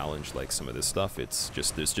legit challenge like some of this stuff. It's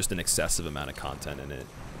just there's just an excessive amount of content in it.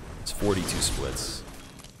 It's 42 splits.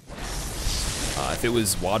 If it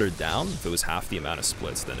was watered down, if it was half the amount of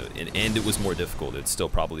splits, then and it was more difficult, it still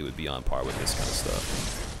probably would be on par with this kind of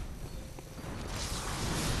stuff.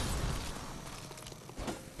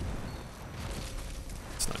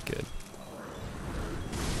 It's not good.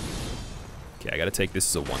 Okay, I gotta take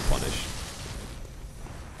this as a 1 punish.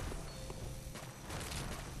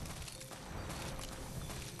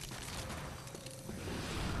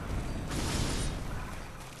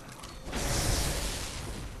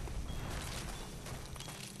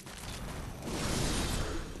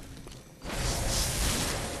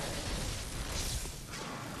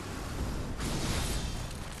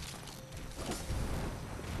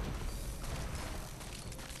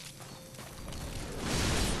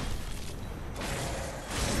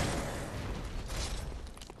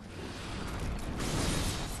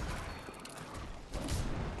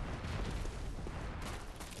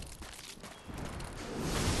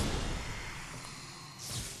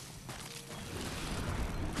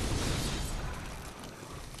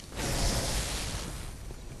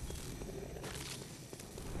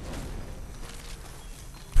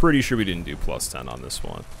 Pretty sure we didn't do +10 on this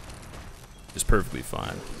one. It's perfectly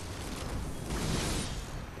fine.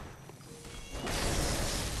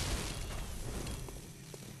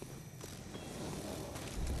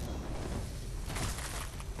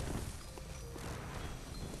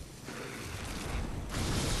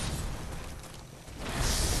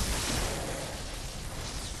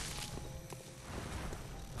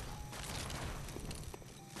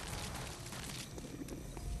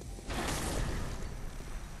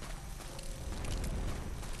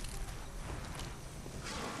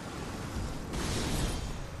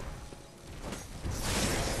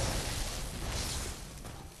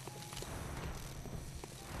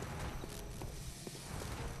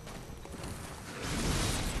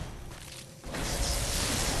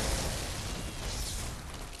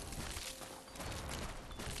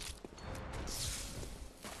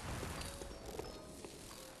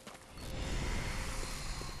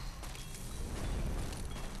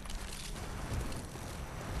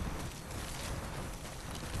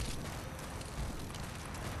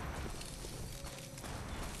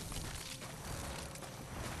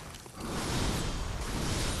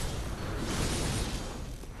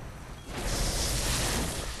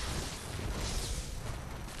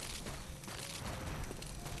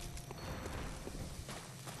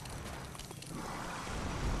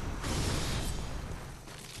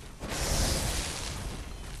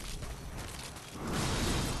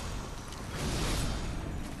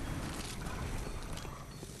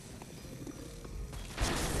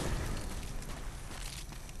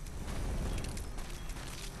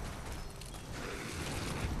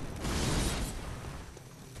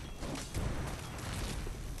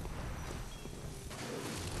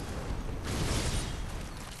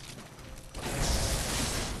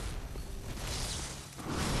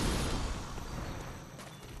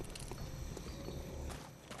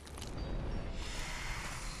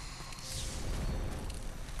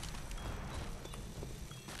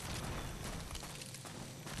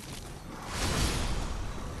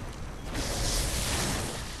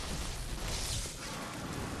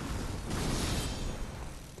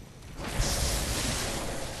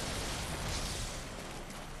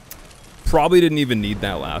 Probably didn't even need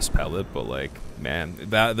that last pellet, but like, man,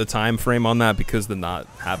 that the time frame on that, because the not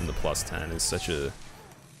having the +10 is such a...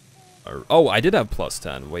 Oh, I did have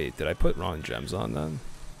 +10. Wait, did I put wrong gems on then?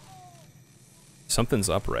 Something's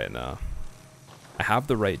up right now. I have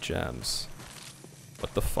the right gems.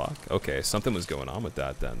 What the fuck? Okay, something was going on with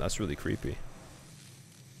that then. That's really creepy.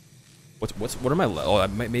 What are my oh,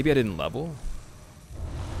 maybe I didn't level?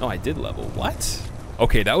 No, I did level. What?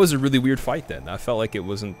 Okay, that was a really weird fight then. I felt like it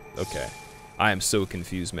wasn't... Okay. I am so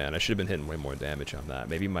confused, man. I should have been hitting way more damage on that.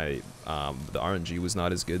 Maybe my... the RNG was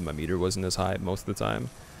not as good. My meter wasn't as high most of the time.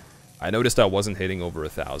 I noticed I wasn't hitting over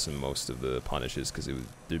 1,000 most of the punishes because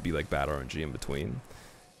there'd be like bad RNG in between.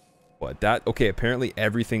 But that... Okay, apparently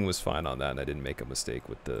everything was fine on that and I didn't make a mistake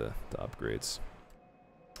with the upgrades.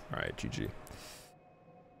 Alright, GG.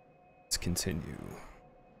 Let's continue.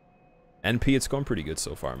 NP, it's going pretty good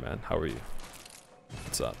so far, man. How are you?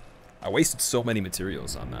 What's up? I wasted so many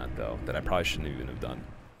materials on that, though, that I probably shouldn't even have done.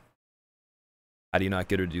 How do you not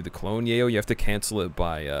get her to do the clone, Yayo? You have to cancel it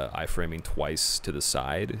by iframing twice to the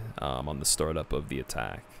side on the startup of the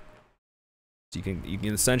attack. So you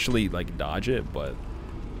can essentially, like, dodge it, but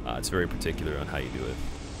it's very particular on how you do it.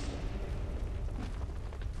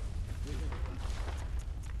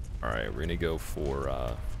 Alright, we're gonna go for...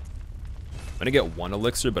 I'm gonna get 1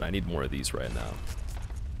 elixir, but I need more of these right now.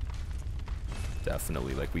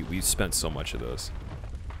 Definitely, like we spent so much of those.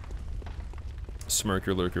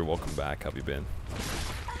 Smirker Lurker, welcome back. How have you been?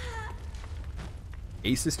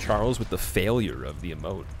 Aces Charles with the failure of the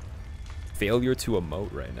emote. Failure to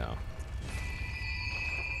emote right now.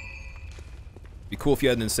 Be cool if you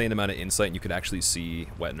had an insane amount of insight and you could actually see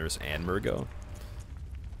Wet Nurse and Murgo.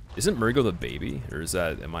 Isn't Murgo the baby, or is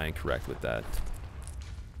that? Am I incorrect with that?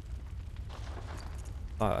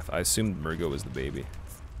 I assumed Murgo was the baby.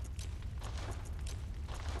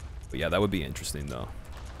 But yeah, that would be interesting though.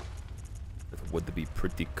 Would be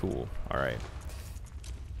pretty cool. Alright.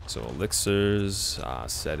 So elixirs,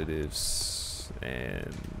 sedatives,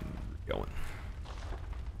 and going.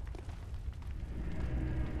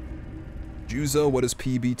 Juzo, what does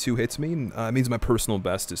PB 2 hits mean? It means my personal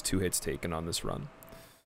best is 2 hits taken on this run.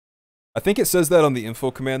 I think it says that on the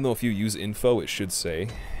info command though. If you use info, it should say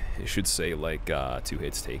like 2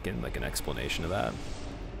 hits taken, like an explanation of that.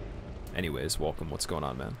 Anyways, welcome. What's going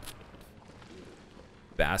on, man?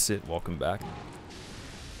 Bassett, welcome back.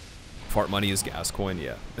 Fart money is gas coin,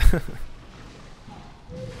 yeah.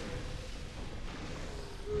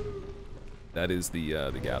 That is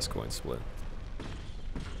the gas coin split.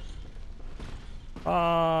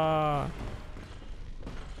 Murgo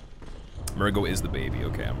is the baby.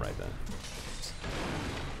 Okay, I'm right then.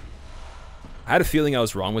 I had a feeling I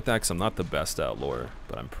was wrong with that because I'm not the best at lore,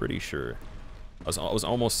 but I'm pretty sure. I was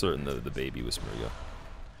almost certain that the baby was Murgo.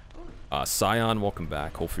 Scion, welcome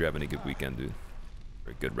back. Hopefully you're having a good weekend, dude.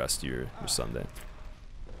 Or a good rest of your Sunday.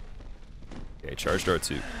 Okay, charged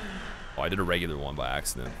R2. Oh, I did a regular one by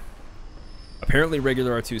accident. Apparently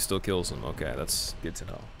regular R2 still kills him. Okay, that's good to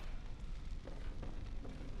know.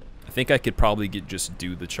 I think I could probably just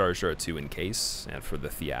do the charged R2 in case and for the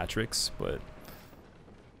theatrics, but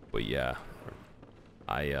yeah.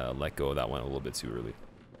 I let go of that one a little bit too early.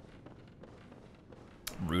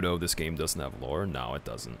 Rudo, this game doesn't have lore? No, it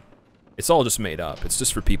doesn't. It's all just made up. It's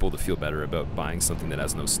just for people to feel better about buying something that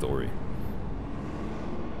has no story.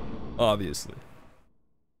 Obviously.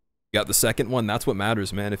 You got the second one, that's what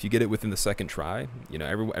matters, man. If you get it within the second try, you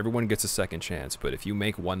know, everyone gets a second chance, but if you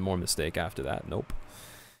make one more mistake after that, nope.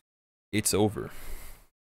 It's over.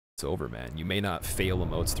 It's over, man. You may not fail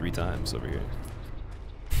emotes 3 times over here.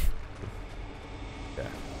 Okay.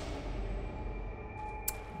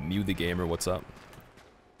 Mew the Gamer, what's up?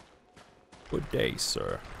 Good day,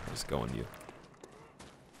 sir. How's it going, you?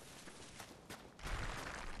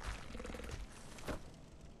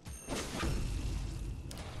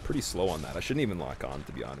 Pretty slow on that. I shouldn't even lock on,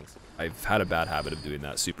 to be honest. I've had a bad habit of doing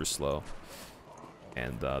that super slow.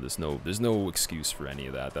 And there's no excuse for any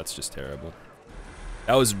of that. That's just terrible.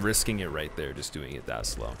 I was risking it right there, just doing it that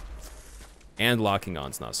slow. And locking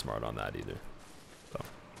on's not smart on that either. So.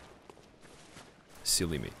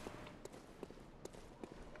 Silly me.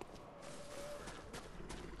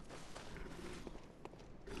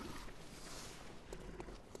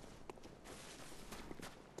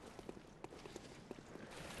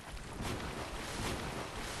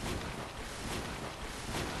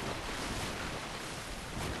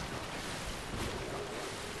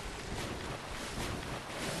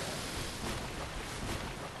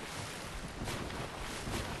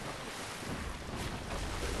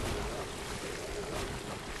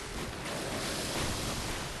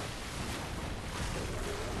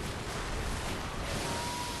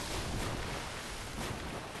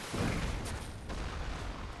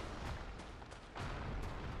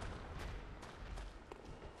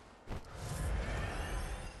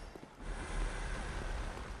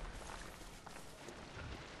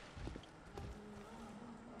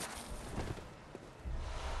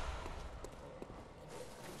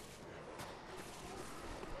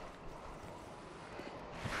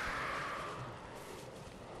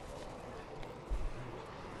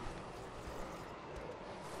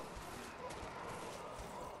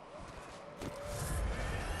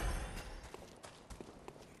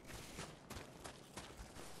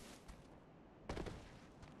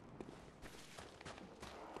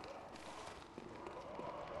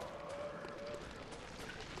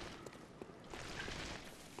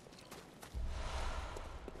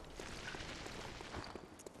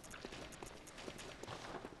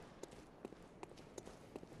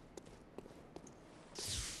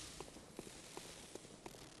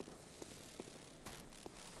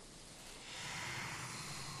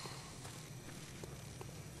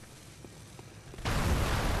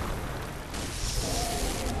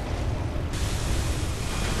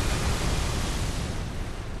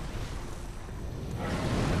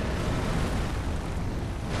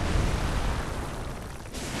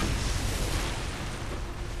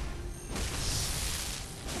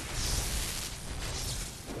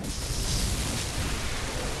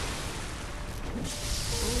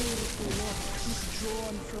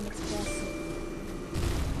 its vessel.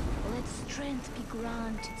 Let strength be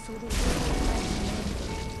granted so the world might be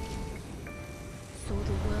mended. So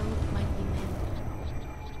the world might be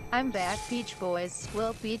mended. I'm back, Beach Boys.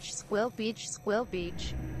 Squill Beach, Squill Beach, Squill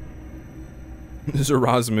Beach.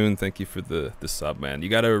 Zaraz Moon, thank you for the sub, man. You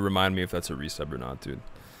gotta remind me if that's a resub or not, dude.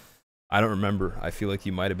 I don't remember. I feel like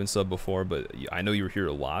you might have been sub before, but I know you were here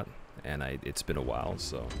a lot, and it's been a while,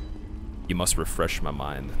 so you must refresh my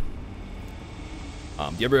mind.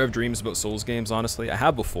 Do you ever have dreams about Souls games, honestly? I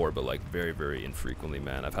have before, but like very, very infrequently,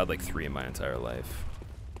 man. I've had like 3 in my entire life.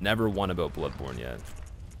 Never one about Bloodborne yet.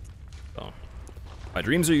 So, my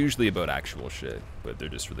dreams are usually about actual shit, but they're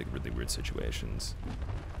just really, really weird situations.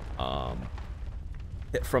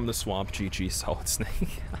 Hit from the swamp, GG, Solid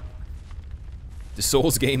Snake. Do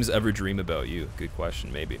Souls games ever dream about you? Good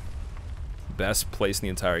question, maybe. Best place in the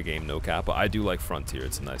entire game, no kappa. I do like Frontier,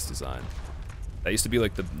 it's a nice design. That used to be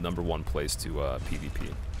like the #1 place to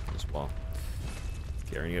PvP as well.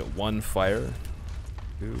 Carrying it 1 fire,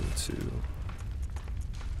 2,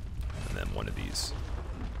 and then 1 of these.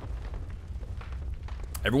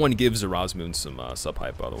 Everyone gives Erasmoon some sub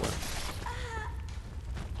hype, by the way.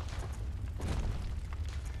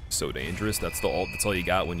 So dangerous. That's all you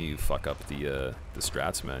got when you fuck up the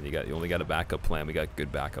strats, man. You only got a backup plan. We got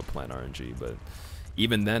good backup plan RNG, but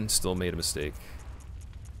even then, still made a mistake.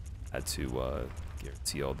 Had to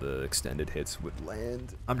guarantee all the extended hits with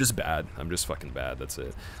land. I'm just bad. I'm just fucking bad. That's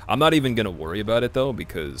it. I'm not even gonna worry about it though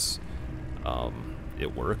because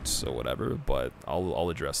it worked, so whatever. But I'll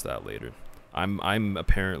address that later. I'm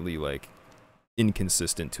apparently like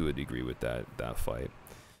inconsistent to a degree with that fight.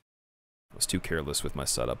 I was too careless with my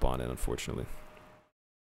setup on it, unfortunately.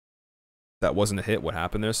 That wasn't a hit. What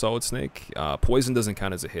happened there, Solid Snake? Poison doesn't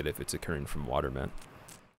count as a hit if it's occurring from water, man.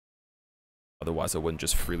 Otherwise, I wouldn't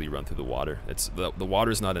just freely run through the water. The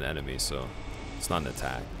water's not an enemy, so it's not an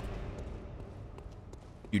attack.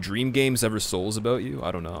 Do dream games ever Souls about you?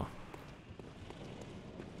 I don't know.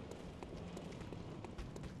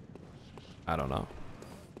 I don't know.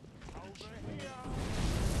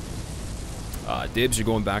 Dibs, you're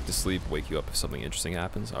going back to sleep. Wake you up if something interesting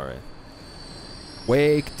happens. Alright.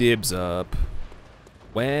 Wake Dibs up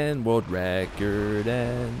when world record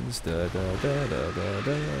ends. Da, da, da, da, da,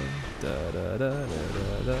 da, da, da, da,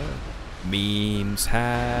 da, da. Memes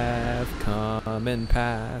have come and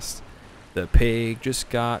passed. The pig just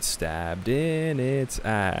got stabbed in its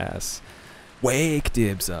ass. Wake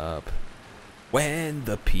Dibs up when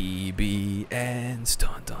the PB ends.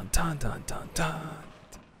 Dun dun dun dun dun dun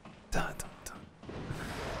dun dun.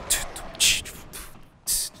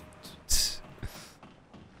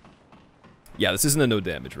 Yeah, this isn't a no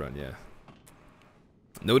damage run, yeah.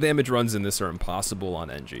 No damage runs in this are impossible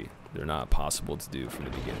on NG. They're not possible to do from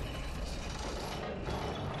the beginning.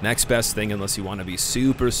 Next best thing, unless you want to be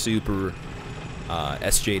super, super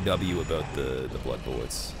SJW about the blood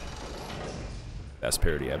bullets. Best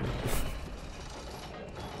parody ever.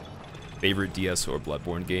 Favorite DS or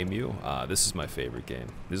Bloodborne game, you? This is my favorite game.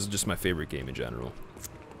 This is just my favorite game in general.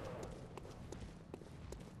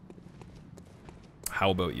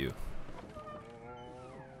 How about you?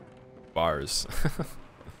 Bars.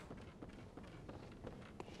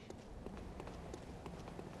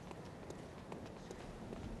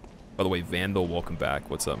 By the way, Vandal, welcome back.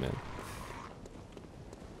 What's up, man?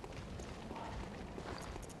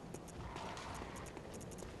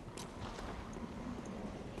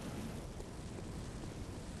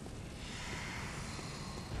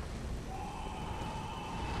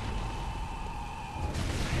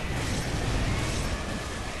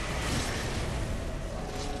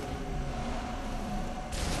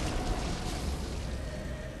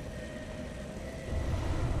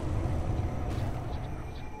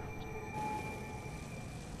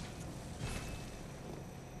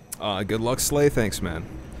 Good luck, Slay. Thanks, man.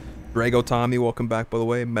 Drago Tommy, welcome back, by the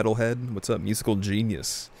way. Metalhead, what's up? Musical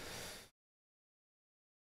genius.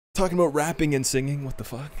 Talking about rapping and singing, what the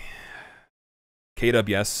fuck? K-Dub,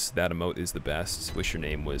 yes, that emote is the best. Wish your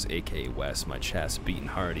name was AK West. My chest beating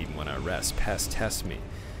hard even when I rest. Pest test me.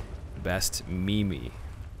 Best Mimi.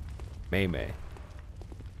 May.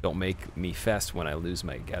 Don't make me fest when I lose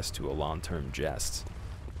my guest to a long-term jest.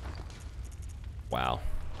 Wow.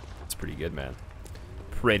 That's pretty good, man.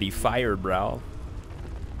 Pretty fire, bro.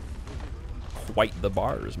 Quite the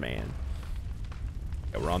bars, man.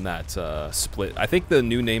 Yeah, we're on that split. I think the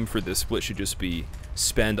new name for this split should just be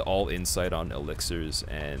spend all insight on elixirs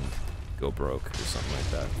and go broke or something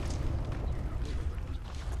like that.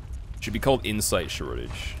 Should be called insight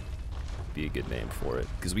shortage. Be a good name for it,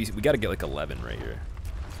 because we got to get like 11 right here.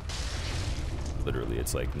 Literally,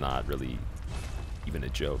 it's like not really even a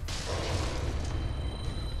joke.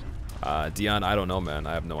 Dion, I don't know, man.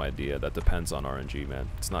 I have no idea. That depends on RNG, man.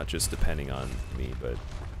 It's not just depending on me, but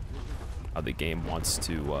how the game wants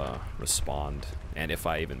to respond, and if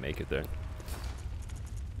I even make it there.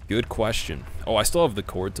 Good question. Oh, I still have the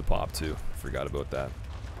cord to pop, too. Forgot about that.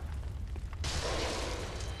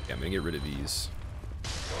 Yeah, I'm gonna get rid of these.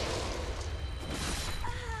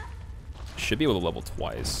 Should be able to level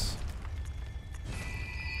twice.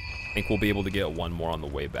 I think we'll be able to get one more on the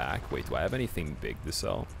way back. Wait, do I have anything big to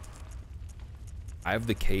sell? I have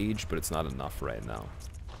the cage, but it's not enough right now.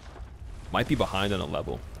 Might be behind on a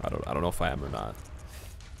level. I don't know if I am or not.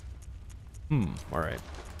 All right.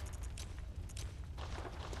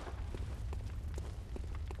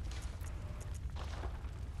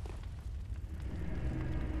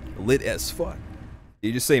 Lit as fuck. Did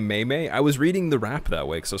you just say May May? I was reading the rap that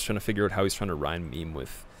way because I was trying to figure out how he's trying to rhyme meme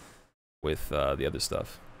with the other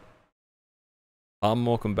stuff.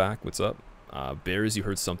 Welcome back. What's up? Bears, you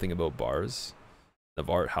heard something about bars.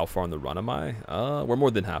 Navarre, how far in the run am I? We're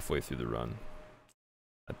more than halfway through the run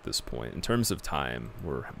at this point. In terms of time,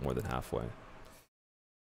 we're more than halfway.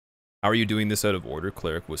 How are you doing this out of order?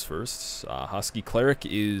 Cleric was first. Husky, Cleric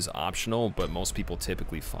is optional, but most people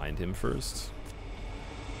typically find him first.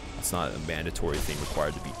 It's not a mandatory thing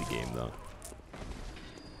required to beat the game, though.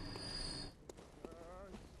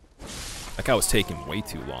 That guy was taking way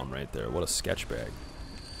too long right there. What a sketch bag.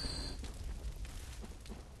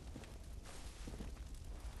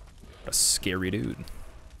 A scary dude.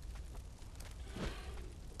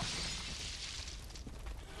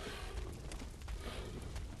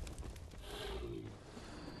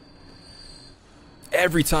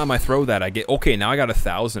 Every time I throw that, I get... Okay, now I got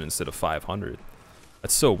 1,000 instead of 500.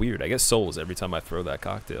 That's so weird. I get souls every time I throw that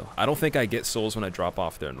cocktail. I don't think I get souls when I drop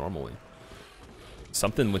off there normally.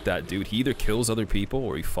 Something with that dude. He either kills other people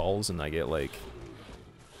or he falls and I get, like,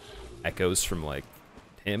 echoes from, like,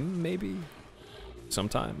 him, maybe?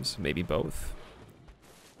 Sometimes. Maybe both.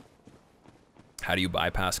 How do you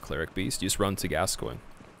bypass Cleric Beast? You just run to Gascoigne.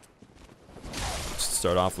 Just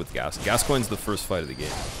start off with Gascoigne's the first fight of the game.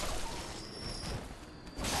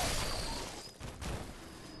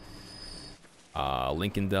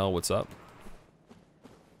 Lincoln Dell, what's up?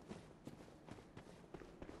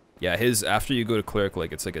 Yeah, his, after you go to Cleric,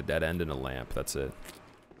 like, it's like a dead end and a lamp. That's it.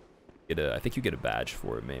 I think you get a badge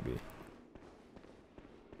for it, maybe.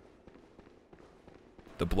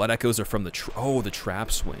 The blood echoes are from the the trap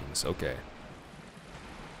swings. Okay.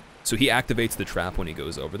 So he activates the trap when he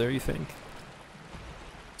goes over there, you think?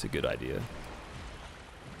 It's a good idea.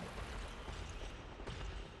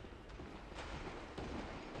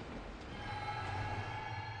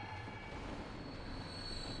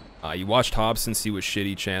 You watched Hobbs since he was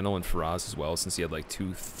shitty channel and Faraz as well, since he had like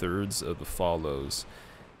 2/3 of the follows.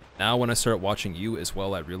 Now when I start watching you as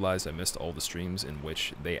well, I realize I missed all the streams in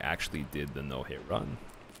which they actually did the no-hit run.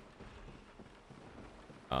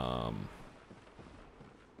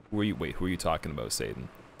 Who are you talking about, Satan?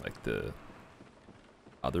 Like the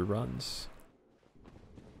other runs?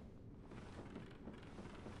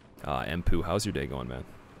 Mpu, how's your day going, man?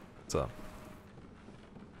 What's up?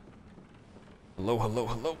 Hello, hello,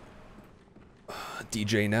 hello.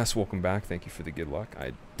 DJ Ness, welcome back. Thank you for the good luck.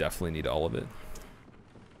 I definitely need all of it.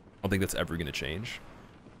 I don't think that's ever going to change.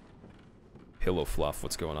 Pillow Fluff,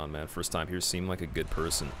 what's going on, man? First time here, seem like a good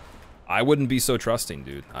person. I wouldn't be so trusting,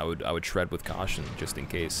 dude. I would tread with caution, just in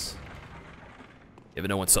case. You never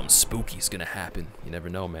know when something spooky's going to happen. You never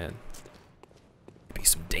know, man. Could be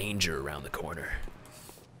some danger around the corner.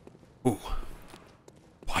 Ooh.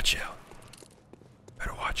 Watch out.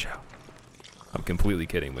 Better watch out. I'm completely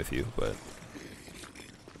kidding with you, but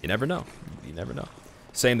you never know. You never know.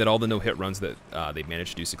 Saying that all the no-hit runs that they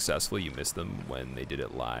managed to do successfully, you missed them when they did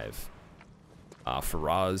it live.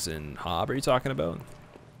 Faraz and Hob, are you talking about?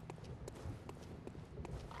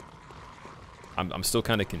 I'm still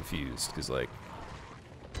kind of confused, because, like,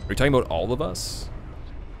 are you talking about all of us?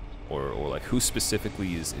 Or like, who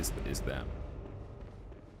specifically is them?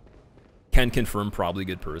 Can confirm, probably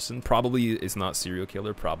good person. Probably is not serial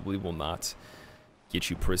killer. Probably will not get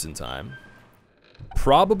you prison time.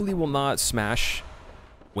 Probably will not smash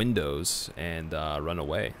windows and run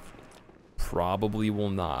away. Probably will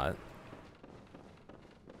not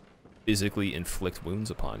physically inflict wounds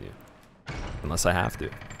upon you. Unless I have to.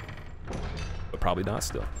 But probably not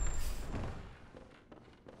still.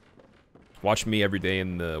 Watch me every day,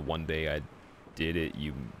 and the one day I did it,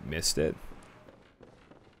 you missed it.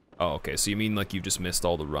 Oh, okay, so you mean like you just missed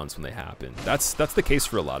all the runs when they happened. That's the case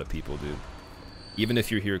for a lot of people, dude. Even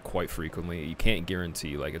if you're here quite frequently, you can't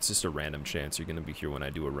guarantee, like, it's just a random chance you're gonna be here when I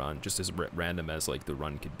do a run, just as random as, like, the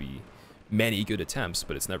run could be many good attempts,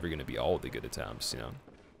 but it's never gonna be all the good attempts, you know?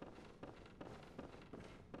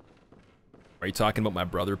 Are you talking about my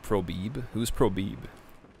brother Probebe? Who's Probebe?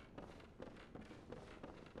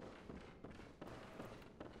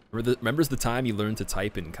 Remembers the time you learned to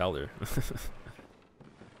type in color?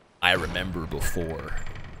 I remember before.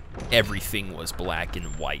 Everything was black and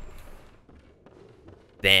white.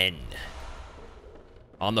 Then,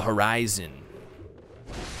 on the horizon,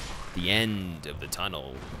 the end of the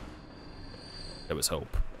tunnel, there was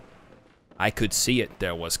hope. I could see it,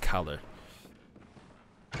 there was color.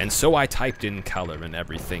 And so I typed in color and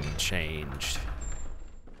everything changed.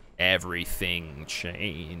 Everything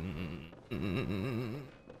changed.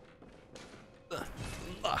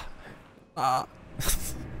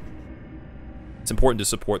 It's important to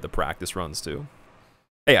support the practice runs too.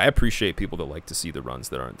 Hey, I appreciate people that like to see the runs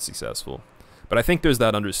that aren't successful. But I think there's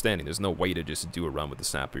that understanding. There's no way to just do a run with the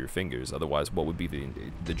snap of your fingers. Otherwise, what would be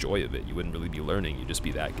the joy of it? You wouldn't really be learning. You'd just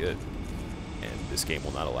be that good. And this game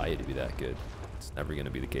will not allow you to be that good. It's never going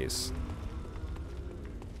to be the case.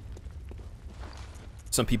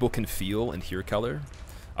 Some people can feel and hear color.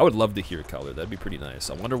 I would love to hear color. That'd be pretty nice.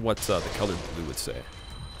 I wonder what the color blue would say.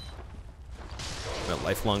 A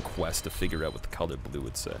lifelong quest to figure out what the color blue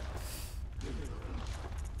would say.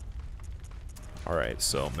 Alright,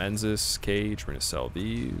 so Menzies, Cage, we're going to sell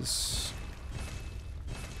these.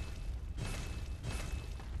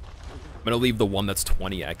 I'm going to leave the one that's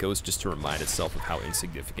 20 echoes just to remind itself of how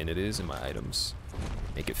insignificant it is in my items.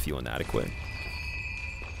 Make it feel inadequate.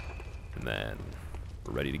 And then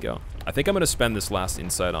we're ready to go. I think I'm going to spend this last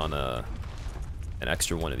insight on an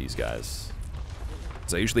extra one of these guys.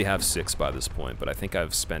 Because I usually have 6 by this point, but I think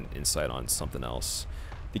I've spent insight on something else.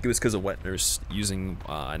 I think it was because of Wet Nurse using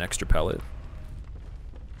an extra pellet.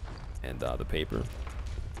 And the paper.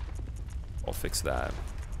 I'll fix that.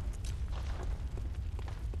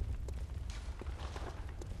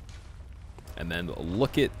 And then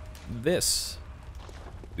look at this.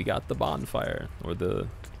 We got the bonfire, or the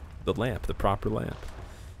lamp, the proper lamp.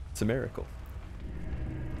 It's a miracle.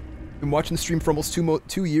 Been watching the stream for almost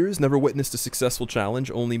 2 years, never witnessed a successful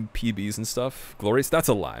challenge, only PBs and stuff. Glorious, that's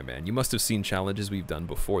a lie, man. You must have seen challenges we've done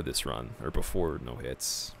before this run, or before no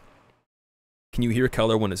hits. Can you hear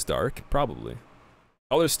color when it's dark? Probably.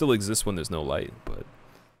 Colors still exist when there's no light, but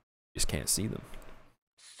you just can't see them.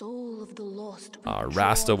 Soul of the lost,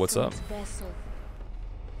 Rasta, what's up?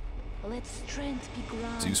 Let strength be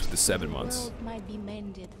granted, Zeus with the 7 months. the world might be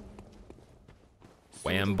mended.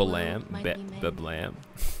 Wham balam, bablam.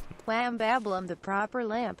 Wham bablum, the proper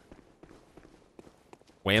lamp.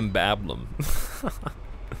 Wham bablum.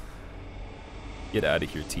 Get out of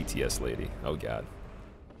here, TTS lady. Oh god.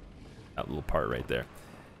 That little part right there.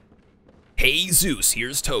 Hey Zeus,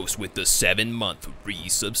 here's Toast with the 7-month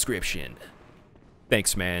resubscription.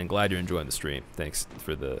 Thanks, man. Glad you're enjoying the stream. Thanks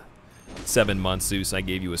for the 7 months, Zeus. I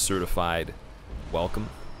gave you a certified welcome.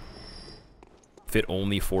 Fit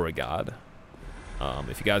only for a god.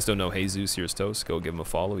 If you guys don't know Hey Zeus, here's Toast. Go give him a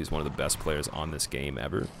follow. He's one of the best players on this game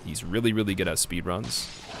ever. He's really, really good at speedruns.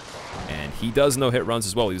 And he does no-hit runs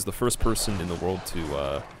as well. He's the first person in the world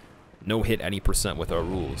to no-hit any % with our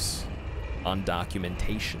rules on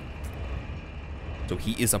documentation. So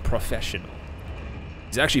he is a professional.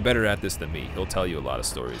 He's actually better at this than me. He'll tell you a lot of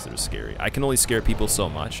stories that are scary. I can only scare people so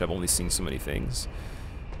much. I've only seen so many things.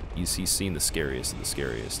 He's seen the scariest of the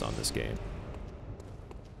scariest on this game.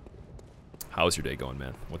 How's your day going,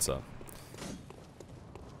 man? What's up?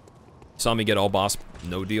 Saw me get all boss,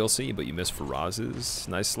 no DLC, but you missed Faraz's.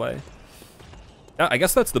 Nice slay. I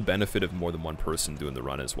guess that's the benefit of more than one person doing the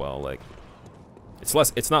run as well. Like,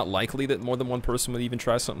 it's not likely that more than one person would even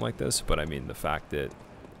try something like this, but I mean, the fact that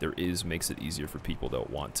there is makes it easier for people that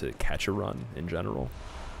want to catch a run in general.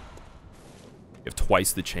 You have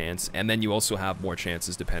twice the chance, and then you also have more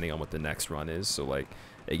chances depending on what the next run is. So like,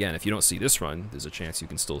 again, if you don't see this run, there's a chance you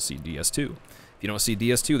can still see DS2. If you don't see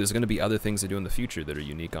DS2, there's going to be other things to do in the future that are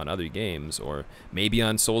unique on other games, or maybe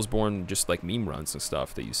on Soulsborne, just like meme runs and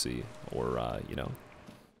stuff that you see, or you know,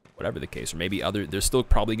 whatever the case. Or maybe there's still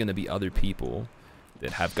probably going to be other people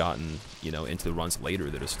that have gotten, you know, into the runs later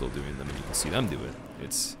that are still doing them, and you can see them do it.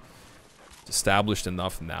 It's established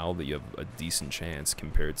enough now that you have a decent chance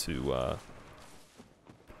compared to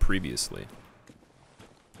previously.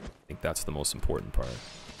 I think that's the most important part.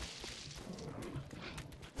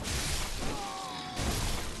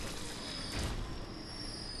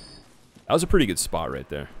 That was a pretty good spot right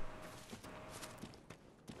there.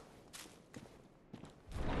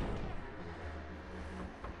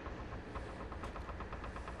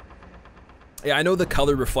 Yeah, I know the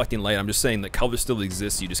color reflecting light. I'm just saying the color still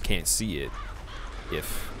exists. You just can't see it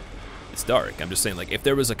if it's dark. I'm just saying, like, if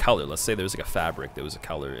there was a color, let's say there was like a fabric that was a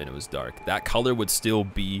color and it was dark, that color would still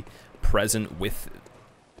be present with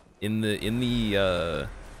in the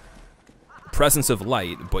presence of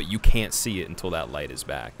light, but you can't see it until that light is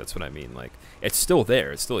back. That's what I mean. Like, it's still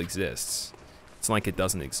there. It still exists. It's not like it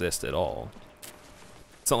doesn't exist at all.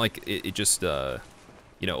 It's not like it just,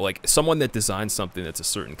 you know, like someone that designs something that's a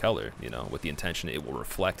certain color, you know, with the intention it will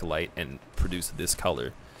reflect light and produce this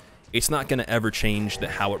color. It's not going to ever change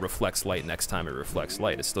how it reflects light next time it reflects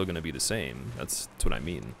light. It's still going to be the same. That's what I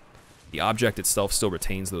mean. The object itself still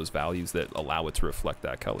retains those values that allow it to reflect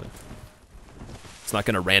that color. It's not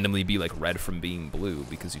going to randomly be like red from being blue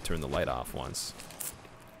because you turn the light off once.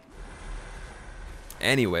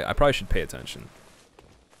 Anyway, I probably should pay attention.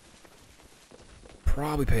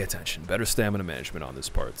 Probably pay attention. Better stamina management on this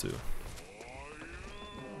part too.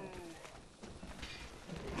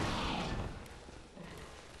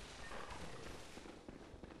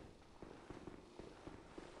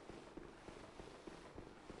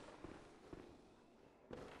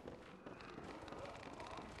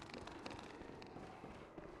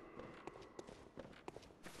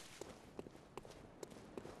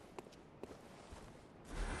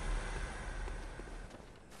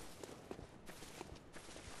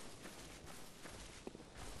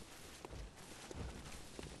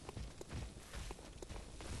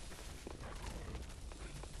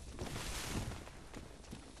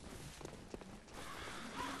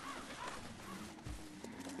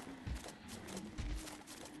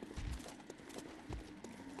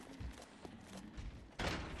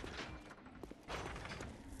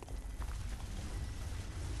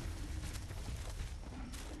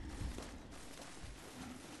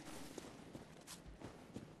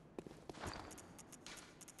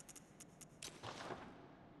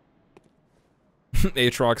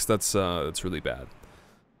 Aatrox, that's really bad.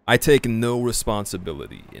 I take no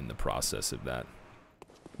responsibility in the process of that.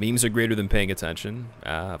 Memes are greater than paying attention.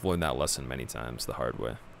 I've learned that lesson many times the hard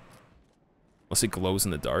way. Unless it glows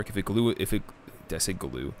in the dark. Did I say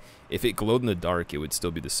glue? If it glowed in the dark, it would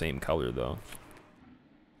still be the same color though.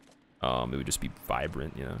 It would just be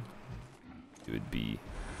vibrant, you know. It would be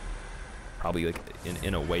probably like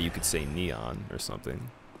in a way you could say neon or something.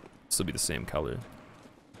 It'd still be the same color.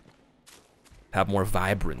 Have more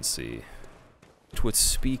vibrancy. It would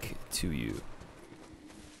speak to you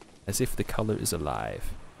as if the color is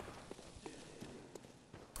alive.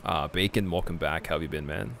 Bacon, welcome back. How have you been,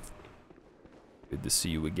 man? Good to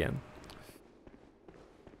see you again.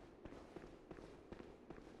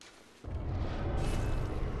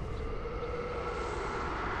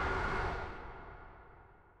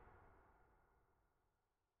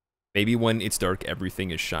 Maybe when it's dark,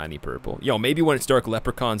 everything is shiny purple. Yo, maybe when it's dark,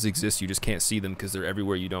 leprechauns exist. You just can't see them because they're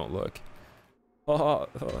everywhere you don't look. All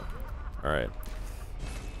right.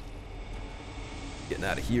 Getting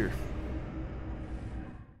out of here.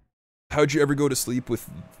 How'd you ever go to sleep with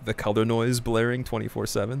the color noise blaring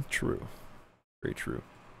 24/7? True. Very true.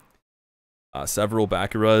 Several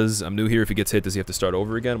Baccaras. I'm new here. If he gets hit, does he have to start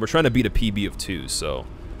over again? We're trying to beat a PB of 2, so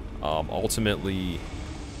ultimately...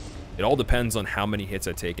 It all depends on how many hits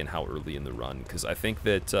I take and how early in the run, because I think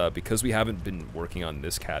that because we haven't been working on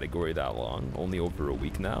this category that long, only over a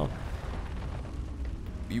week now,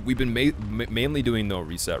 we've been mainly doing no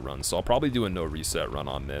reset runs, so I'll probably do a no reset run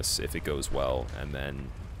on this if it goes well, and then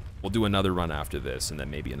we'll do another run after this, and then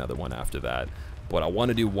maybe another one after that. But I want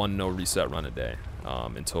to do one no reset run a day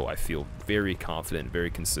until I feel very confident, very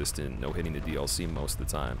consistent, no hitting the DLC most of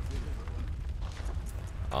the time.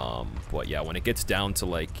 But yeah, when it gets down to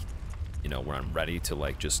like, you know, where I'm ready to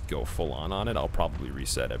like just go full on it, I'll probably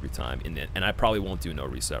reset every time, and I probably won't do no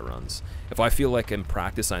reset runs. If I feel like in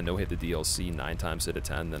practice I no hit the DLC 9 times out of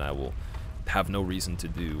 10, then I will have no reason to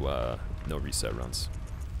do no reset runs.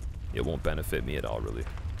 It won't benefit me at all, really.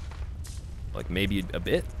 Like maybe a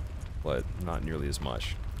bit, but not nearly as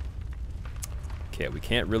much. Okay, we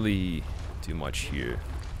can't really do much here.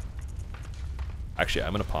 Actually,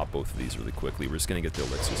 I'm gonna pop both of these really quickly. We're just gonna get the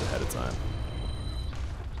elixirs ahead of time.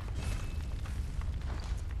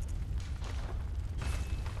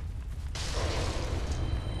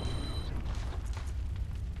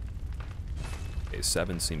 Okay,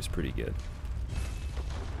 7 seems pretty good.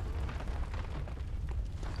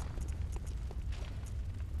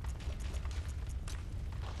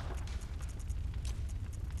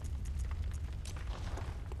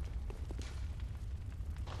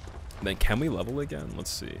 And then can we level again? Let's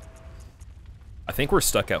see. I think we're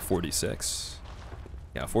stuck at 46.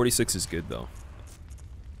 Yeah, 46 is good though.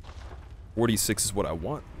 46 is what I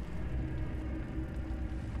want.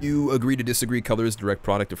 You agree to disagree. Color is direct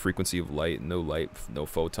product of frequency of light. No light, no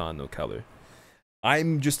photon, no color.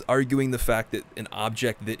 I'm just arguing the fact that an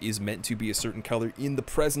object that is meant to be a certain color in the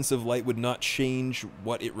presence of light would not change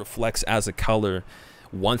what it reflects as a color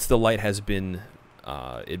once the light has been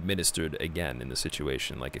administered again in the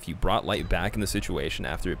situation. Like if you brought light back in the situation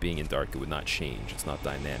after it being in dark, it would not change. It's not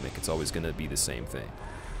dynamic. It's always going to be the same thing.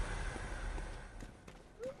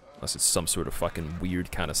 Unless it's some sort of fucking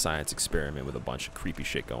weird kind of science experiment with a bunch of creepy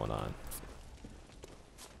shit going on.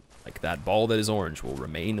 Like that ball that is orange will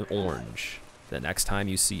remain orange the next time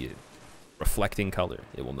you see it. Reflecting color.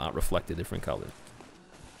 It will not reflect a different color.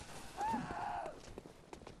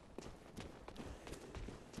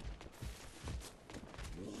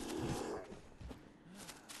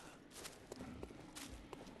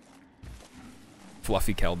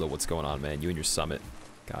 Fluffy Keldo, what's going on, man? You and your summit.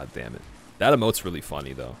 God damn it. That emote's really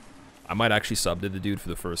funny, though. I might actually sub to the dude for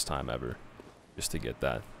the first time ever. Just to get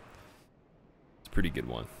that. It's a pretty good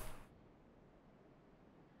one.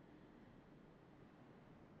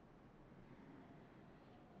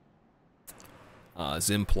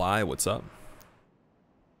 Zimply, what's up?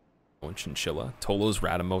 Oh, Chinchilla. Tolo's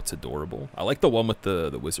rat emote's adorable. I like the one with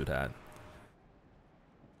the wizard hat.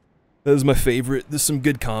 That is my favorite. There's some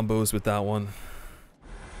good combos with that one.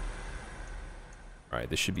 Alright,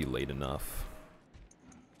 this should be late enough.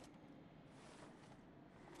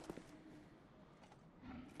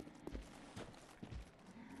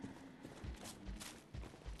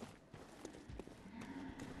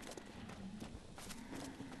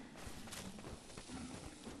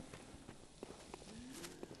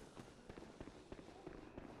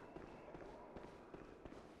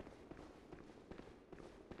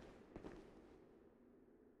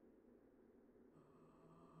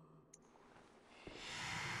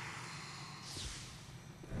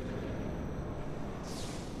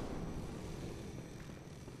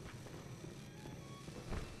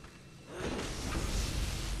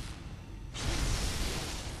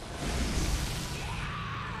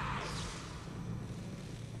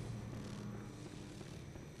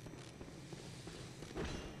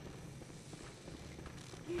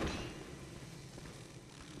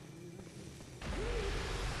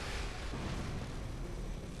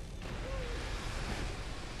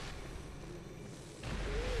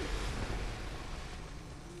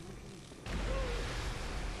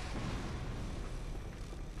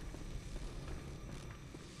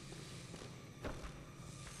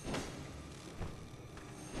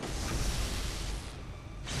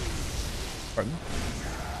 Pardon?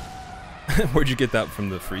 Where'd you get that from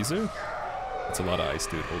the freezer? That's a lot of ice,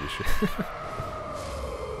 dude. Holy shit.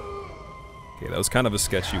 Okay, that was kind of a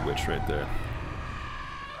sketchy witch right there.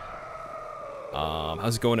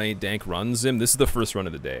 How's it going? Any dank runs, Zim? This is the first run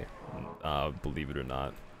of the day, believe it or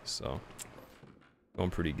not. So, going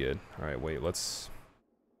pretty good. All right, wait, let's...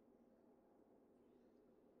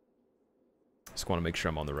 Just want to make sure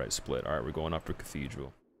I'm on the right split. All right, we're going up for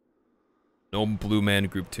Cathedral. No Blue Man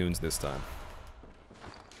group tunes this time.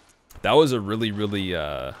 That was a really, really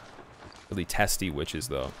testy witches,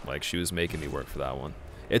 though. Like, she was making me work for that one.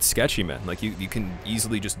 It's sketchy, man. Like, you can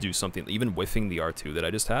easily just do something. Even whiffing the R2 that I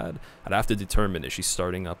just had, I'd have to determine, is she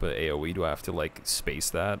starting up an AoE? Do I have to, like, space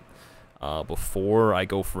that before I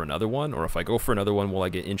go for another one? Or if I go for another one, will I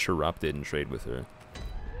get interrupted and trade with her?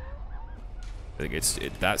 I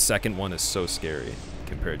think that second one is so scary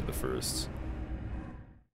compared to the first.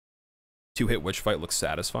 Two-hit witch fight looks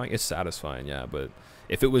satisfying. It's satisfying, yeah, but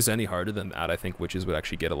if it was any harder than that, I think witches would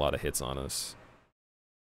actually get a lot of hits on us.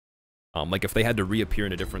 Like if they had to reappear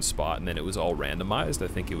in a different spot and then it was all randomized, I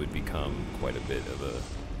think it would become quite a bit of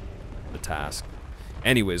a task.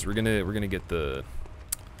 Anyways, we're gonna get the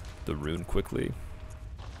rune quickly.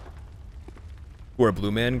 We're a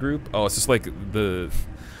Blue Man group. Oh, it's just like the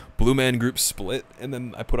Blue Man group split, and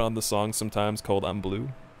then I put on the song sometimes called "I'm Blue"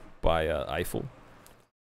 by Eiffel.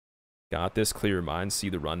 Got this, clear your mind, see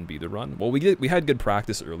the run, be the run. Well, we had good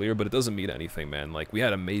practice earlier, but it doesn't mean anything, man. Like, we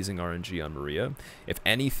had amazing RNG on Maria. If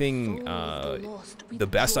anything, the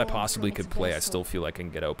best I possibly could play, I still feel like I can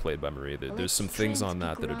get outplayed by Maria. There's some things on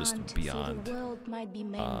that that are just beyond.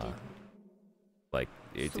 Like,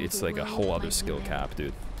 it's like a whole other skill cap,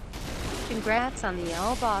 dude. Congrats on the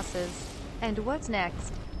L bosses. And what's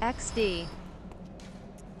next? XD.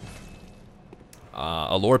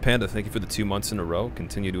 Allure Panda, thank you for the 2 months in a row.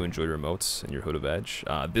 Continue to enjoy your emotes and your Hood of Edge.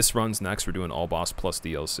 This runs next. We're doing all boss plus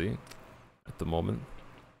DLC at the moment.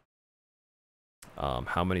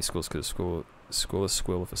 How many schools could a school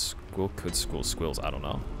squill if a school could school squills? I don't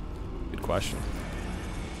know. Good question.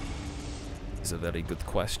 It's a very good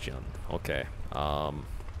question. Okay. I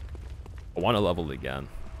want to level it again.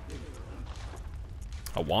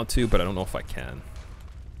 I want to, but I don't know if I can.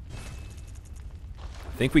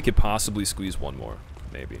 I think we could possibly squeeze one more,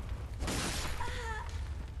 maybe.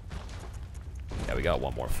 Yeah, we got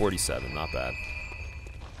one more. 47, not bad.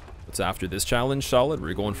 What's after this challenge? Solid.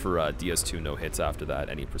 We're going for DS2 no hits after that,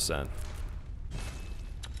 any percent.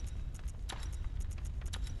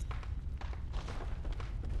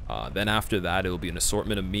 Then after that, it'll be an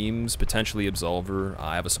assortment of memes, potentially Absolver.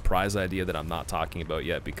 I have a surprise idea that I'm not talking about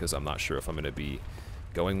yet because I'm not sure if I'm going to be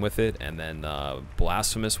going with it. And then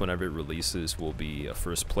Blasphemous, whenever it releases, will be a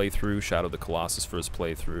first playthrough. Shadow of the Colossus first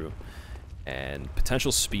playthrough. And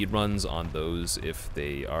potential speedruns on those if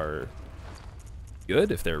they are good,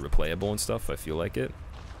 if they're replayable and stuff. I feel like it.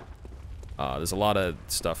 There's a lot of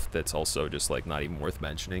stuff that's also just like not even worth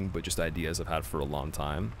mentioning, but just ideas I've had for a long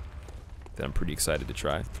time that I'm pretty excited to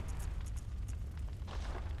try.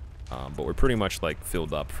 But we're pretty much like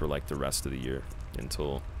filled up for like the rest of the year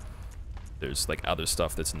until there's like other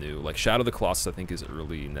stuff that's new. Like Shadow of the Colossus I think is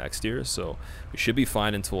early next year, so we should be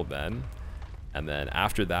fine until then. And then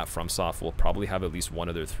after that, FromSoft will probably have at least one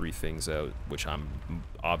of their 3 things out, which I'm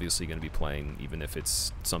obviously going to be playing, even if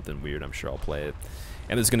it's something weird. I'm sure I'll play it.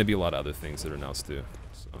 And there's going to be a lot of other things that are announced too.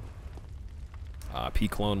 So,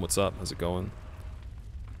 P-Clone, what's up? How's it going?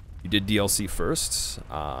 You did DLC first.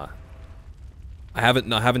 I haven't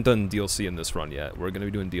done DLC in this run yet. We're going to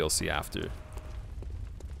be doing DLC after.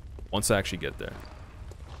 Once I actually get there.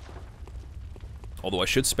 Although I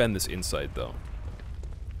should spend this insight though.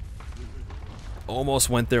 Almost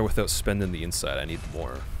went there without spending the insight. I need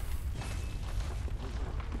more.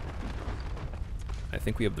 I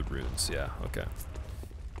think we have the runes. Yeah, okay.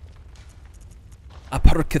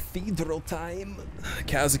 Upper Cathedral time.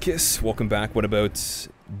 Kazakis, welcome back. What about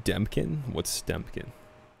Demkin? What's Demkin? Are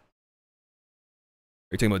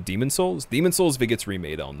you talking about Demon Souls? Demon Souls, if it gets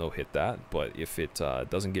remade, I'll no-hit that. But if it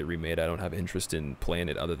doesn't get remade, I don't have interest in playing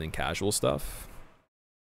it other than casual stuff.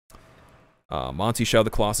 Monty, Shadow of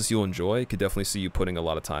the Colossus you'll enjoy. Could definitely see you putting a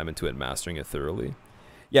lot of time into it and mastering it thoroughly.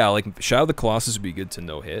 Yeah, like Shadow of the Colossus would be good to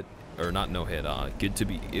no-hit. Or not no-hit,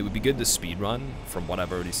 it would be good to speedrun from what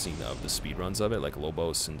I've already seen of the speedruns of it. Like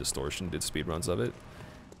Lobos and Distortion did speedruns of it.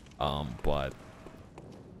 But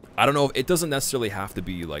I don't know, it doesn't necessarily have to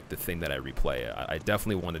be like the thing that I replay. I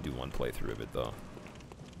definitely want to do one playthrough of it though.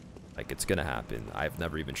 Like it's gonna happen. I've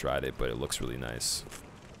never even tried it, but it looks really nice.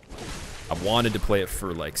 I've wanted to play it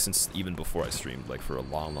for like since even before I streamed, like for a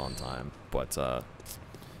long time. But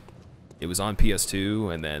it was on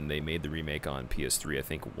PS2 and then they made the remake on PS3 I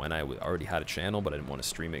think when I already had a channel, but I didn't want to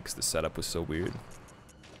stream it because the setup was so weird.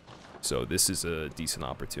 So this is a decent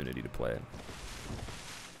opportunity to play it.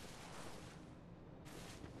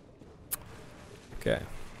 Okay.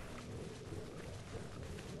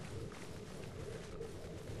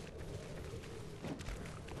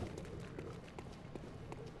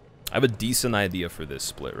 I have a decent idea for this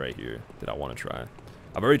split right here that I want to try.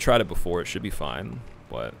 I've already tried it before, it should be fine,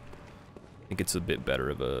 but I think it's a bit better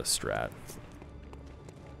of a strat.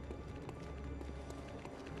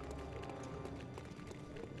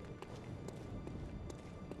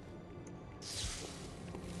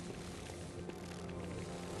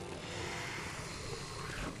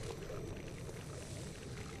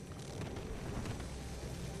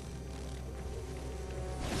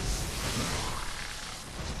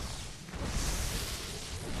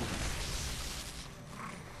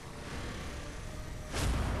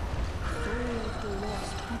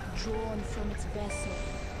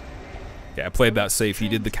 Okay, I played that safe. He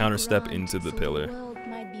did the counter step into the pillar,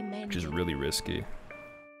 which is really risky.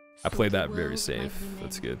 I played that very safe.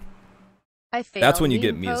 That's good. That's when you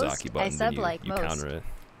get Miyazaki button and you counter it.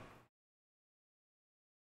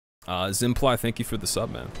 Zimply, thank you for the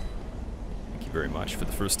sub, man. Thank you very much. For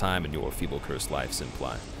the first time in your feeble cursed life,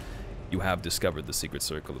 Zimply, you have discovered the secret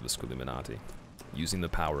circle of the Squilluminati, using the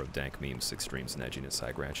power of dank memes, extremes, and edginess.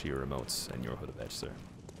 I grant you your emotes and your hood of edge, sir.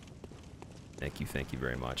 Thank you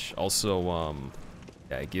very much. Also,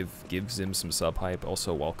 yeah, give Zim some sub hype.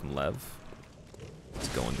 Also, welcome Lev. How's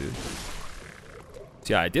it going, dude? So,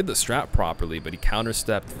 yeah, I did the strat properly, but he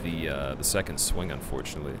counterstepped the second swing,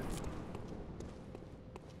 unfortunately.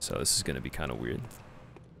 So this is gonna be kind of weird.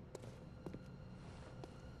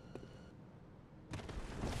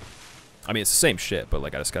 I mean, it's the same shit, but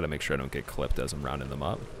like I just gotta make sure I don't get clipped as I'm rounding them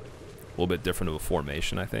up. A little bit different of a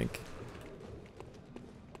formation, I think.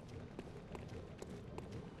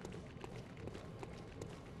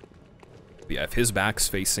 Yeah, if his back's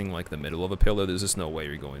facing like the middle of a pillar, there's just no way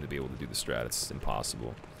you're going to be able to do the strat. It's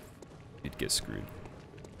impossible. You'd get screwed.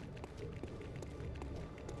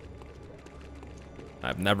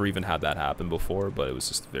 I've never even had that happen before, but it was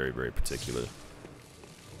just very, very particular.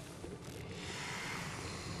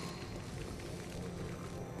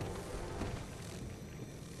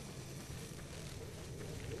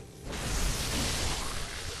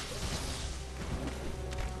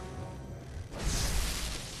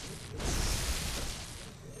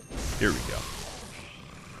 Here we go.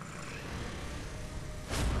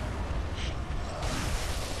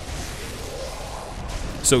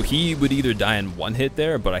 So he would either die in one hit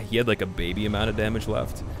there, but he had like a baby amount of damage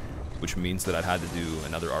left, which means that I'd had to do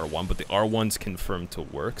another R1, but the R1's confirmed to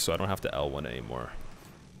work, so I don't have to L1 anymore.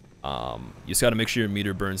 You just gotta make sure your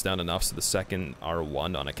meter burns down enough so the second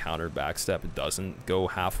R1 on a counter backstep doesn't go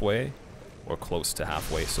halfway, or close to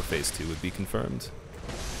halfway, so phase 2 would be confirmed.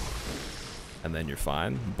 And then you're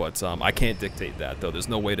fine, but I can't dictate that though. There's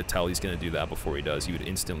no way to tell he's gonna do that before he does. He would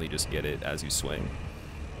instantly just get it as you swing.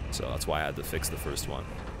 So that's why I had to fix the first one.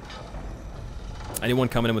 Anyone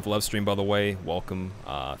coming in with Lev stream, by the way, welcome.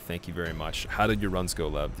 Thank you very much. How did your runs go,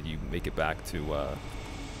 Lev? Did you make it back to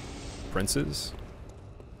Prince's?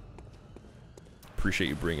 Appreciate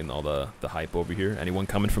you bringing all the hype over here. Anyone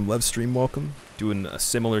coming from Lev stream, welcome. Doing a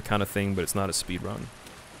similar kind of thing, but it's not a speed run.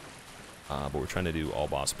 But we're trying to do all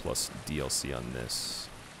boss plus DLC on this.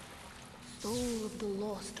 Soul of the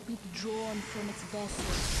lost withdrawn from its vessel.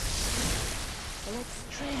 Let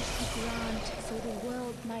strength be granted, so the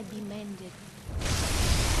world might be mended. So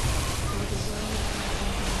the world might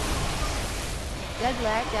be mended. Good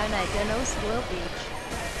luck down at Denos Will Beach.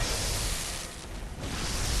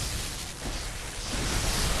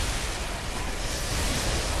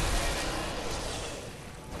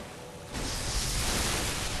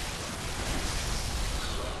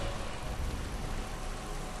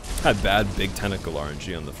 Had bad big tentacle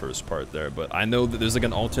RNG on the first part there, but I know that there's like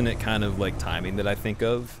an alternate kind of like timing that I think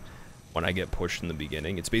of when I get pushed in the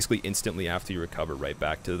beginning. It's basically instantly after you recover right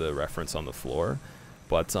back to the reference on the floor,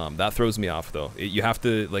 but that throws me off though. You have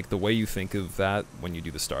to, like, the way you think of that when you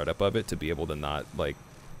do the startup of it, to be able to not, like,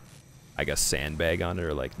 I guess sandbag on it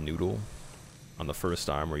or like noodle on the first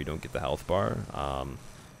arm where you don't get the health bar.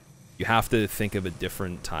 You have to think of a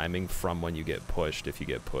different timing from when you get pushed, if you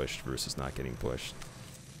get pushed, versus not getting pushed.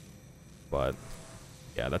 But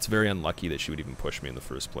yeah, that's very unlucky that she would even push me in the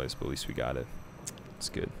first place, but at least we got it. It's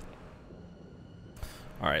good.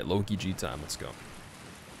 Alright, Loki G time, let's go.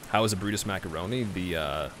 How is a Brutus macaroni?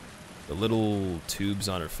 The little tubes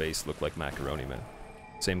on her face look like macaroni, man.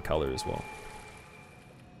 Same color as well.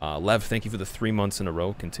 Lev, thank you for the 3 months in a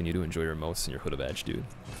row. Continue to enjoy your emotes and your Hood of Edge, dude.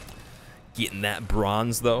 Getting that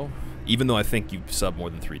bronze, though. Even though I think you subbed more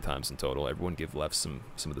than 3 times in total. Everyone give Lev some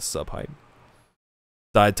of the sub hype.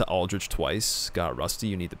 Died to Aldrich twice. Got rusty.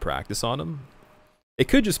 You need to practice on him. It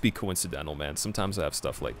could just be coincidental, man. Sometimes I have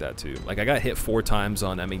stuff like that, too. Like, I got hit 4 times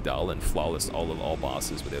on Amygdala and flawless all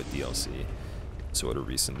bosses without DLC. Sort of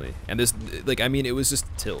recently. And this, like, I mean, it was just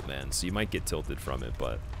tilt, man. So you might get tilted from it,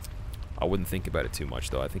 but I wouldn't think about it too much,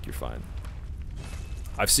 though. I think you're fine.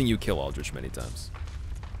 I've seen you kill Aldrich many times.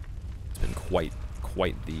 It's been quite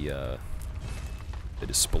the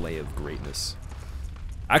display of greatness.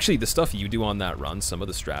 Actually, the stuff you do on that run, some of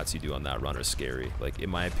the strats you do on that run are scary. Like, in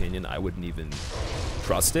my opinion, I wouldn't even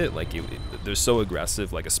trust it. Like, they're so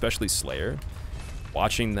aggressive, like, especially Slayer.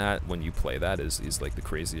 Watching that when you play that is like the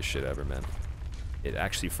craziest shit ever, man. It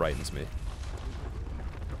actually frightens me.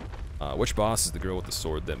 Which boss is the girl with the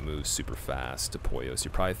sword that moves super fast to Poyos?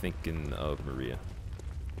 You're probably thinking of Maria.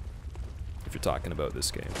 If you're talking about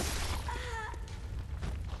this game.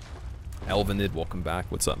 Elvinid, welcome back.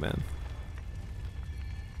 What's up, man?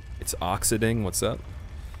 It's Oxiding, what's up?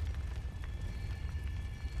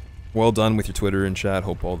 Well done with your Twitter and chat.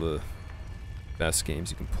 Hope all the best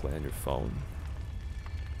games you can play on your phone.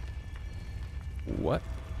 What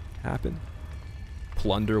happened?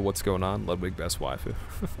 Plunder, what's going on? Ludwig, best waifu.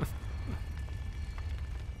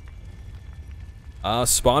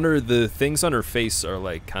 Spawner, the things on her face are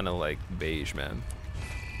like kind of like beige, man.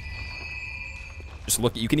 Just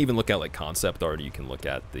look, you can even look at like concept art, or you can look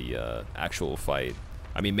at the actual fight.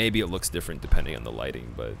 I mean, maybe it looks different depending on the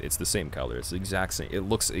lighting, but it's the same color. It's the exact same. It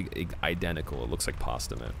looks identical. It looks like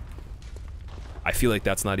pasta, man. I feel like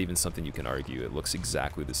that's not even something you can argue. It looks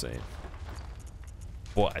exactly the same.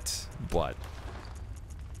 But,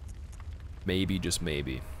 maybe, just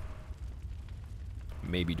maybe,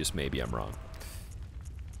 I'm wrong.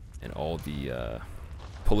 And all the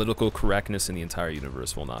political correctness in the entire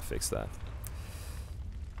universe will not fix that.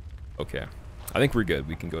 Okay. I think we're good.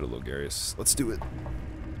 We can go to Logarius. Let's do it.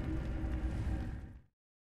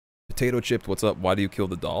 Potato Chipped, what's up? Why do you kill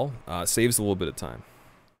the doll? Saves a little bit of time.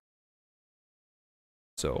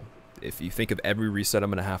 So, if you think of every reset I'm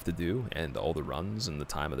going to have to do, and all the runs, and the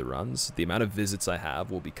time of the runs, the amount of visits I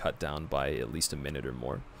have will be cut down by at least a minute or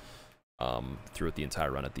more. Throughout the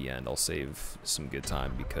entire run at the end, I'll save some good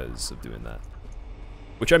time because of doing that.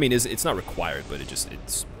 Which, I mean, it's not required, but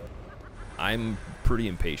it's... I'm pretty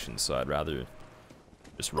impatient, so I'd rather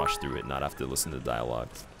just rush through it, not have to listen to the dialogue.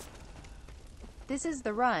 This is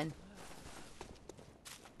the run.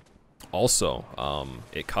 Also,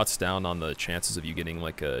 it cuts down on the chances of you getting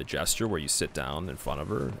like a gesture where you sit down in front of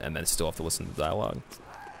her and then still have to listen to the dialogue.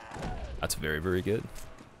 That's very, very good.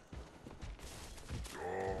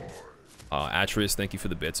 Atreus, thank you for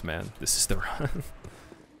the bits, man. This is the run.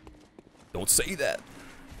 Don't say that.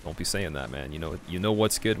 Don't be saying that, man. You know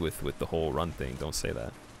what's good with the whole run thing. Don't say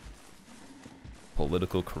that.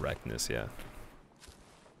 Political correctness, yeah.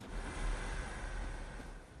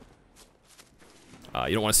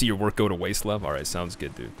 You don't want to see your work go to waste, love? Alright, sounds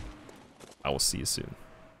good, dude. I will see you soon.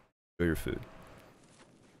 Enjoy your food.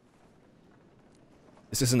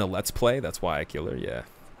 This isn't a let's play, that's why I kill her, yeah.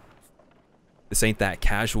 This ain't that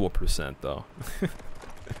casual percent, though.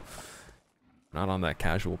 Not on that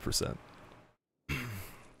casual percent.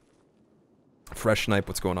 Fresh Snipe,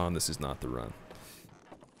 what's going on? This is not the run.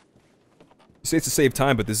 You say it's to save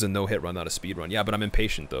time, but this is a no-hit run, not a speed run. Yeah, but I'm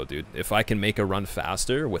impatient, though, dude. If I can make a run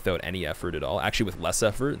faster without any effort at all, actually with less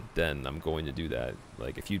effort, then I'm going to do that.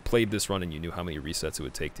 Like, if you played this run and you knew how many resets it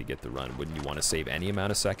would take to get the run, wouldn't you want to save any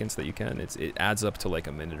amount of seconds that you can? It adds up to like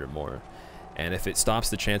a minute or more. And if it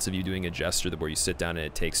stops the chance of you doing a gesture where you sit down and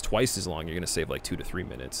it takes twice as long, you're going to save like 2 to 3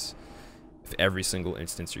 minutes. If every single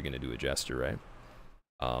instance you're going to do a gesture, right?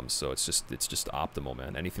 So it's just optimal,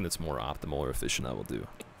 man. Anything that's more optimal or efficient, I will do.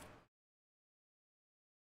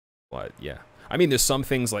 But yeah, I mean, there's some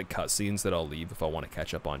things like cutscenes that I'll leave if I want to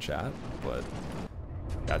catch up on chat, but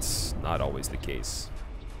that's not always the case.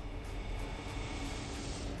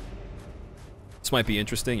 This might be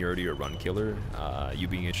interesting. You're already a run killer. You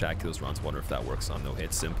being a chat kills runs. Wonder if that works on no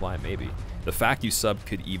hit Simply. Maybe. The fact you sub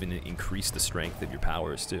could even increase the strength of your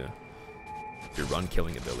powers too. Your run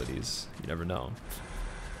killing abilities. You never know.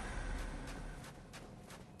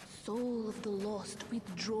 Soul of the lost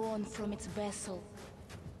withdrawn from its vessel.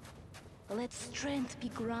 Let strength be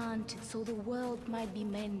granted so the world might be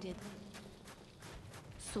mended.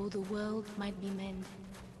 So the world might be mended.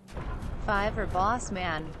 5 for Boss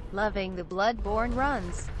Man, loving the Bloodborne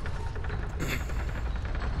runs.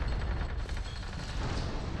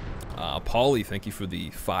 Pauly, thank you for the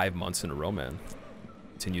 5 months in a row, man.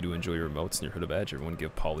 Continue to enjoy your emotes and your Hood of Edge. Everyone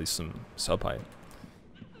give Pauly some sub hype.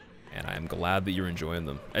 And I'm glad that you're enjoying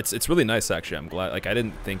them. It's really nice, actually. I'm glad. Like, I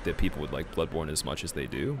didn't think that people would like Bloodborne as much as they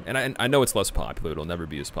do. And I know it's less popular. It'll never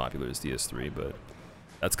be as popular as DS3, but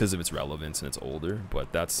that's because of its relevance and it's older.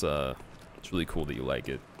 But that's it's really cool that you like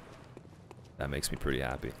it. That makes me pretty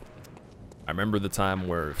happy. I remember the time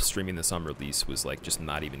where streaming this on release was like just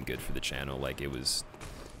not even good for the channel. Like, it was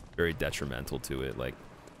very detrimental to it. Like,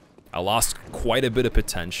 I lost quite a bit of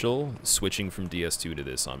potential switching from DS2 to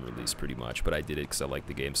this on release, pretty much, but I did it because I liked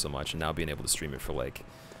the game so much, and now being able to stream it for like,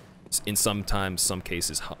 in some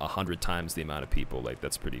cases, 100 times the amount of people, like,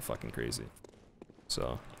 that's pretty fucking crazy.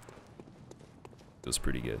 So, it was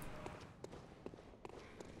pretty good.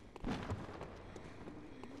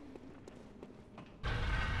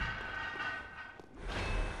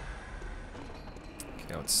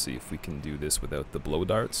 Okay, let's see if we can do this without the blow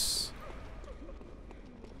darts.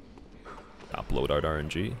 Blow dart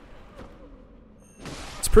RNG.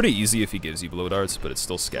 It's pretty easy if he gives you blow darts, but it's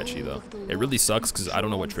still sketchy though. It really sucks because I don't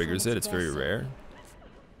know what triggers it. It's very rare.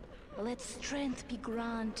 Let strength be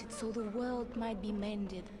granted so the world might be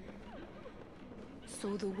mended.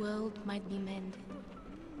 So the world might be mended.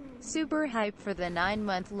 Super hype for the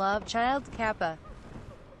 9-month love child Kappa.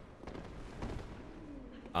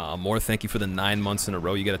 More thank you for the 9 months in a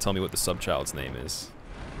row. You gotta tell me what the subchild's name is.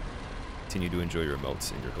 Continue to enjoy your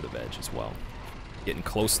emotes and your Hood of Edge as well. Getting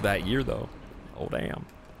close to that year though. Oh damn.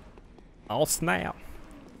 Oh snap.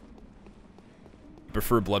 You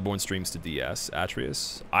prefer Bloodborne streams to DS,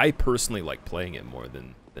 Atreus? I personally like playing it more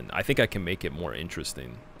than I think I can make it more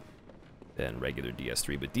interesting than regular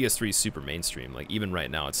DS3, but DS3 is super mainstream. Like, even right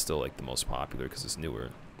now it's still like the most popular because it's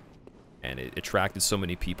newer. And it attracted so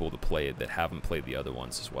many people to play it that haven't played the other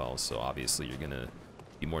ones as well, so obviously you're gonna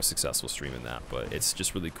be more successful streaming that, but it's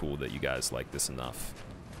just really cool that you guys like this enough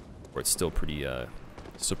where it's still pretty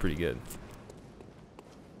good.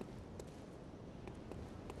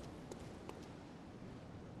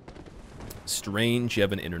 Strange, you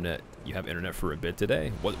have internet for a bit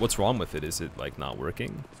today. What's wrong with it? Is it like not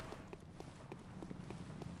working?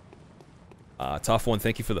 Tough one,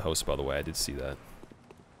 thank you for the host, by the way. I did see that.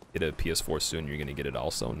 Get a PS4 soon, you're gonna get it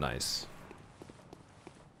also. Nice.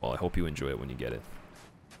 Well, I hope you enjoy it when you get it.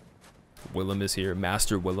 Willem is here.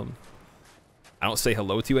 Master Willem. I don't say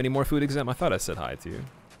hello to you anymore, Food Exam. I thought I said hi to you.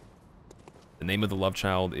 The name of the love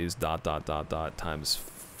child is ... times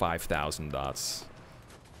 5,000 dots.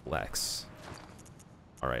 Lex.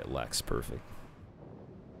 Alright, Lex. Perfect.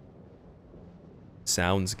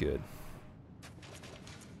 Sounds good.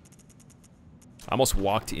 I almost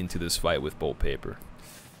walked into this fight with bolt paper.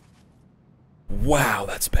 Wow,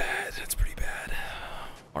 that's bad. That's pretty bad.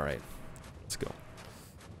 Alright, let's go.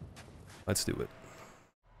 Let's do it.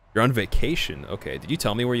 You're on vacation? Okay, did you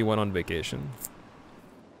tell me where you went on vacation?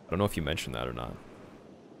 I don't know if you mentioned that or not.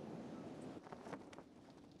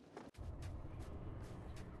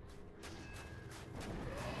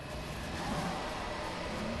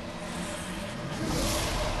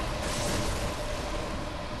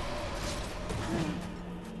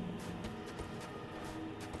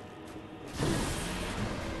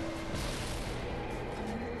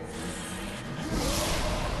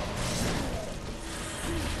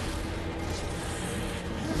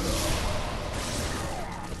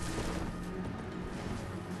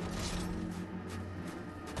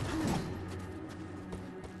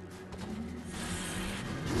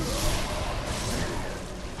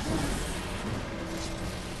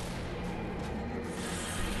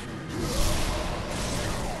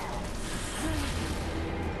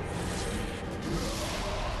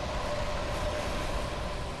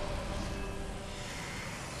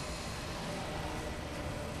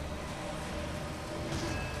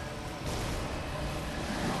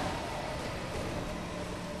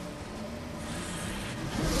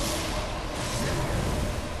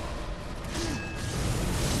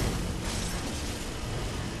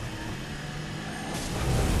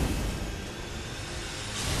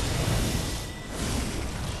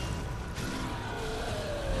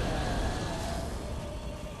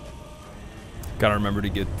 Gotta remember to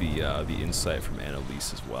get the insight from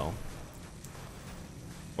Annalise as well.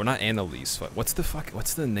 Or not Annalise. What's the fuck?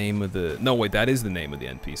 What's the name of the? No, wait. That is the name of the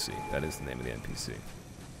NPC. That is the name of the NPC.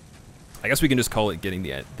 I guess we can just call it getting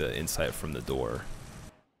the insight from the door.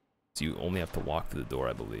 So you only have to walk to the door,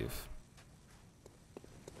 I believe.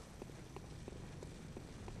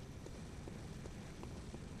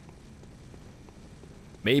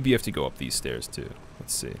 Maybe you have to go up these stairs too.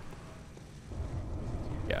 Let's see.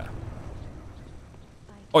 Yeah.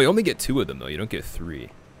 Oh, you only get 2 of them though. You don't get 3.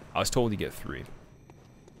 I was told you get 3.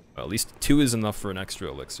 Well, at least 2 is enough for an extra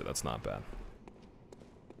elixir. That's not bad.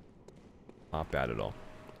 Not bad at all.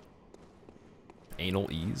 Anal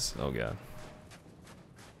ease? Oh god.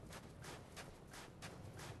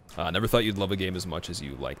 Never thought you'd love a game as much as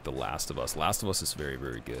you like The Last of Us. Last of Us is very,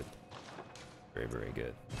 very good. Very, very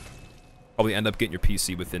good. Probably end up getting your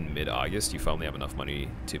PC within mid-August. You finally have enough money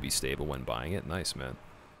to be stable when buying it. Nice, man.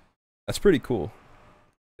 That's pretty cool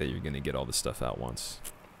that you're gonna get all this stuff out once.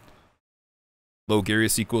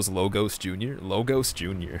 Logarius equals Logos Jr. Logos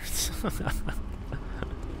Jr.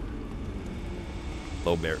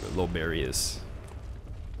 Lobarius.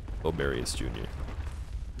 Lobarius Jr.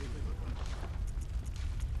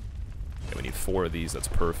 Okay, we need 4 of these. That's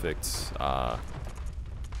perfect.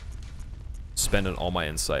 Spending all my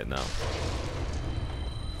insight now.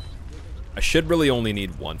 I should really only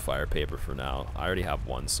need 1 fire paper for now. I already have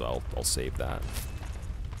 1, so I'll save that.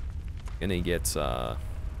 Gonna get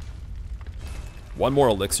 1 more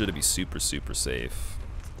elixir to be super, super safe.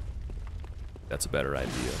 That's a better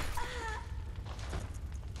idea.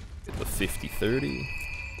 Get the 50-30.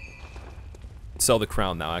 Sell the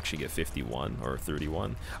crown now, actually get 51 or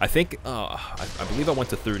 31. I think, I believe I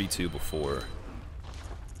went to 32 before.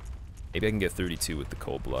 Maybe I can get 32 with the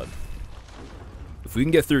cold blood. If we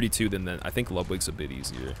can get 32, then I think Ludwig's a bit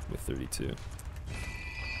easier with 32.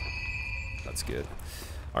 That's good.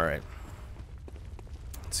 Alright.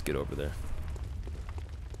 Let's get over there.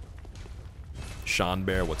 Sean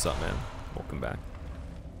Bear, what's up, man? Welcome back.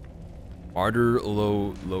 Ardor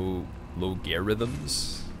logarithms?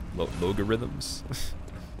 Logarithms?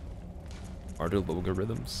 Ardor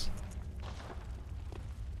logarithms?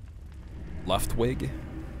 Leftwig?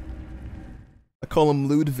 I call him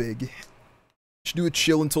Ludwig. Should do a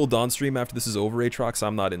chill until dawn stream after this is over, Aatrox.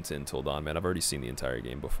 I'm not into Until Dawn, man. I've already seen the entire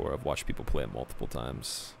game before. I've watched people play it multiple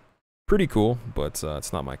times. Pretty cool, but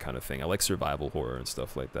it's not my kind of thing. I like survival horror and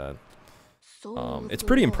stuff like that. It's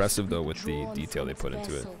pretty impressive though with the detail they put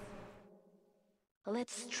into it.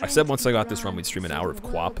 I said once I got this run we'd stream an hour of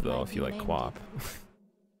Quap though, if you like Quap.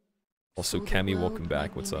 Also, Kemi, welcome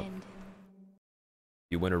back. What's up?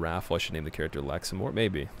 You win a raffle, I should name the character Lexamore?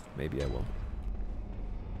 Maybe. Maybe I will.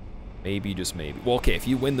 Maybe, just maybe. Well, okay, if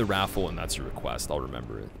you win the raffle and that's your request, I'll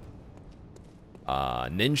remember it.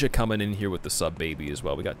 Ninja coming in here with the sub baby as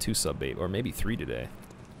well. We got 2 sub baby, or maybe 3 today.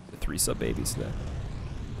 3 sub babies today.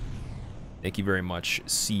 Thank you very much,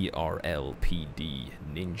 CRLPD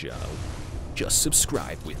Ninja. Just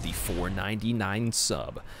subscribe with the $4.99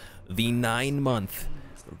 sub. The 9-month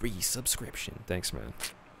resubscription. Thanks, man.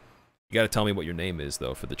 You gotta tell me what your name is,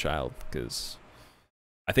 though, for the child, because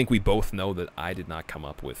I think we both know that I did not come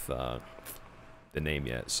up with the name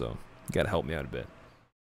yet, so you gotta help me out a bit.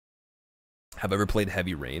 Have I ever played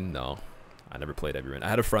Heavy Rain? No, I never played Heavy Rain. I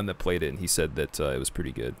had a friend that played it, and he said that it was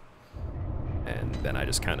pretty good. And then I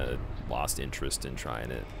just kind of lost interest in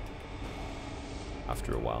trying it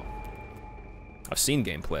after a while. I've seen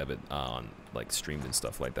gameplay of it on like streamed and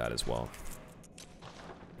stuff like that as well.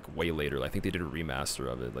 Like, way later, I think they did a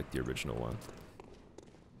remaster of it, like the original one.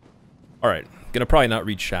 Alright, gonna probably not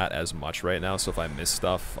read chat as much right now, so if I miss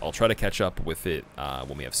stuff, I'll try to catch up with it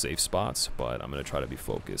when we have safe spots, but I'm gonna try to be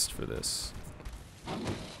focused for this.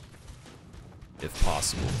 If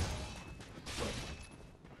possible.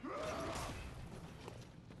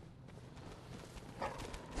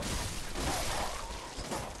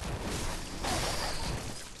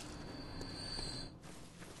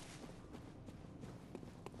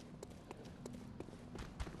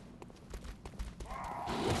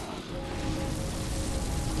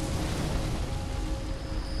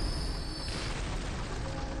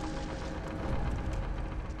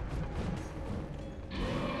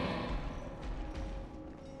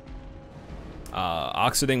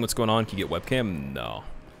 Oxiding, what's going on? Can you get webcam? No.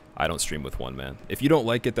 I don't stream with one, man. If you don't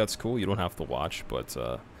like it, that's cool. You don't have to watch, but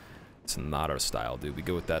it's not our style, dude. We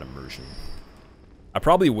go with that immersion. I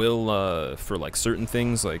probably will for like certain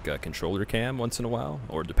things, like controller cam once in a while,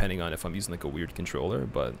 or depending on if I'm using like a weird controller,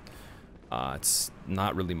 but it's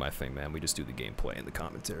not really my thing, man. We just do the gameplay and the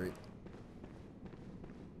commentary.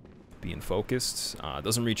 Being focused.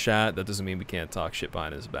 Doesn't read chat. That doesn't mean we can't talk shit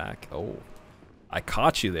behind his back. Oh. I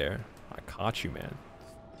caught you there. I caught you, man.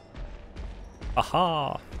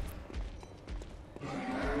 Aha!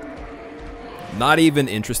 Not even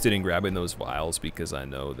interested in grabbing those vials because I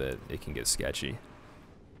know that it can get sketchy.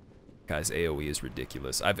 Guys, AoE is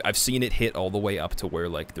ridiculous. I've seen it hit all the way up to where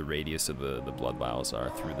like the radius of the blood vials are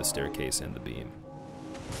through the staircase and the beam.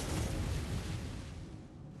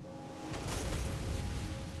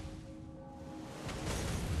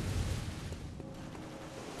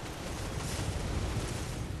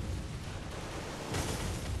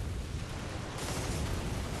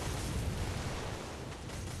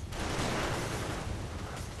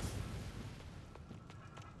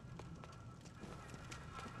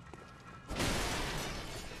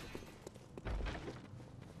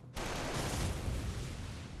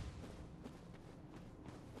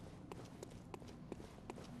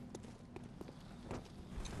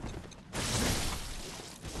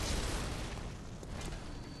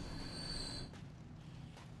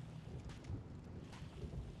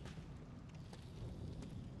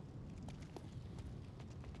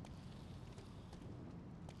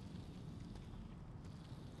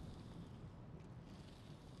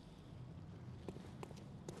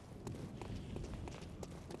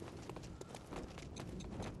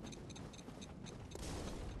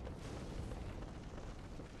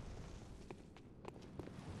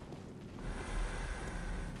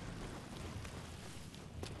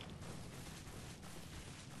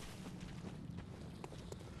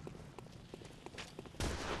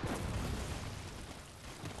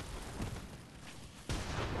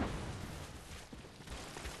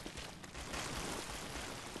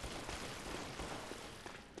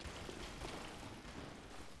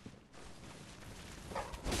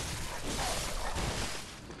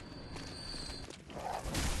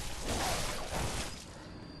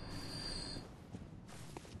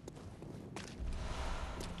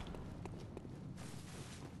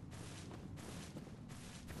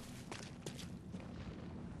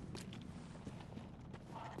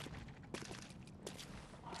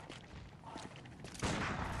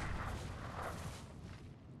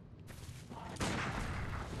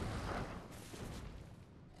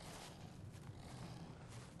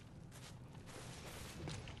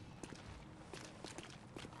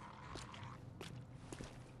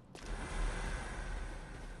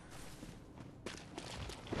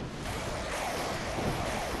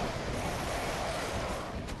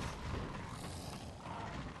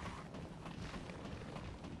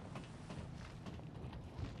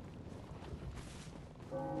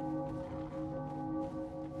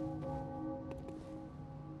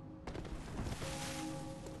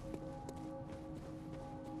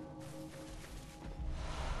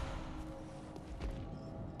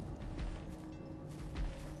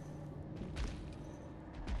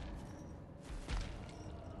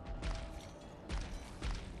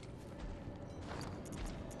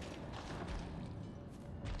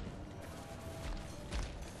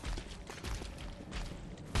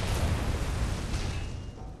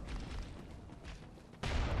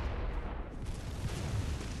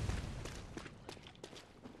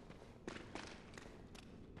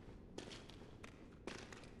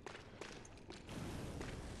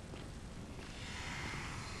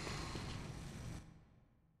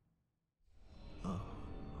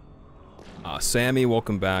 Sammy,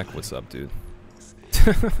 welcome back. What's up, dude?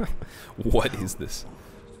 What is this?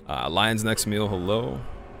 Lion's Next Meal, hello.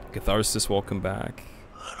 Catharsis, welcome back.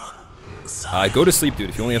 Go to sleep, dude.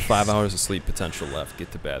 If you only have 5 hours of sleep potential left,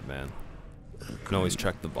 get to bed, man. You can always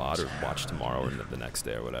check the VOD or watch tomorrow or the next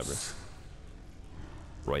day or whatever.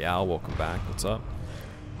 Royale, welcome back. What's up?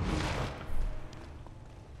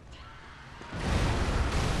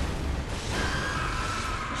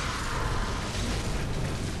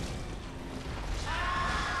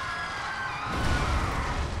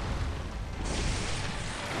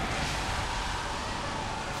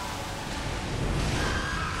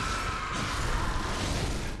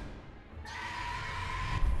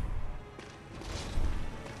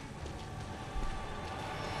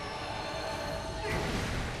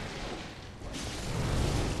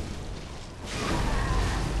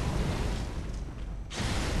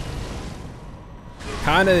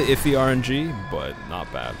 Kinda iffy RNG, but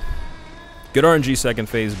not bad. Good RNG second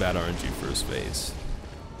phase, bad RNG first phase.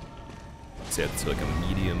 Let's say it's like a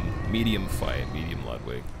medium fight, medium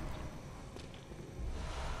Ludwig.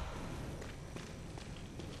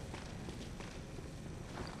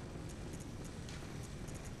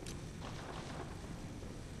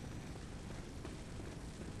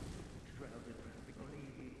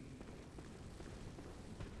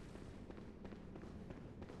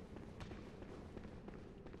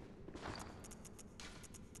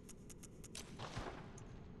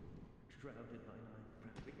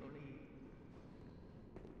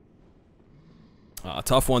 A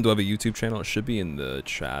tough one to have a YouTube channel. It should be in the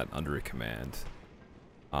chat under a command.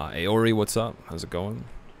 Aori, what's up? How's it going?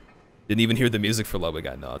 Didn't even hear the music for Ludwig.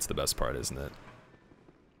 I know, it's the best part, isn't it?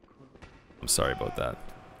 I'm sorry about that.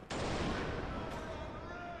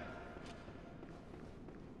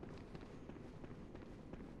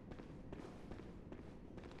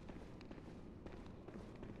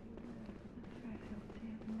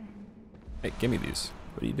 Hey, give me these.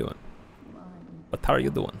 What are you doing? What are you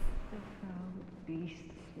doing?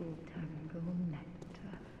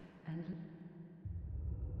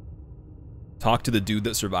 Talk to the dude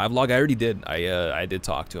that survived log. I already did. I did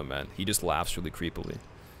talk to him, man. He just laughs really creepishly.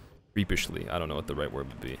 I don't know what the right word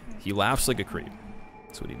would be. He laughs like a creep.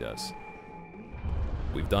 That's what he does.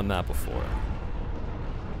 We've done that before.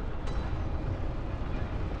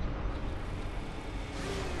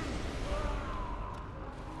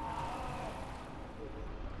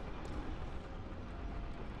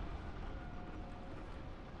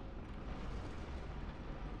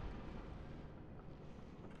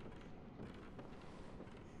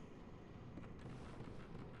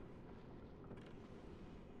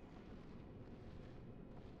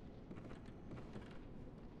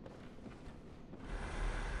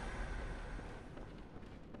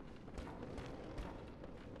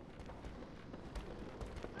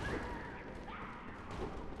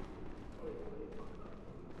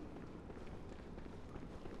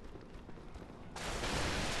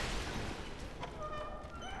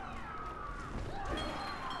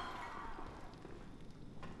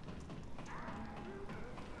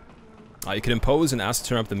 You can impose and ask to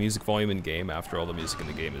turn up the music volume in game after all the music in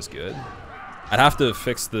the game is good. I'd have to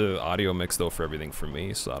fix the audio mix though for everything for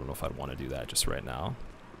me, so I don't know if I'd want to do that just right now.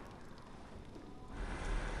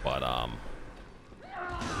 But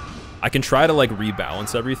I can try to like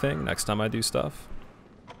rebalance everything next time I do stuff.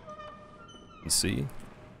 And see.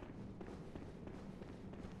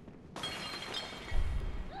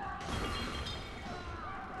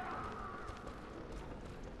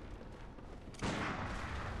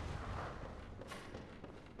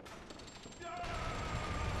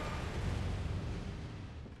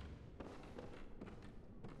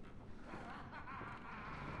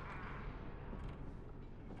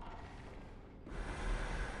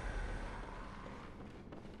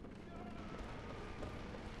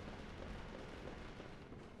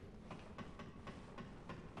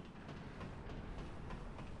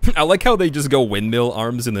 I like how they just go windmill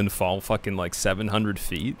arms and then fall fucking like 700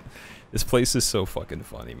 feet. This place is so fucking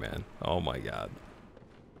funny, man. Oh my god.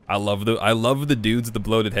 I love the dudes, the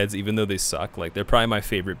bloated heads, even though they suck. Like, they're probably my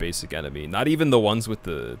favorite basic enemy. Not even the ones with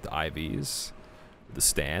the IVs, the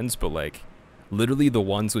stands, but like literally the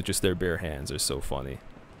ones with just their bare hands are so funny.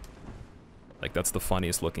 Like, that's the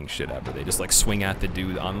funniest looking shit ever. They just like swing at the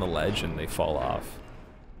dude on the ledge and they fall off.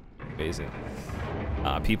 Amazing.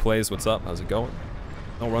 P plays, what's up? How's it going?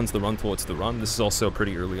 No run's the run till it's the run. This is also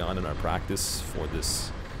pretty early on in our practice for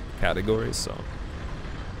this category, so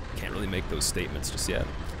can't really make those statements just yet.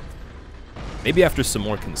 Maybe after some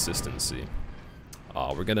more consistency.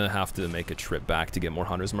 We're gonna have to make a trip back to get more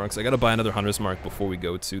Hunter's Marks. I gotta buy another Hunter's Mark before we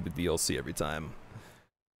go to the DLC every time.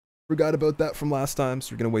 Forgot about that from last time,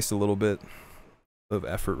 so we're gonna waste a little bit of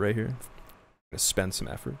effort right here. Gonna spend some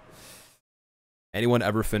effort. Anyone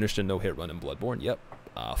ever finished a no-hit run in Bloodborne? Yep.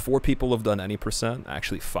 4 people have done any percent.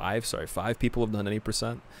 Actually, 5. Sorry, 5 people have done any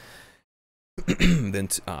percent. Then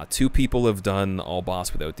 2 people have done all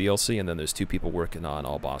boss without DLC, and then there's 2 people working on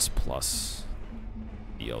all boss plus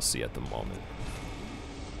DLC at the moment.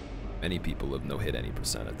 Many people have no hit any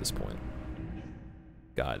percent at this point.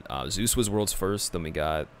 Got Zeus was world's first, then we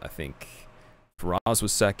got, I think, Faraz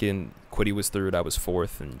was second, Quiddy was third, I was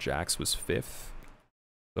fourth, and Jax was fifth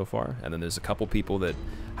so far. And then there's a couple people that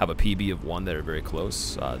have a PB of 1 that are very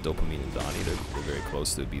close. Dopamine and Donnie, they're very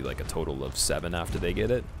close to be like a total of 7 after they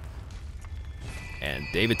get it. And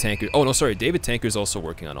David Tanker, oh no, sorry, David Tanker's also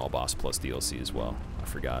working on all boss plus DLC as well. I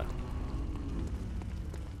forgot.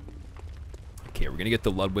 Okay, we're gonna get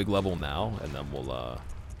the Ludwig level now, and then we'll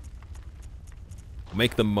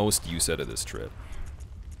make the most use out of this trip.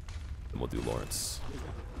 And we'll do Lawrence.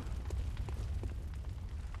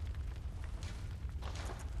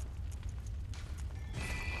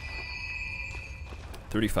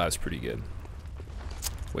 $35 is pretty good.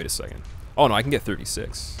 Wait a second. Oh no, I can get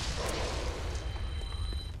 36.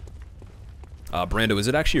 Brando, is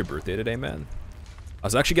it actually your birthday today, man? I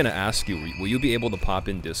was actually gonna ask you, will you be able to pop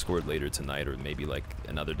in Discord later tonight, or maybe like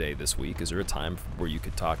another day this week? Is there a time where you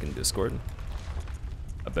could talk in Discord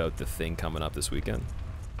about the thing coming up this weekend?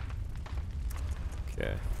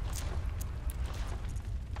 Okay.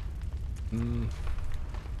 I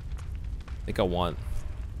think I want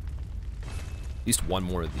at least 1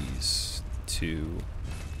 more of these, 2,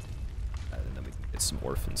 and then we can get some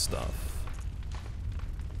orphan stuff.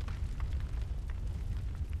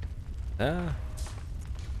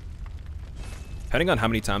 Depending on how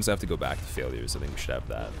many times I have to go back to failures, I think we should have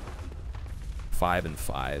that. 5 and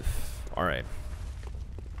 5. Alright.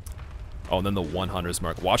 Oh, and then the 100s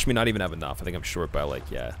mark. Watch me not even have enough. I think I'm short by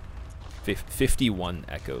like, yeah, 51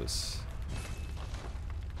 echoes.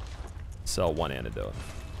 Sell 1 antidote.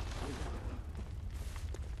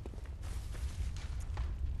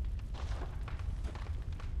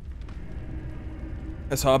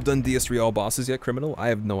 Has Hob done DS3 all bosses yet, Criminal? I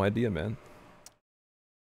have no idea, man.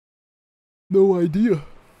 No idea.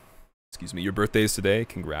 Excuse me, your birthday is today.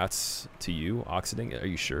 Congrats to you, Oxiding. Are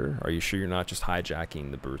you sure? Are you sure you're not just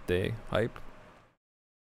hijacking the birthday hype?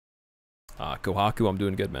 Kohaku, I'm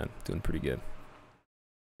doing good, man. Doing pretty good.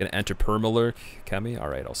 Gonna enter permalurk, Kemi?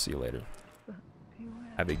 Alright, I'll see you later.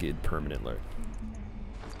 Have a good permanent lurk.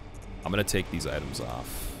 I'm gonna take these items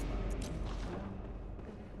off.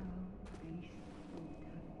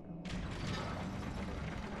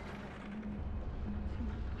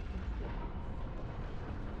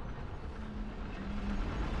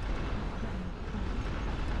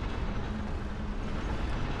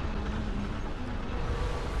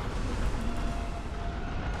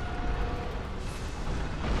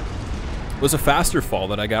 It was a faster fall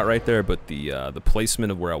that I got right there, but the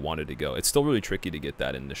placement of where I wanted to go, it's still really tricky to get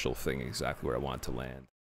that initial thing exactly where I want to land.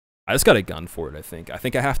 I just got a gun for it, I think. I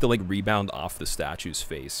think I have to like rebound off the statue's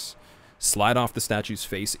face, slide off the statue's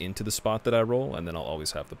face into the spot that I roll, and then I'll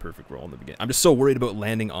always have the perfect roll in the beginning. I'm just so worried about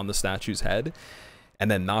landing on the statue's head and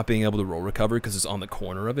then not being able to roll recover because it's on the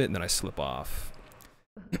corner of it, and then I slip off.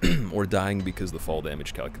 Or dying because the fall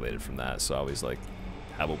damage calculated from that, so I always like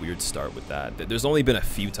have a weird start with that. There's only been a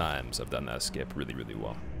few times I've done that skip really, really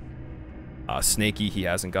well. Snaky, he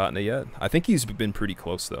hasn't gotten it yet. I think he's been pretty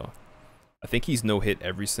close though. I think he's no-hit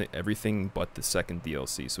everything but the second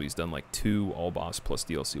DLC, so he's done like 2 all boss plus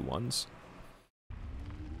DLC ones.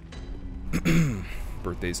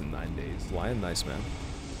 Birthday's in 9 days. Lion, nice man.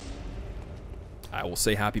 I will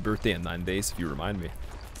say happy birthday in 9 days if you remind me.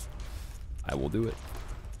 I will do it.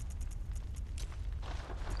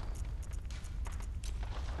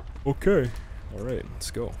 Okay. Alright,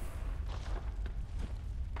 let's go.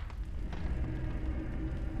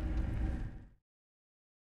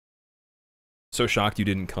 So shocked you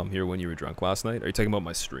didn't come here when you were drunk last night. Are you talking about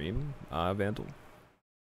my stream, Vandal?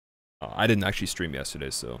 I didn't actually stream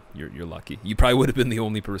yesterday, so you're lucky. You probably would have been the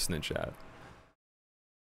only person in chat.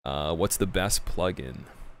 What's the best plugin?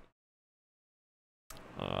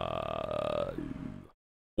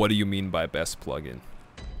 What do you mean by best plugin?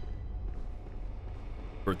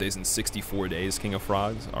 Birthday's in 64 days, King of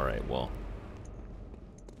Frogs? Alright, well.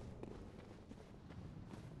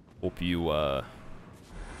 Hope you have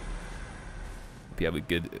a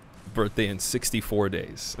good birthday in 64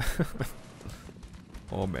 days.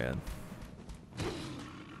 Oh, man.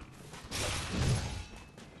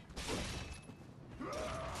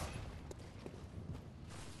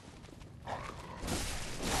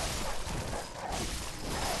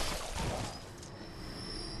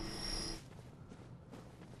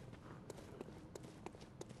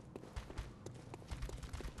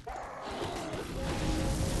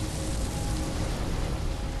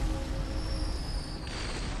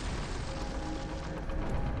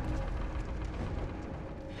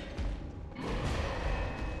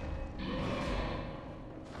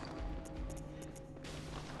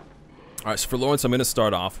 All right, so for Lawrence, I'm going to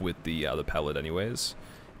start off with the pellet anyways,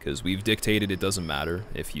 because we've dictated it doesn't matter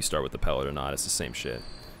if you start with the pellet or not. It's the same shit.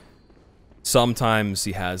 Sometimes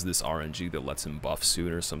he has this RNG that lets him buff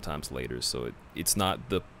sooner, sometimes later. So it's not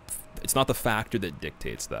the factor that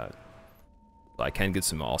dictates that. But I can get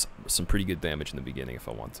some pretty good damage in the beginning if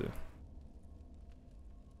I want to.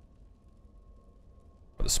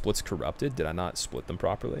 Are the splits corrupted? Did I not split them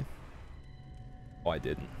properly? Oh, I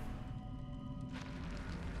didn't.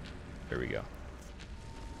 There we go.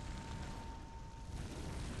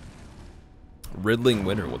 Riddling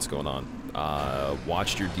Winter, what's going on?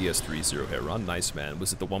 Watched your DS3 Zero Hit run. Nice, man.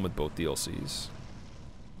 Was it the one with both DLCs?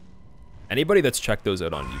 Anybody that's checked those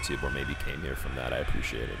out on YouTube or maybe came here from that, I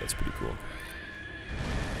appreciate it. That's pretty cool.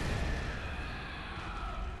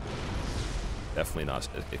 Definitely not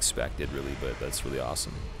expected, really, but that's really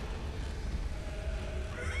awesome.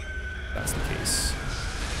 That's the case.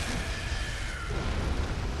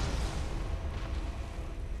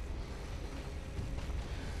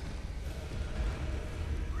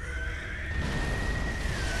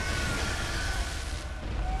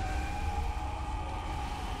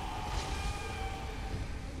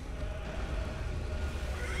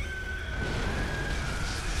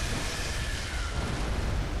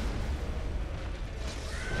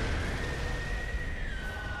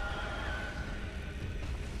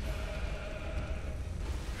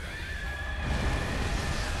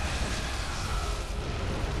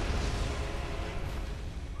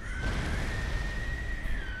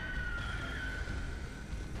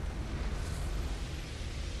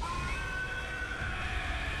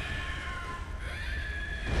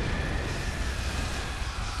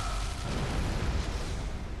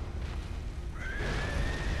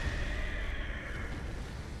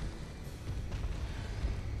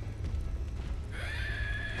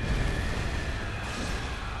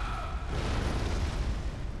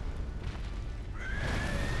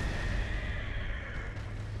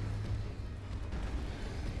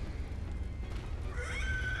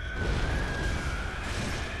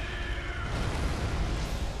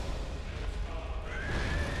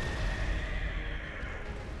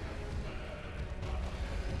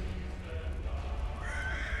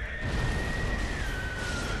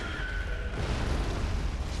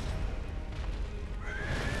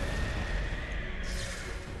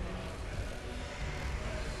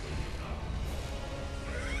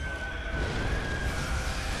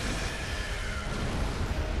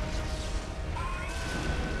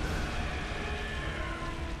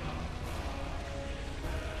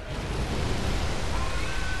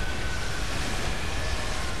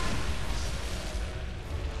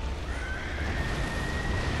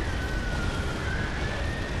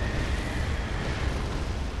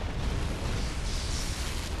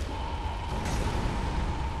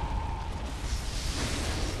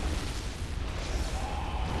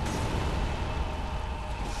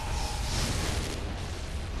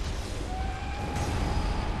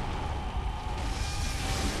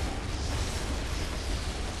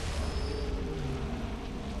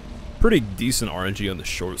 Pretty decent RNG on the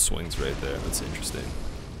short swings right there. That's interesting.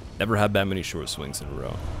 Never had that many short swings in a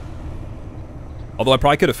row. Although I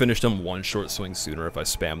probably could have finished him one short swing sooner if I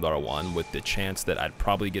spammed R1 with the chance that I'd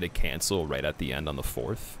probably get a cancel right at the end on the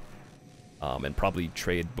 4th. And probably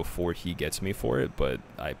trade before he gets me for it, but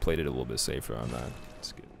I played it a little bit safer on that.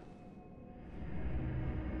 That's good.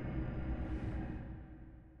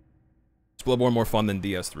 Is Bloodborne more fun than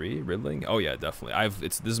DS3? Riddling? Oh yeah, definitely.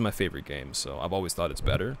 This is my favorite game, so I've always thought it's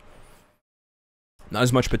better. Not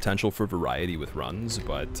as much potential for variety with runs,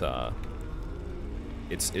 but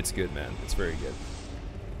it's good, man. It's very good.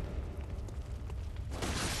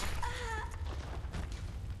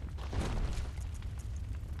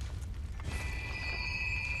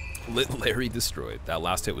 Larry destroyed. That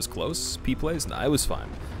last hit was close. P-plays? Nah, it was fine.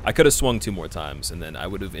 I could have swung 2 more times, and then I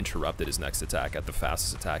would have interrupted his next attack at the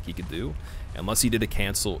fastest attack he could do, unless he did a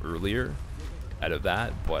cancel earlier out of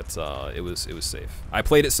that, but it was safe. I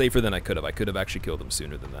played it safer than I could have. I could have actually killed him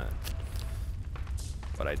sooner than that,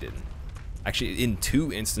 but I didn't. Actually, in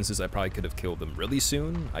 2 instances, I probably could have killed him really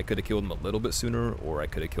soon. I could have killed him a little bit sooner, or I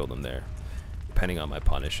could have killed him there, depending on my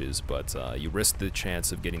punishes, but you risk the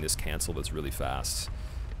chance of getting this cancel that's really fast,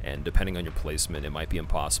 and depending on your placement, it might be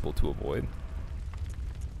impossible to avoid.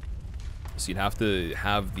 So you'd have to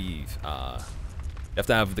have the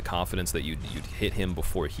confidence that you'd hit him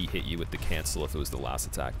before he hit you with the cancel if it was the last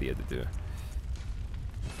attack that you had to do.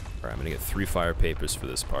 Alright, I'm gonna get 3 fire papers for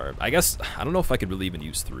this part. I guess, I don't know if I could really even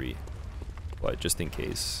use 3, but just in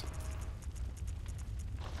case.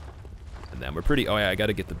 And then we're pretty, oh yeah, I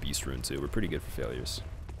gotta get the beast rune too. We're pretty good for failures.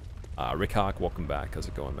 Rick Hawk, welcome back. How's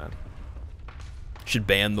it going, man? Should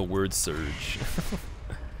ban the word surge.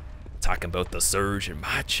 Talking about the surge in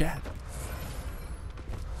my chat.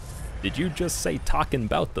 Did you just say talking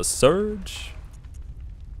about the surge?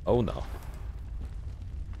 Oh no.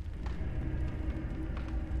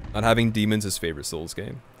 Not having demons is favorite Souls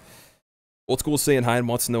game. Old School saying hi and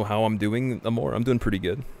wants to know how I'm doing. Amor, I'm doing pretty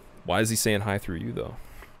good. Why is he saying hi through you though?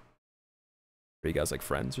 Are you guys like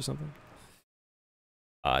friends or something?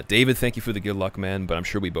 David, thank you for the good luck, man, but I'm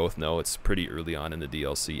sure we both know it's pretty early on in the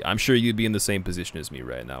DLC. I'm sure you'd be in the same position as me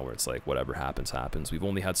right now where it's like whatever happens, happens. We've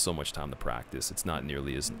only had so much time to practice. It's not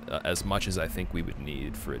nearly as much as I think we would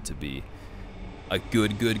need for it to be a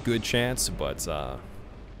good chance, but I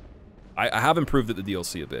have improved at the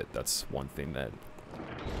DLC a bit. That's one thing that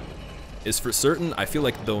is for certain. I feel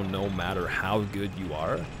like though no matter how good you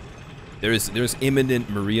are, there's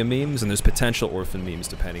imminent Maria memes and there's potential Orphan memes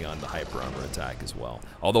depending on the hyper armor attack as well.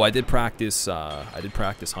 Although I did practice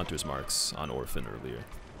Hunter's Marks on Orphan earlier,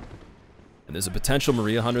 and there's a potential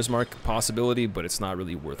Maria Hunter's Mark possibility, but it's not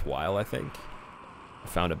really worthwhile. I think I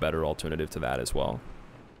found a better alternative to that as well.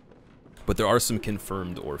 But there are some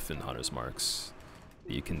confirmed Orphan Hunter's Marks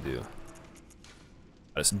that you can do.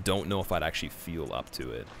 I just don't know if I'd actually feel up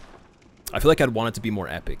to it. I feel like I'd want it to be more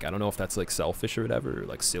epic. I don't know if that's like selfish or whatever, or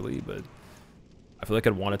like silly, but I feel like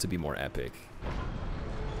I'd want it to be more epic.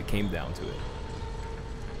 It came down to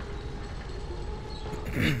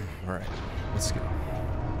it. Alright, let's go.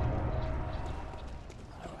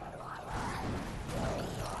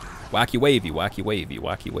 Wacky wavy, wacky wavy,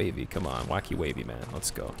 wacky wavy. Come on, wacky wavy, man.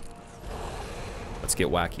 Let's go. Let's get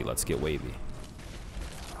wacky, let's get wavy.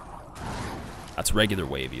 That's regular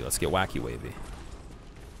wavy, let's get wacky wavy.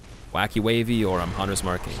 Wacky wavy or I'm Hunter's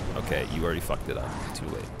Marking. Okay, you already fucked it up. Too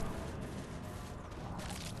late.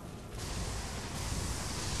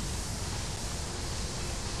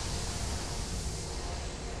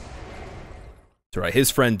 It's alright, his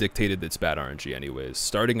friend dictated it's bad RNG anyways.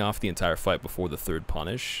 Starting off the entire fight before the third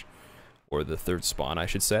punish, or the third spawn I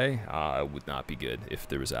should say, would not be good if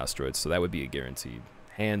there was asteroids, so that would be a guaranteed.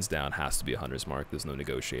 Hands down, has to be a Hunter's Mark, there's no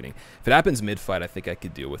negotiating. If it happens mid-fight, I think I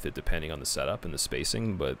could deal with it depending on the setup and the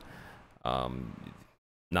spacing, but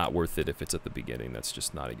not worth it if it's at the beginning. That's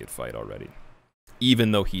just not a good fight already.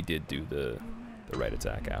 Even though he did do the right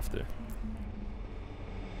attack after.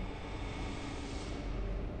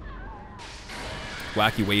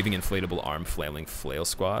 Wacky waving inflatable arm flailing flail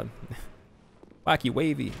squad. wacky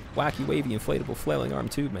wavy inflatable flailing arm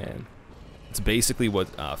too, man. It's basically what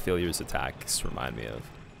Failure's attacks remind me of.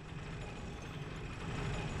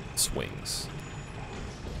 Swings.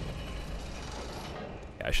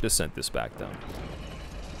 Yeah, I should have sent this back down.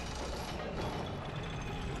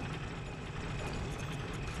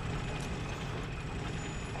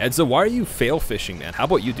 Edza, why are you fail fishing, man? How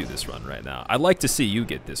about you do this run right now? I'd like to see you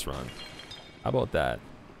get this run. How about that?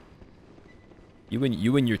 You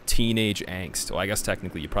and your teenage angst. Well, I guess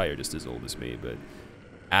technically you probably are just as old as me, but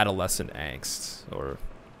adolescent angst or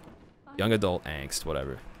young adult angst,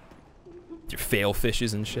 whatever. Your fail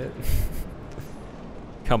fishes and shit.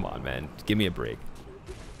 Come on, man. Give me a break.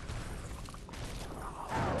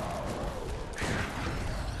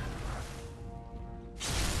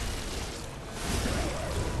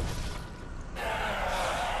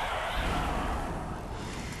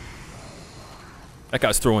 That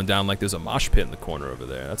guy's throwing down like there's a mosh pit in the corner over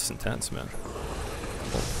there. That's intense, man.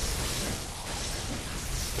 Oh.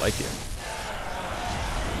 Like it.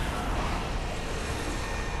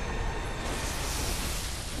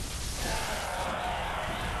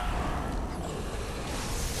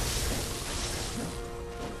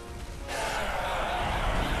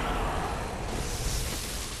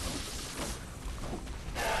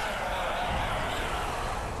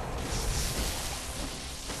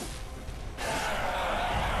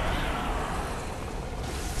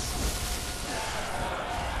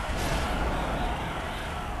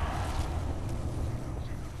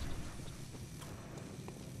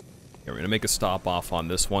 We're gonna make a stop off on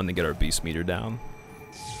this one to get our beast meter down.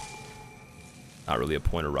 Not really a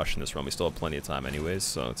point of rushing this run. We still have plenty of time anyways,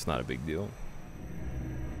 so it's not a big deal.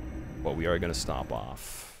 But we are gonna stop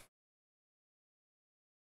off.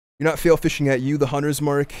 You're not fail fishing at you, the Hunter's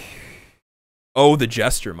Mark. Oh, the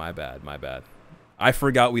gesture. My bad. My bad. I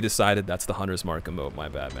forgot we decided that's the Hunter's Mark emote. My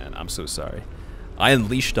bad, man. I'm so sorry. I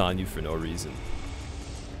unleashed on you for no reason.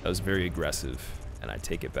 That was very aggressive, and I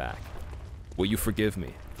take it back. Will you forgive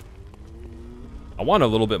me? I want a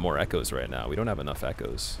little bit more echoes right now. We don't have enough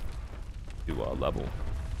echoes to level.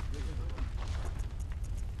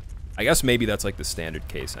 I guess maybe that's like the standard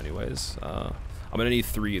case anyways. I'm gonna need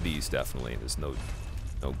 3 of these definitely. There's no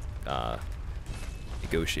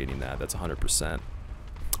negotiating that. That's 100%.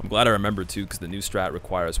 I'm glad I remembered too, because the new strat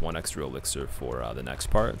requires 1 extra elixir for the next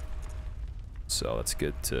part. So that's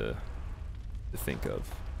good to think of.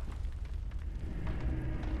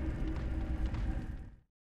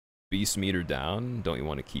 Beast meter down. Don't you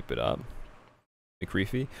want to keep it up,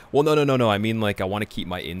 McCreefy? Well, no. I mean, like, I want to keep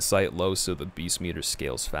my insight low so the beast meter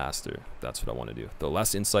scales faster. That's what I want to do. The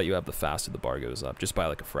less insight you have, the faster the bar goes up, just by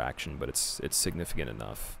like a fraction, but it's significant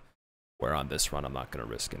enough where on this run I'm not going to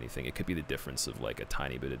risk anything. It could be the difference of like a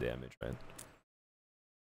tiny bit of damage, right?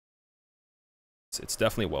 It's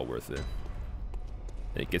definitely well worth it.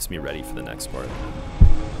 And it gets me ready for the next part.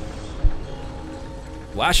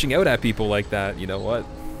 Lashing out at people like that, you know what?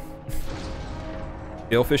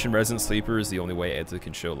 Balefish and Resident Sleeper is the only way Edza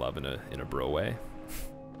can show love in a bro way.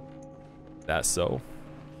 That's so.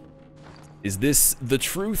 Is this the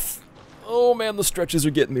truth? Oh man, the stretches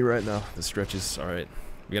are getting me right now. The stretches, alright.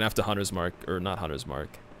 We're gonna have to Hunter's Mark, or not Hunter's Mark.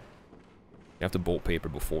 We have to bolt paper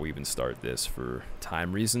before we even start this for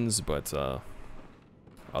time reasons, but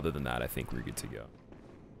other than that, I think we're good to go.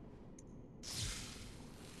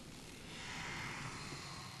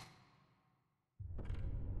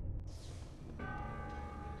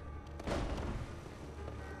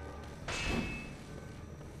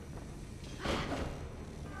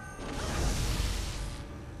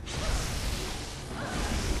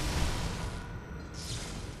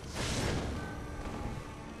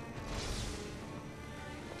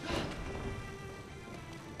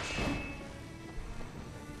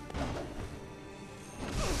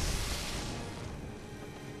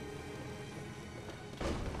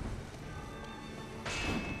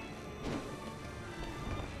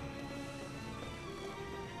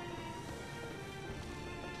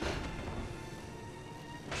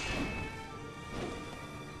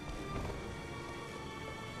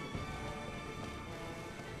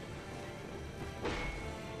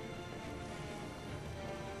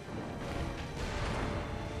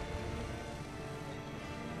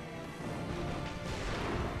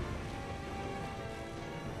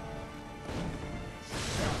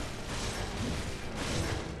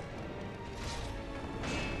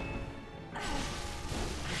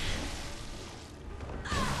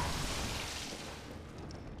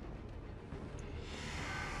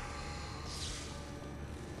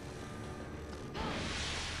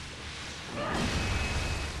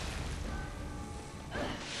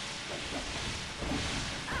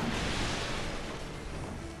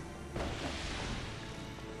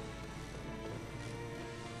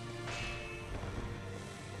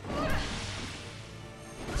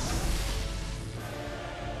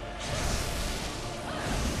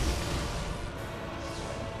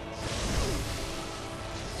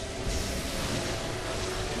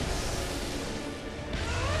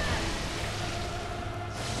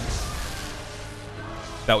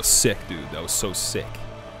 That was sick, dude. That was so sick.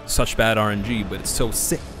 Such bad RNG, but it's so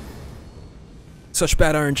sick. Such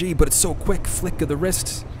bad RNG, but it's so quick. Flick of the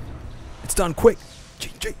wrist. It's done quick.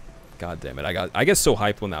 GG. God damn it. I get so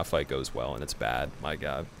hyped when that fight goes well and it's bad. My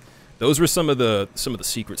god. Those were some of the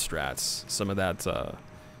secret strats. Some of that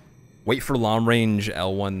wait for long range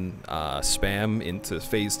L1 spam into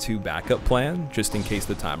phase 2 backup plan just in case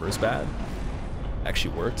the timer is bad.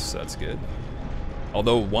 Actually worked, so that's good.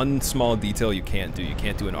 Although one small detail you can't do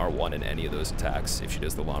an R1 in any of those attacks if she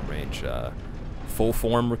does the long range full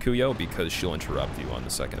form Rakuyo, because she'll interrupt you on the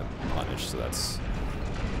second punish, so that's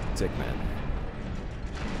sick, man.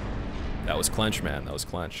 That was clench, man. That was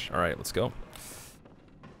clench. Alright, let's go.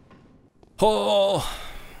 Oh!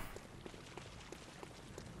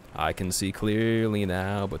 I can see clearly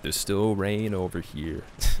now, but there's still rain over here.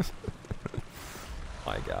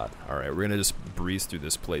 My god. Alright, we're gonna just breeze through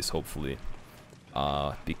this place, hopefully.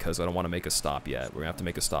 Because I don't want to make a stop yet. We're gonna have to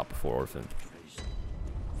make a stop before Orphan.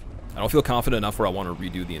 I don't feel confident enough where I want to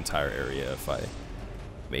redo the entire area if I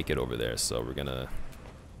make it over there, so we're gonna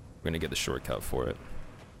get the shortcut for it.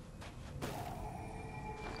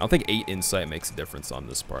 I don't think 8 insight makes a difference on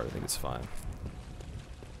this part. I think it's fine.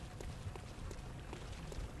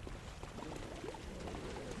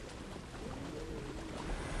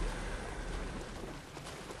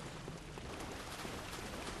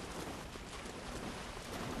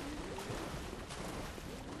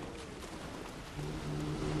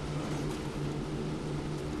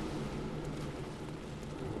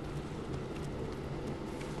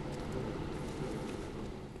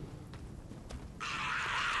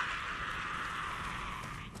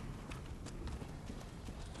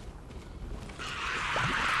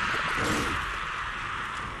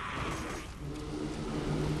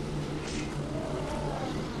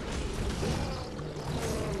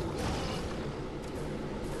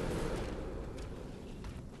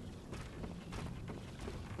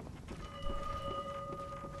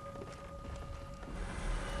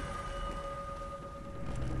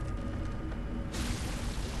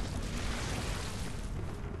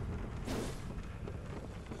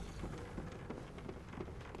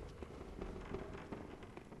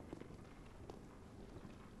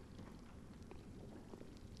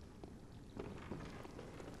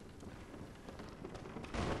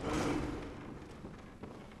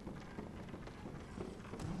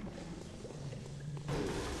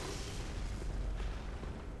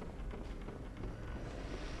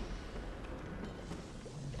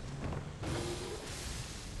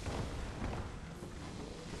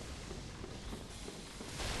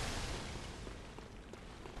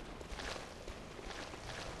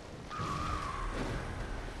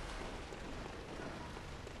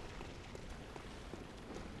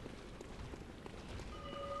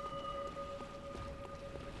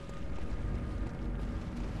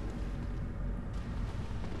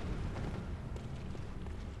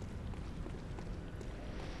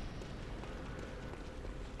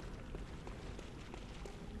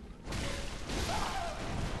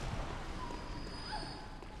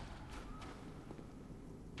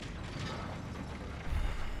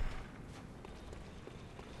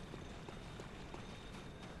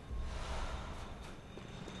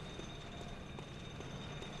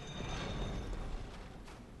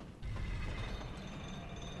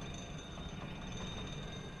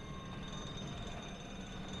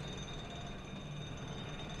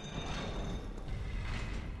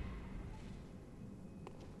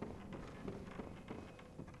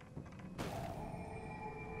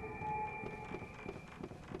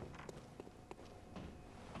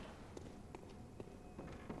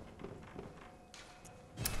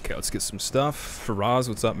 Okay, let's get some stuff. Faraz,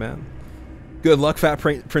 what's up, man? Good luck, Fat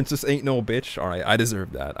Princess ain't no bitch. Alright, I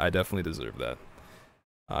deserve that. I definitely deserve that.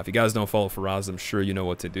 If you guys don't follow Faraz, I'm sure you know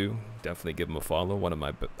what to do. Definitely give him a follow. One of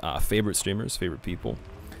my favorite streamers, favorite people.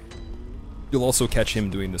 You'll also catch him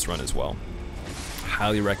doing this run as well.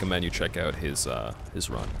 Highly recommend you check out his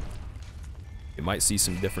run. You might see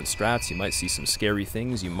some different strats, you might see some scary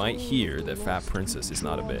things, you might hear that Fat Princess is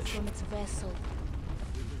not a bitch.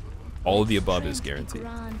 All of the above is guaranteed.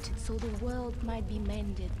 So the world might be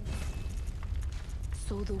mended.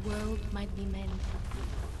 So the world might be mended.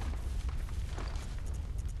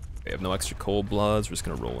 We have no extra cold bloods, we're just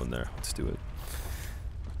gonna roll in there. Let's do it.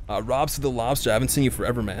 Robs to the Lobster, I haven't seen you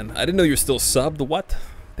forever, man. I didn't know you're still subbed, what?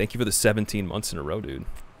 Thank you for the 17 months in a row, dude.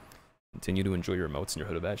 Continue to enjoy your emotes and your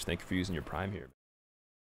Hood of Edge. Thank you for using your Prime here.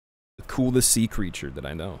 The coolest sea creature that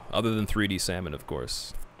I know, other than 3D Salmon, of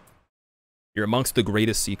course. You're amongst the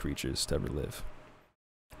greatest sea creatures to ever live.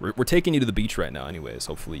 We're taking you to the beach right now anyways.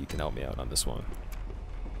 Hopefully you can help me out on this one.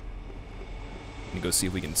 I'm gonna go see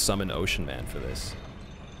if we can summon Ocean Man for this.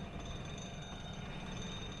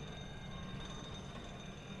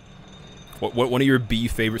 What one of your bee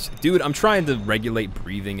favorites? Dude, I'm trying to regulate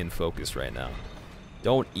breathing and focus right now.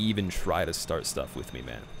 Don't even try to start stuff with me,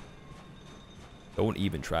 man. Don't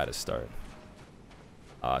even try to start.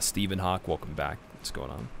 Stephen Hawk, welcome back. What's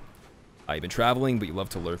going on? You've been traveling, but you love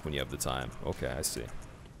to lurk when you have the time. Okay, I see.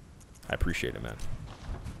 I appreciate it, man.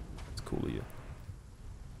 It's cool of you.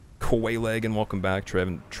 Kawaileg, and welcome back.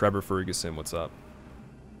 Trevor Ferguson, what's up?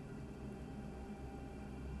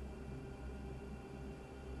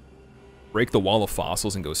 Break the wall of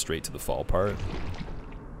fossils and go straight to the fall part.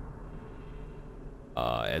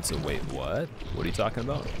 Ed's wait, what? What are you talking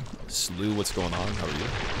about? Slew, what's going on? How are you?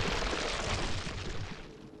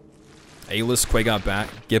 A-list, Quay got back.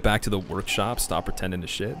 Get back to the workshop. Stop pretending to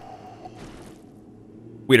shit.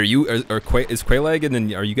 Wait, are you, is Quayleg and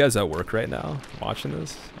then are you guys at work right now? Watching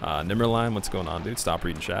this? Nimmerline, what's going on, dude? Stop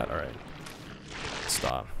reading chat. Alright.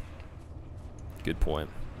 Stop. Good point.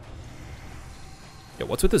 Yeah,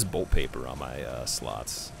 what's with this bolt paper on my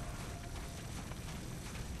slots?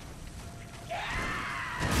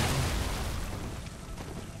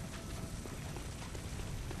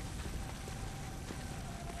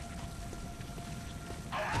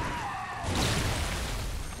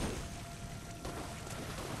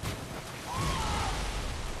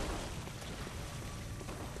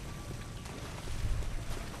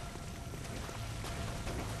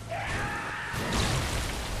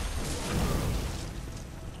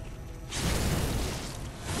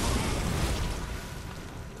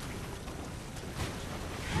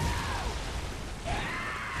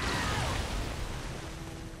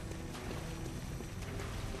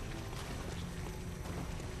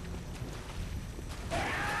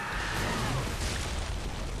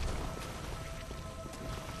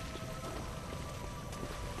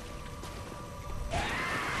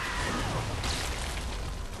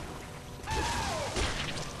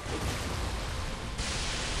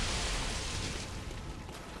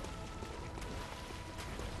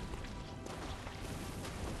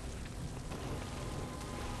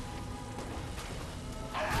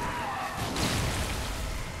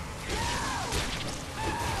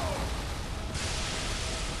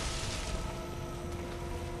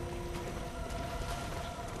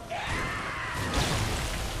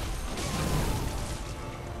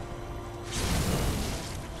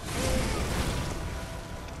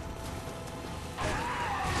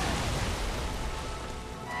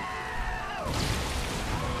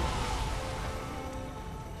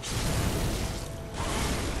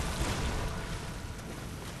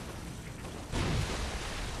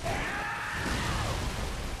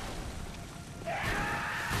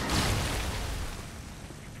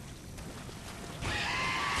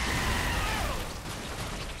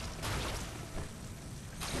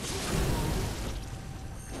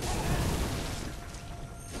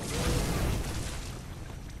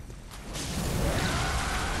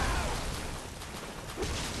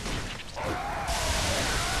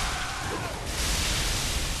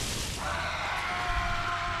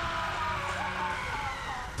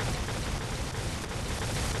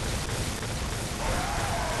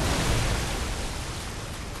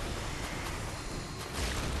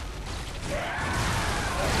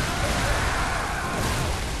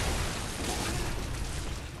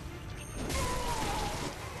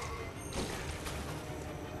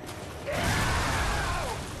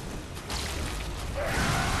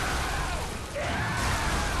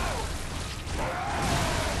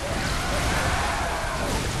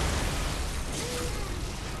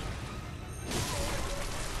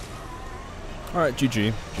 Alright,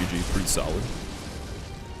 GG. GG, pretty solid.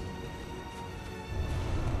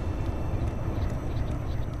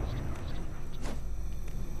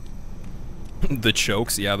 The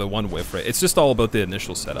chokes, yeah, the one whiff, right? It's just all about the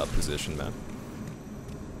initial setup position, man.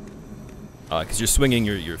 Because you're swinging,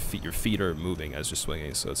 your feet are moving as you're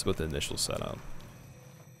swinging, so it's about the initial setup.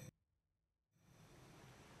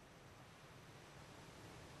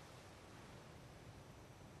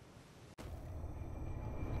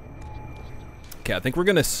 Okay, I think we're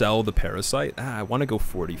gonna sell the parasite. I want to go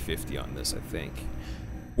 40-50 on this, I think.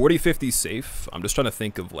 40-50 safe. I'm just trying to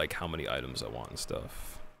think of like how many items I want and stuff.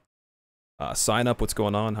 Sign up, what's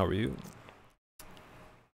going on? How are you?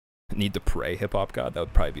 Need to pray, hip hop god. That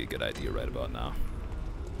would probably be a good idea right about now.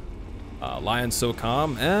 Lion so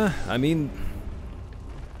calm. I mean,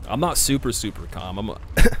 I'm not super calm. I'm a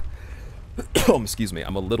oh, excuse me.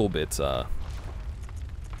 I'm a little bit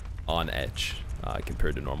on edge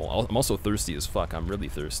compared to normal. I'm also thirsty as fuck. I'm really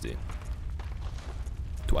thirsty.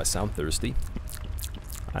 Do I sound thirsty?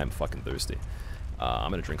 I'm fucking thirsty. I'm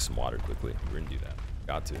gonna drink some water quickly. We're gonna do that.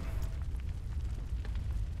 Got to.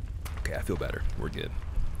 Okay, I feel better. We're good.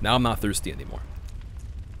 Now I'm not thirsty anymore.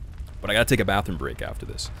 But I gotta take a bathroom break after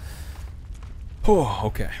this. Oh,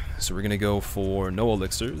 okay. So we're gonna go for no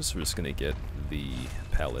elixirs. We're just gonna get the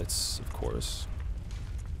pellets, of course.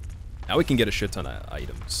 Now we can get a shit ton of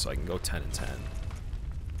items. So I can go 10 and 10.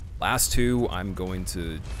 Last two, I'm going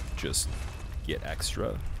to just get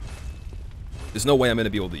extra. There's no way I'm gonna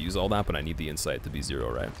be able to use all that, but I need the insight to be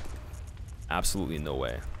 0, right? Absolutely no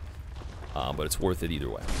way. But it's worth it either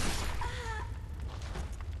way.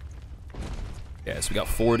 Yeah, so we got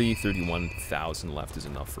 31,000 left is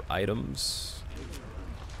enough for items.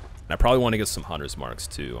 And I probably want to get some hunter's marks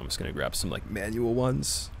too. I'm just gonna grab some like manual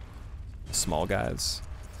ones. Small guys.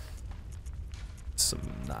 Some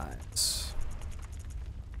knives.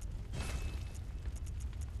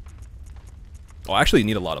 Oh, I actually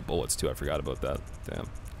need a lot of bullets too. I forgot about that. Damn.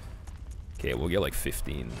 Okay, we'll get like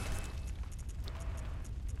 15.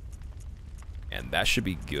 And that should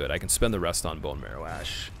be good. I can spend the rest on bone marrow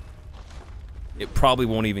ash. It probably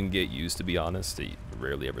won't even get used, to be honest. It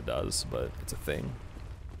rarely ever does, but it's a thing.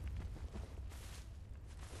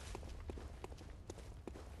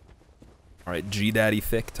 Alright, G-Daddy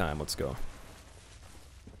thick time. Let's go.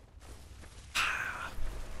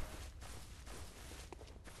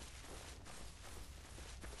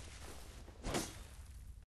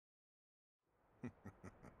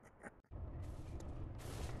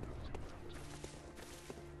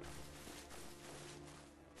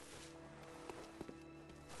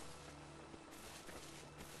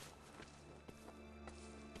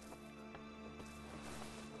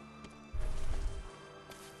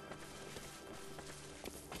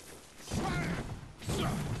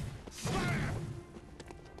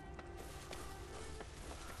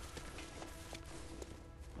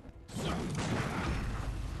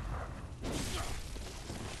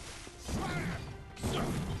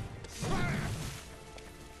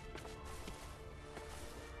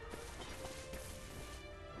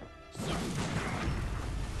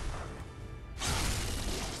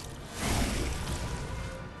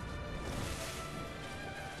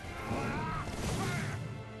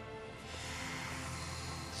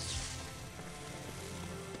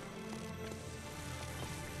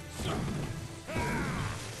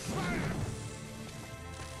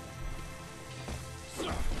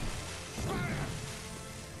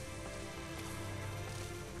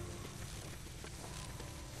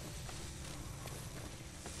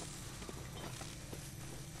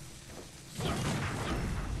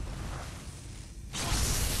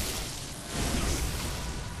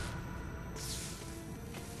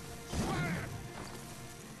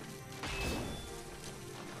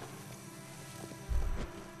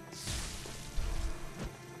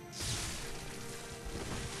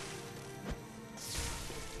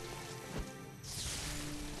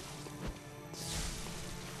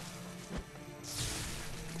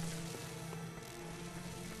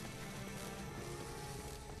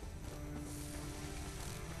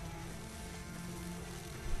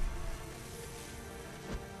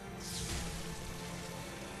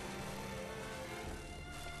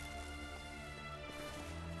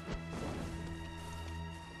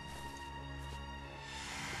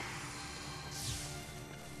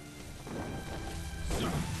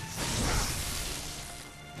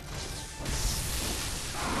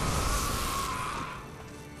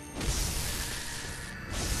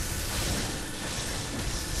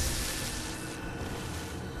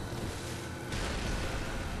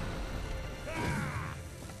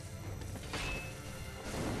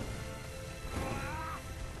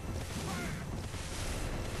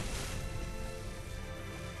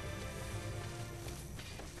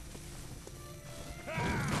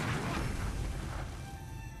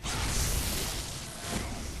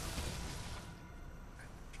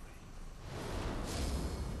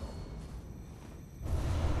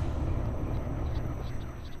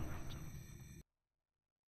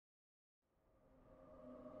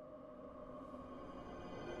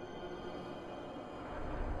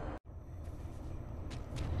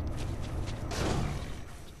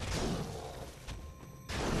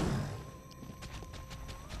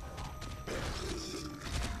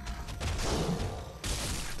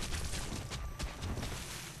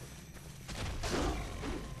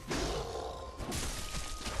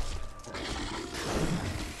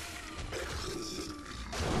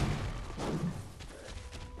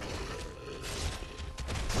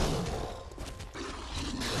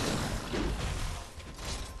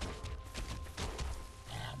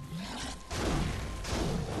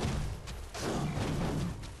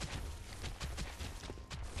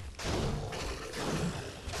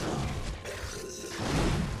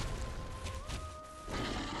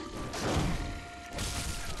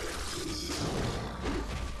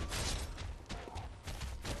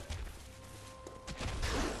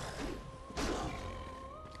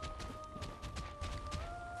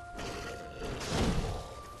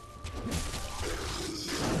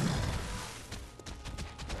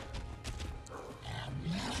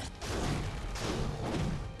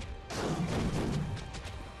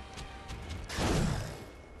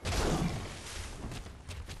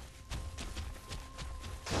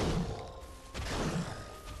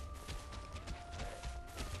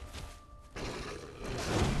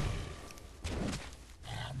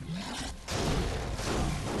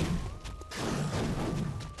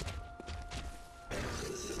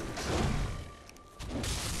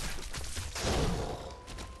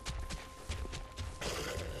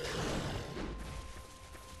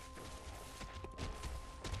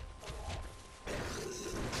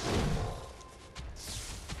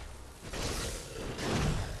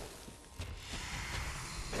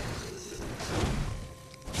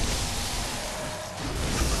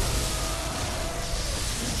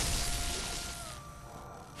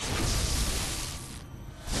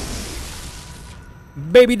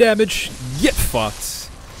 baby damage. Get fucked.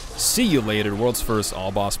 See you later. World's first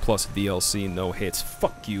all boss plus DLC, no hits.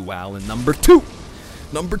 Fuck you, Alan. Number 2.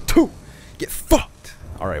 Number 2. Get fucked.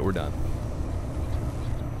 All right, we're done.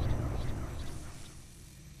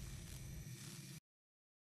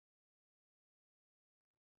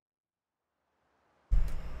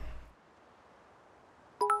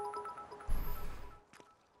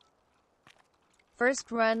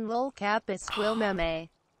 First run lol cap is squill meme.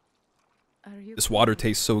 This water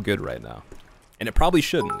tastes so good right now. And it probably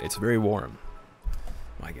shouldn't. It's very warm.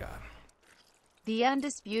 My god. The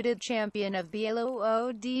undisputed champion of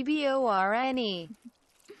BLOODBORNE.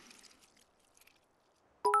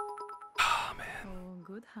 Oh, man. Oh,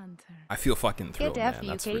 good hunter. I feel fucking thrilled, man.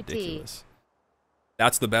 That's ridiculous.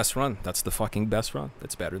 That's the best run. That's the fucking best run.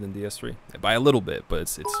 It's better than DS3. By a little bit, but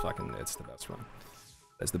it's the best run.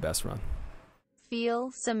 That's the best run.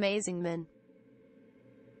 Feels amazing, man.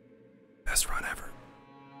 Best run ever.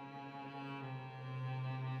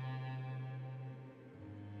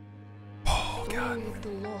 Oh god. Soul of the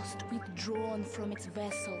lost withdrawn from its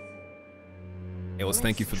vessel. Hey, let's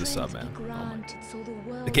thank you for the sub, man.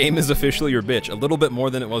 Oh the game is officially your bitch. A little bit more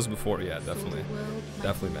than it was before. Yeah, definitely.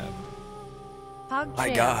 Definitely, man. My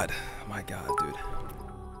god. My god, dude.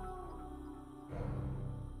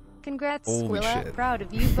 Congrats, Holy Squilla. shit. Proud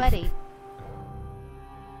of you, buddy.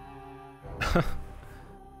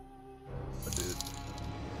 Dude.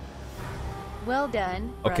 Well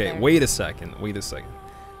done, Okay, brother. wait a second. Wait a second.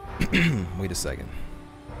 Wait a second.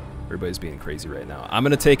 Everybody's being crazy right now. I'm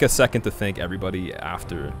gonna take a second to thank everybody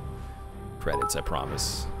after credits, I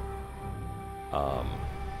promise.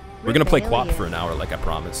 We're gonna play Quap for an hour like I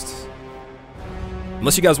promised.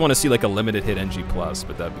 Unless you guys want to see like a limited hit NG+,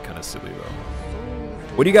 but that'd be kind of silly though.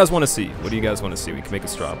 What do you guys want to see? What do you guys want to see? We can make a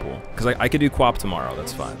straw poll. Because I could do Quap tomorrow,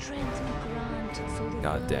 that's fine.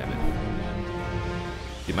 God damn it.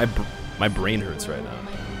 Dude, my brain hurts right now.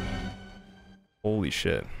 Holy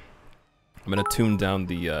shit. I'm gonna tune down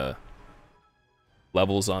the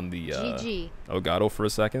levels on the Elgato for a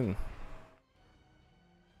second.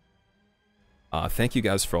 Thank you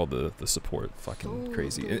guys for all the support. Fucking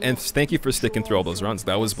crazy. And thank you for sticking through all those runs.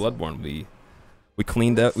 That was Bloodborne. We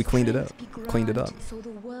cleaned it up. Cleaned it up.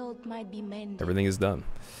 Everything is done.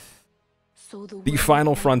 The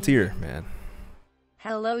final frontier, man.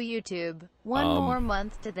 Hello, YouTube. One more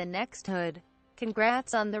month to the next hood.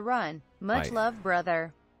 Congrats on the run. Much love,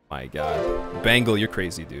 brother. My god. Bangle, you're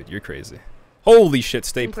crazy, dude. You're crazy. Holy shit,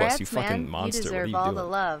 stay Congrats, plus, you fucking man. monster. You What are deserve you all doing? the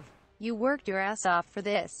love. You worked your ass off for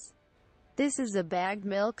this. This is a bagged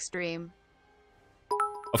milk stream.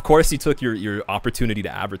 Of course you took your opportunity to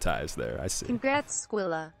advertise there, I see. Congrats,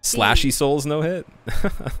 Squilla. Slashy Souls no hit?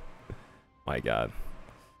 My god.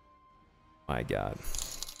 My god.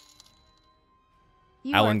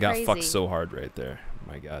 You Alan are got crazy. fucked so hard right there.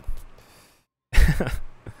 My god.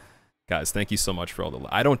 Guys, thank you so much for all the love.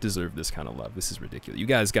 I don't deserve this kind of love. This is ridiculous. You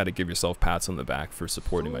guys got to give yourself pats on the back for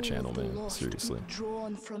supporting my channel, man. Seriously.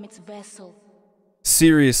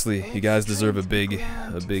 Seriously, you guys deserve a big, I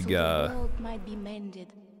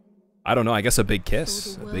don't know, I guess a big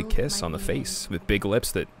kiss. A big kiss on the face with big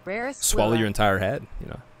lips that swallow your entire head, you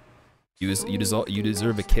know. You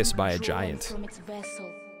deserve a kiss by a giant.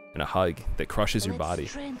 And a hug that crushes your body.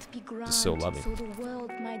 Just so loving.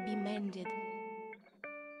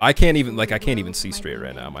 I can't even see straight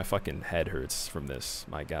right now. My fucking head hurts from this.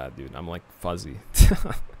 My god, dude. I'm like fuzzy.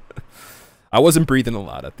 I wasn't breathing a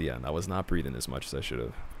lot at the end. I was not breathing as much as I should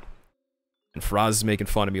have. And Faraz is making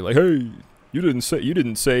fun of me like, hey, you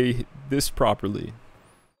didn't say this properly.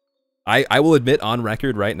 I will admit on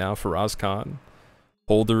record right now, Faraz Khan,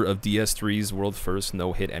 holder of DS3's world first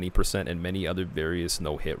no-hit any % and many other various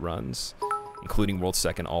no-hit runs, including world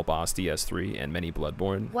second all-boss DS3 and many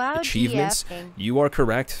Bloodborne achievements. You are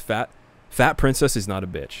correct. Fat Princess is not a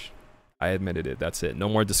bitch. I admitted it. That's it. No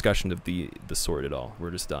more discussion of the sword at all.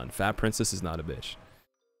 We're just done. Fat Princess is not a bitch.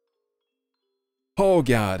 Oh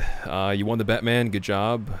god. You won the bet, man. Good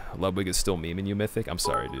job. Ludwig is still memeing you, Mythic. I'm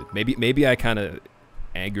sorry, dude. Maybe I kind of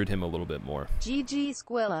angered him a little bit more. GG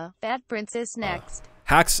Squilla. Fat Princess next.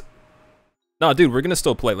 Hacks. No, dude, we're gonna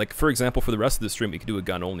still play. Like, for example, for the rest of the stream, we could do a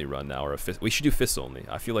gun only run now, or a fist. We should do fists only.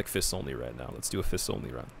 I feel like fists only right now. Let's do a fists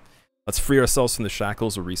only run. Let's free ourselves from the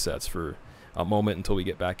shackles or resets for a moment until we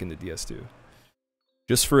get back into DS2.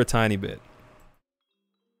 Just for a tiny bit.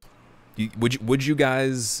 Would you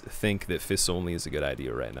guys think that fists only is a good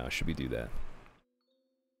idea right now? Should we do that?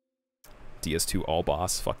 DS2 all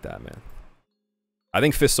boss? Fuck that, man. I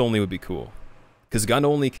think fists only would be cool. Because gun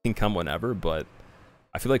only can come whenever, but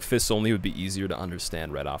I feel like fists only would be easier to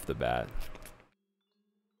understand right off the bat.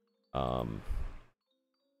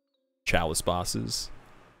 Chalice bosses.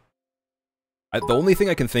 The only thing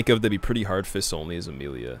I can think of that'd be pretty hard fists only is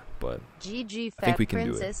Amelia, but GG I think Fat we can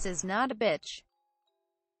do it. Princess is not a bitch.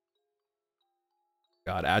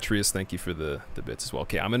 God, Atreus, thank you for the bits as well.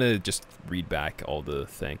 Okay, I'm gonna just read back all the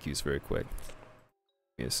thank yous very quick.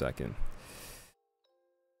 Give me a second.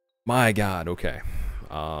 My God, okay.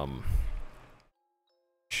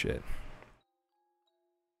 Shit.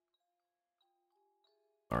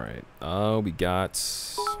 Alright, we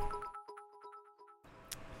got...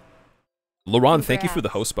 Laurent, thank you for the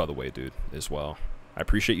host, by the way, dude, as well. I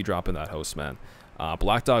appreciate you dropping that host, man.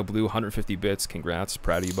 Black Dog Blue, 150 bits, congrats,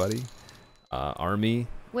 proud of you, buddy. Army,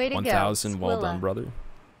 1,000, well done, brother.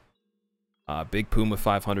 Big Puma,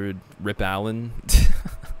 500, Rip Allen,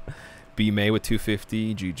 B May with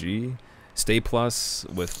 250, GG. Stay Plus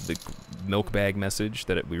with the milk bag message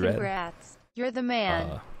that we read. Congrats, you're the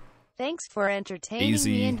man. Thanks for entertaining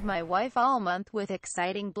me and my wife all month with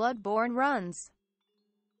exciting Bloodborne runs.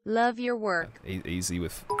 Love your work. AZ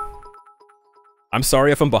with... I'm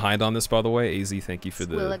sorry if I'm behind on this, by the way. AZ, thank you for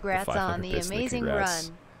the 500 on the bits amazing run.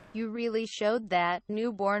 You really showed that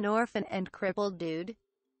newborn orphan and crippled dude.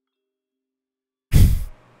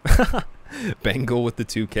 Bengal with the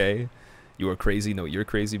 2K. You are crazy. No, you're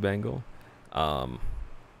crazy, Bengal.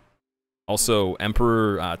 Also,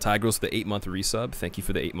 Emperor Tigros, the 8-month resub. Thank you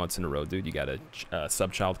for the 8 months in a row, dude. You got a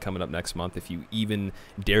sub child coming up next month if you even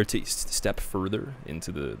dare to step further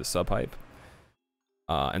into the sub hype.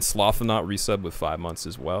 And Slothonaut resub with 5 months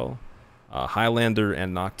as well. Highlander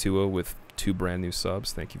and Noctua with 2 brand new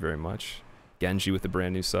subs. Thank you very much. Genji with a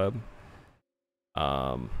brand new sub.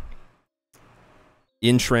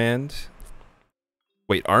 Intrand.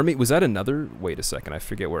 Wait, Army, was that another? Wait a second, I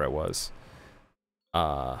forget where I was.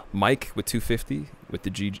 Mike with 250 with the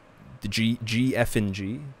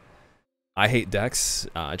GFNG. I hate Dex.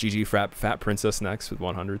 GG Fat Princess next with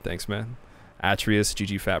 100. Thanks, man. Atreus,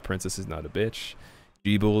 GG Fat Princess is not a bitch.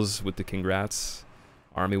 Jeebles with the congrats.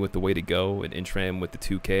 Army with the way to go. And Intram with the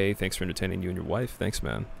 2K. Thanks for entertaining you and your wife. Thanks,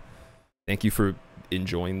 man. Thank you for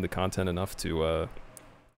enjoying the content enough to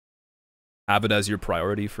have it as your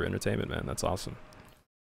priority for entertainment, man. That's awesome.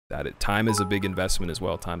 Time is a big investment as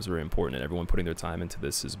well. Time's very important, and everyone putting their time into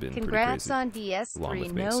this has been Congrats pretty crazy. Congrats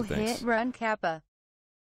on DS3 no hit run Kappa.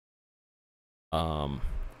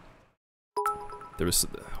 There was...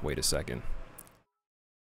 Wait a second.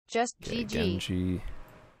 Just GG. Genji.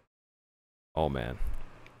 Oh, man.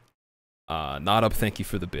 Not up, thank you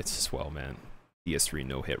for the bits as well, man. DS3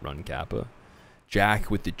 no hit run Kappa.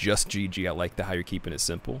 Jack with the just GG. I like how you're keeping it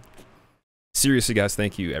simple. Seriously, guys,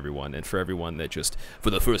 thank you, everyone. And for everyone that just, for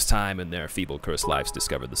the first time in their feeble cursed lives,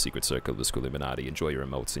 discovered the secret circle of the School Illuminati, enjoy your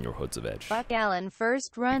emotes and your hoods of edge. Fuck Allen,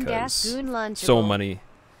 first run Gasgoon Lunchable. So many.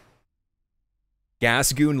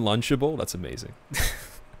 Gasgoon Lunchable? That's amazing.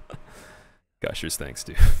 Gushers, thanks,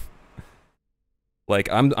 dude. Like,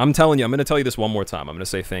 I'm telling you, I'm going to tell you this one more time. I'm going to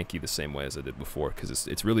say thank you the same way as I did before, because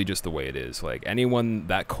it's really just the way it is. Like, anyone,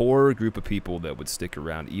 that core group of people that would stick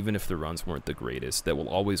around, even if the runs weren't the greatest, that will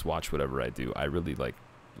always watch whatever I do, I really, like,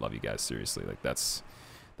 love you guys, seriously. Like, that's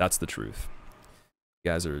the truth.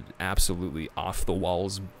 You guys are absolutely off the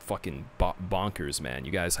walls, fucking bonkers, man.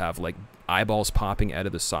 You guys have, like, eyeballs popping out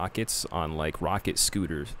of the sockets on, like, rocket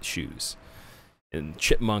scooter shoes. And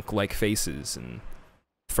chipmunk-like faces, and...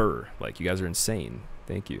 fur. Like, you guys are insane.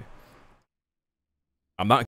 Thank you. I'm not